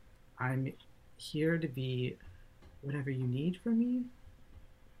 but I'm here to be whatever you need from me.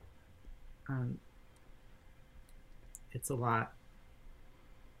 It's a lot.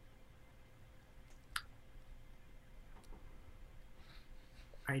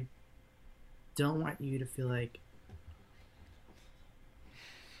 I don't want you to feel like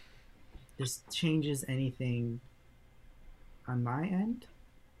this changes anything on my end.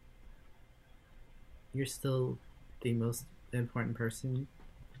 You're still the most important person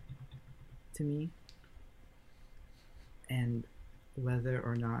to me. And whether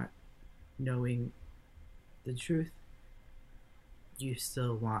or not knowing the truth, you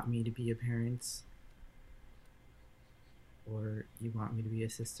still want me to be a parent, or you want me to be a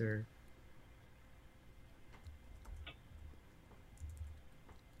sister.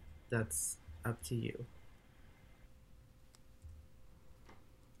 That's up to you.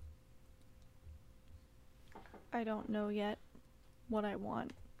 I don't know yet what I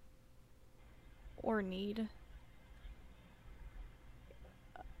want or need.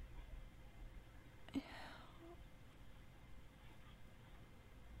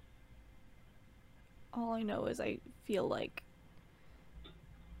 All I know is I feel like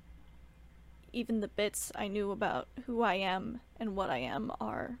even the bits I knew about who I am and what I am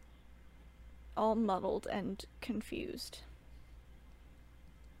are all muddled and confused.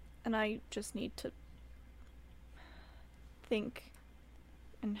 And I just need to think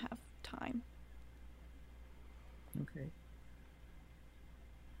and have time. Okay.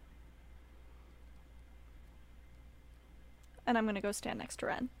 and I'm gonna go stand next to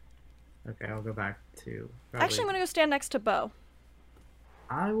Ren. Okay, I'll go back to. Actually, I'm gonna go stand next to Bo.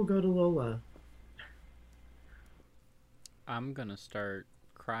 I will go to Lola. I'm gonna start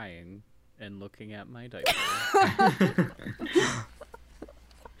crying and looking at my diaper.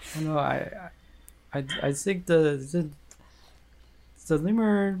 No, I think the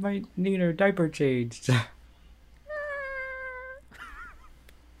lemur might need her diaper changed.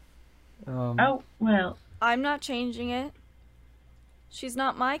 Oh, well. I'm not changing it. She's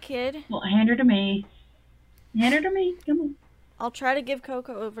not my kid. Well, hand her to me. Hand her to me. Come on. I'll try to give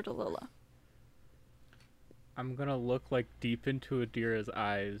Coco over to Lola. I'm gonna look like deep into Adira's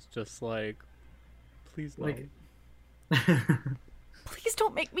eyes, just like, please no. Like- Please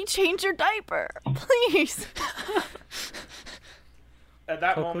don't make me change your diaper. Please. At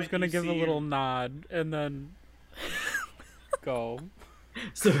that Coco's moment, gonna you give a see- little nod and then go.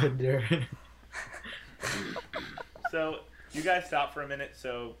 Surrender. So you guys stop for a minute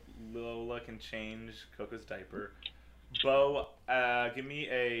so Lola can change Coco's diaper. Bo, give me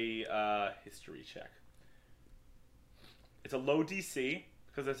a history check. It's a low DC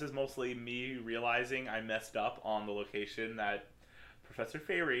because this is mostly me realizing I messed up on the location that Professor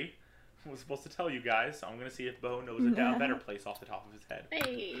Fairy was supposed to tell you guys. So I'm gonna see if Bo knows a better place off the top of his head.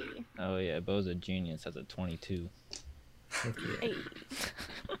 Hey. Oh yeah, Bo's a genius. Has a 22. Hey.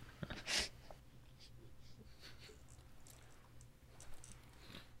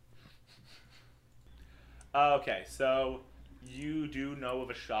 Okay, so you do know of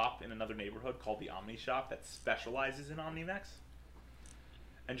a shop in another neighborhood called the Omni Shop that specializes in Omnimex.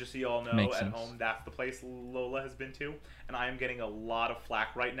 And just so you all know, Makes at sense. home, that's the place Lola has been to. And I am getting a lot of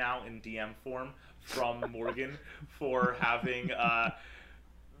flack right now in DM form from Morgan for having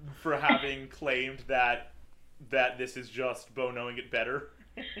claimed that this is just Bo knowing it better.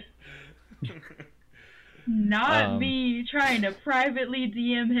 Not me trying to privately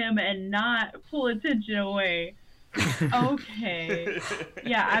DM him and not pull attention away. Okay.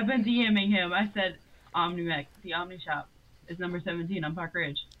 Yeah, I've been DMing him. I said, Omnimex, the Omni Shop, is number 17 on Park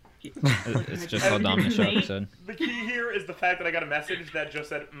Ridge. It's just called Omni Shop, you said. The key here is the fact that I got a message that just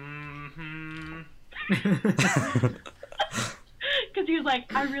said, mm-hmm. Because he was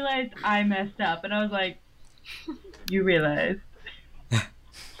like, I realized I messed up. And I was like, you realized.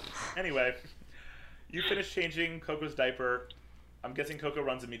 Anyway, you finish changing Coco's diaper. I'm guessing Coco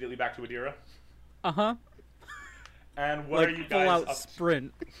runs immediately back to Adira. Uh-huh. And what Like are you full guys out up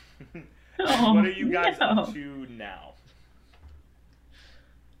sprint. Oh, What are you guys no. up to now?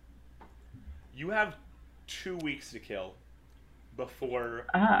 You have 2 weeks to kill before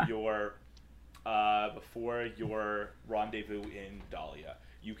your rendezvous in Dahlia.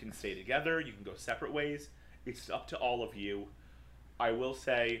 You can stay together. You can go separate ways. It's up to all of you. I will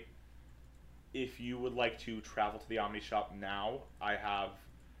say, if you would like to travel to the Omni Shop now, I have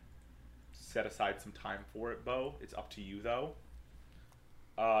set aside some time for it, Bo. It's up to you, though.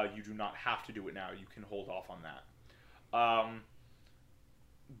 You do not have to do it now. You can hold off on that.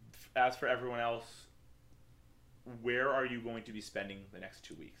 As for everyone else, where are you going to be spending the next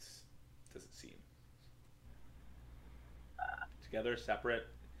 2 weeks, does it seem? Together, separate?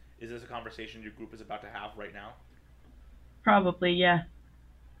 Is this a conversation your group is about to have right now? Probably, yeah.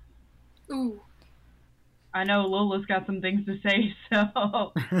 Ooh. I know Lola's got some things to say,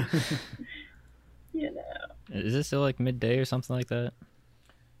 so. You know. Is it still like midday or something like that?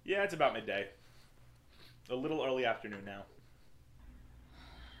 Yeah, it's about midday. A little early afternoon now.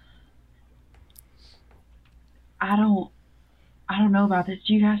 I don't know about this.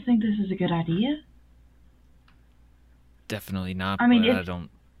 Do you guys think this is a good idea? Definitely not. I mean, but I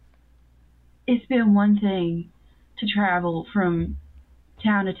don't. It's been one thing to travel from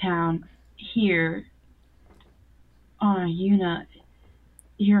town to town here on a unit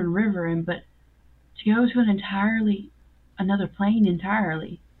here in Riverin, but to go to another plane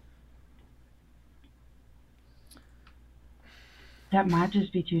entirely, that might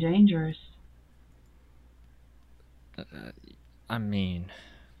just be too dangerous. I mean,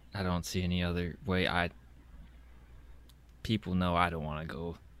 I don't see any other way. People know I don't want to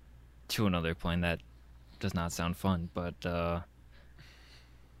go to another plane. That does not sound fun, but I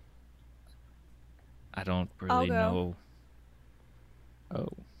don't really know. Oh.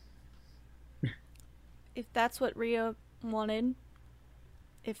 If that's what Rhea wanted,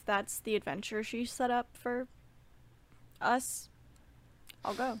 if that's the adventure she set up for us,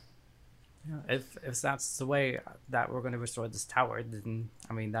 I'll go. Yeah, if that's the way that we're going to restore this tower, then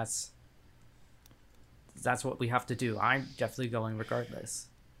I mean that's what we have to do. I'm definitely going regardless.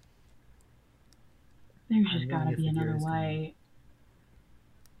 There's I just wonder gotta if be the another deer is way.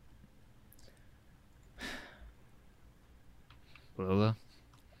 Lola?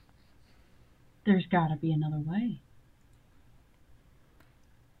 There's got to be another way.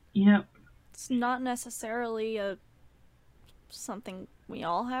 You know, It's not necessarily something we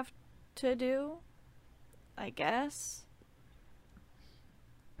all have to do, I guess.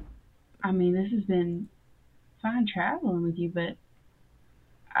 I mean, this has been fine traveling with you, but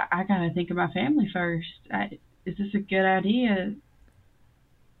I got to think of my family first. Is this a good idea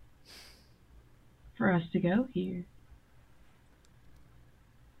for us to go here?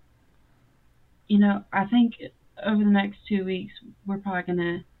 You know, I think over the next 2 weeks, we're probably going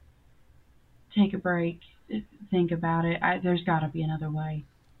to take a break, think about it. There's got to be another way.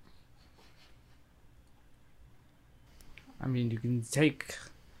 I mean, you can take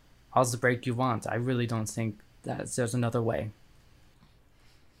all the break you want. I really don't think that there's another way.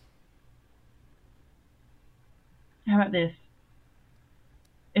 How about this?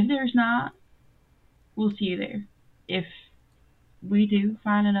 If there's not, we'll see you there. If we do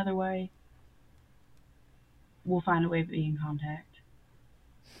find another way, we'll find a way to be in contact.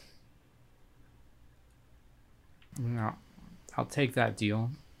 No, I'll take that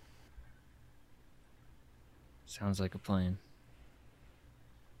deal. Sounds like a plan.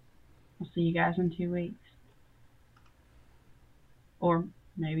 We'll see you guys in 2 weeks. Or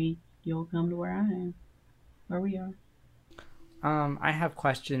maybe you'll come to where I am, where we are. I have a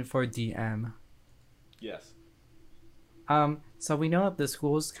question for DM. Yes. So we know that the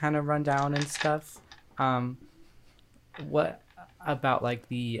school's kind of run down and stuff. What about like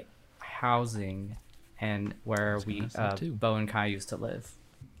the housing and where Bo and Kai used to live?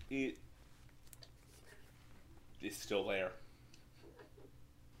 It's still there.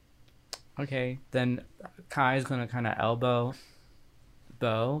 Okay, then Kai's gonna kind of elbow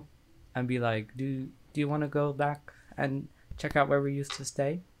Bo and be like, do you want to go back and check out where we used to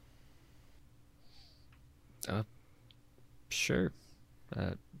stay? Sure.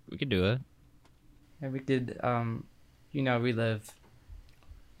 We could do it. And we could, relive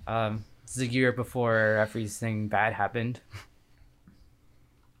the year before everything bad happened.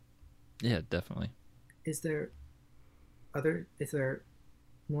 Yeah, definitely. Is there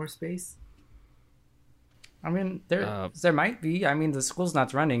more space? I mean, there might be. I mean, the school's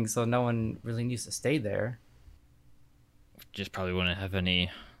not running, so no one really needs to stay there. Just probably wouldn't have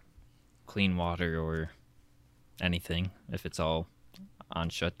any clean water or anything if it's all on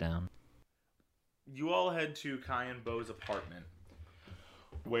shutdown. You all head to Kai and Bo's apartment,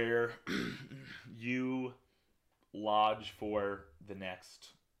 where you lodge for the next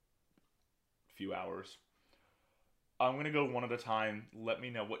few hours. I'm going to go one at a time. Let me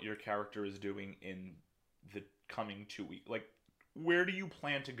know what your character is doing in the coming 2 weeks. Like, where do you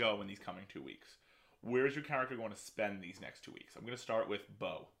plan to go in these coming 2 weeks? Where is your character going to spend these next 2 weeks? I'm going to start with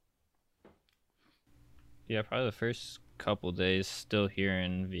Bo. Yeah, probably the first couple days still here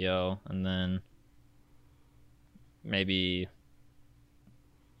in VL, and then maybe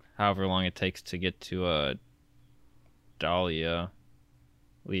however long it takes to get to Dahlia,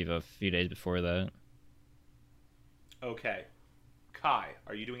 leave a few days before that. Okay. Kai,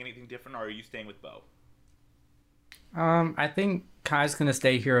 are you doing anything different, or are you staying with Bo? I think Kai's gonna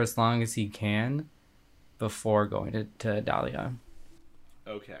stay here as long as he can before going to Dahlia.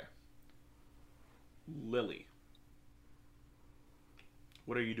 Okay. Lily,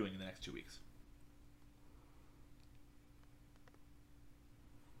 what are you doing in the next 2 weeks?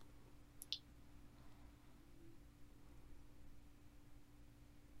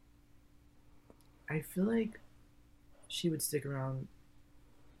 I feel like she would stick around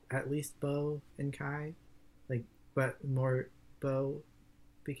at least Bo and Kai, but more Bo,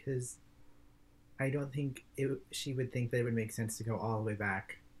 because I don't think she would think that it would make sense to go all the way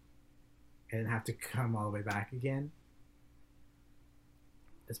back and have to come all the way back again.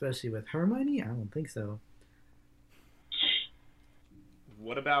 Especially with her money? I don't think so.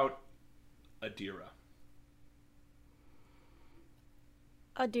 What about Adira?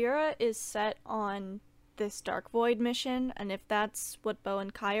 Adira is set on this Dark Void mission, and if that's what Bo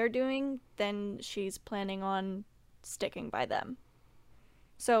and Kai are doing, then she's planning on sticking by them.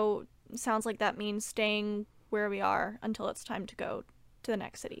 So, sounds like that means staying where we are until it's time to go to the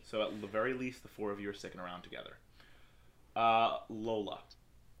next city. So at the very least, the four of you are sticking around together. Lola.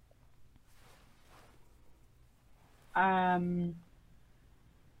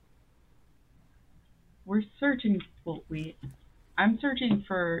 We're searching. I'm searching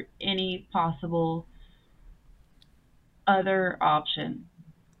for any possible other option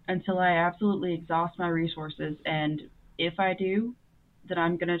until I absolutely exhaust my resources, and if I do, then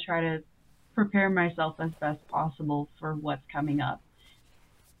I'm gonna try to prepare myself as best possible for what's coming up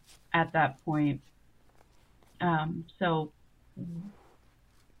at that point. So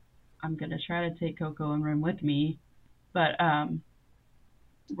I'm gonna try to take Coco and Ren with me, but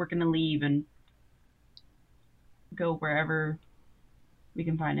we're gonna leave and go wherever we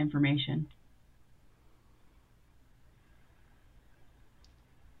can find information.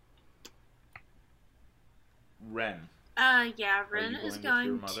 Ren. Yeah, Are Ren you is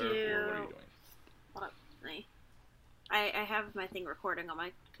going going with your mother, or what are to. you doing? Hold up, me. I have my thing recording on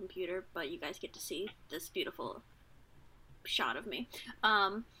my computer, but you guys get to see this beautiful shot of me.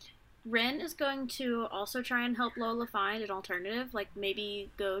 Ren is going to also try and help Lola find an alternative, like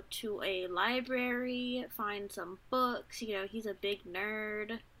maybe go to a library, find some books. You know, he's a big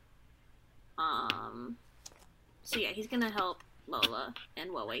nerd. So yeah, he's gonna help Lola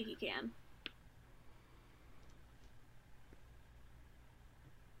in what way he can.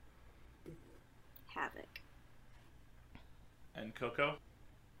 Havoc. And Coco?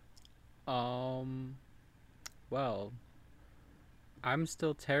 Well, I'm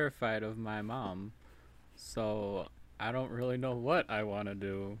still terrified of my mom, so I don't really know what I want to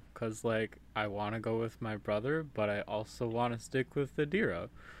do, because, like, I want to go with my brother, but I also want to stick with Adira.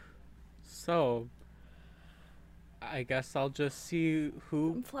 So, I guess I'll just see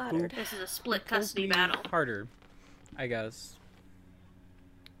who... I'm flattered. This is a split who custody pulls me battle. harder, I guess.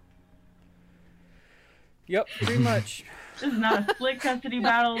 Yep, pretty much. This is not a split custody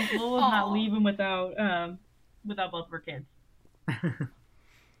battle. Lola's not leaving without both of her kids.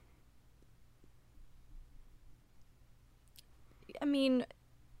 I mean,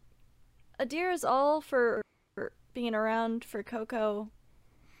 Adira's all for being around for Coco,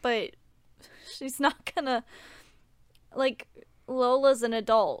 but she's not gonna, like, Lola's an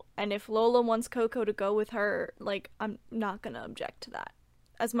adult, and if Lola wants Coco to go with her, like, I'm not gonna object to that,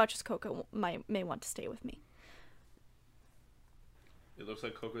 as much as Coco may want to stay with me. It looks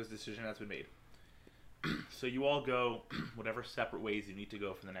like Coco's decision has been made. So you all go whatever separate ways you need to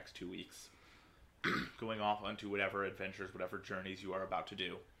go for the next 2 weeks. Going off onto whatever adventures, whatever journeys you are about to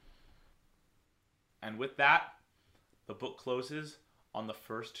do. And with that, the book closes on the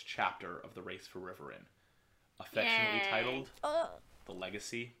first chapter of The Race for Riverrun, affectionately Yay. titled The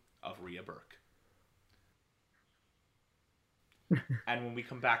Legacy of Rhea Burke. And when we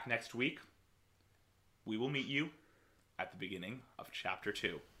come back next week, we will meet you at the beginning of Chapter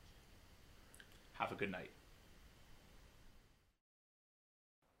 2. Have a good night.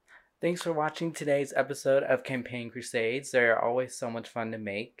 Thanks for watching today's episode of Campaign Crusades. They are always so much fun to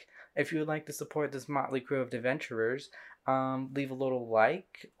make. If you would like to support this motley crew of adventurers, leave a little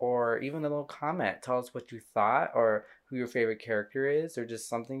like or even a little comment. Tell us what you thought or who your favorite character is or just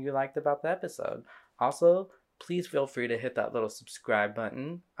something you liked about the episode. Also, please feel free to hit that little subscribe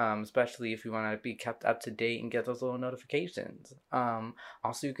button, especially if you want to be kept up to date and get those little notifications.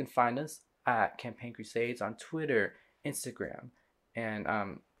 Also, you can find us at Campaign Crusades on Twitter, Instagram,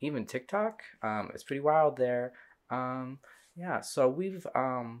 and even TikTok. It's pretty wild there. Yeah, so we've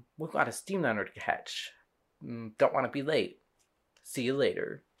got a Steamliner to catch. Don't want to be late. See you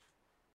later.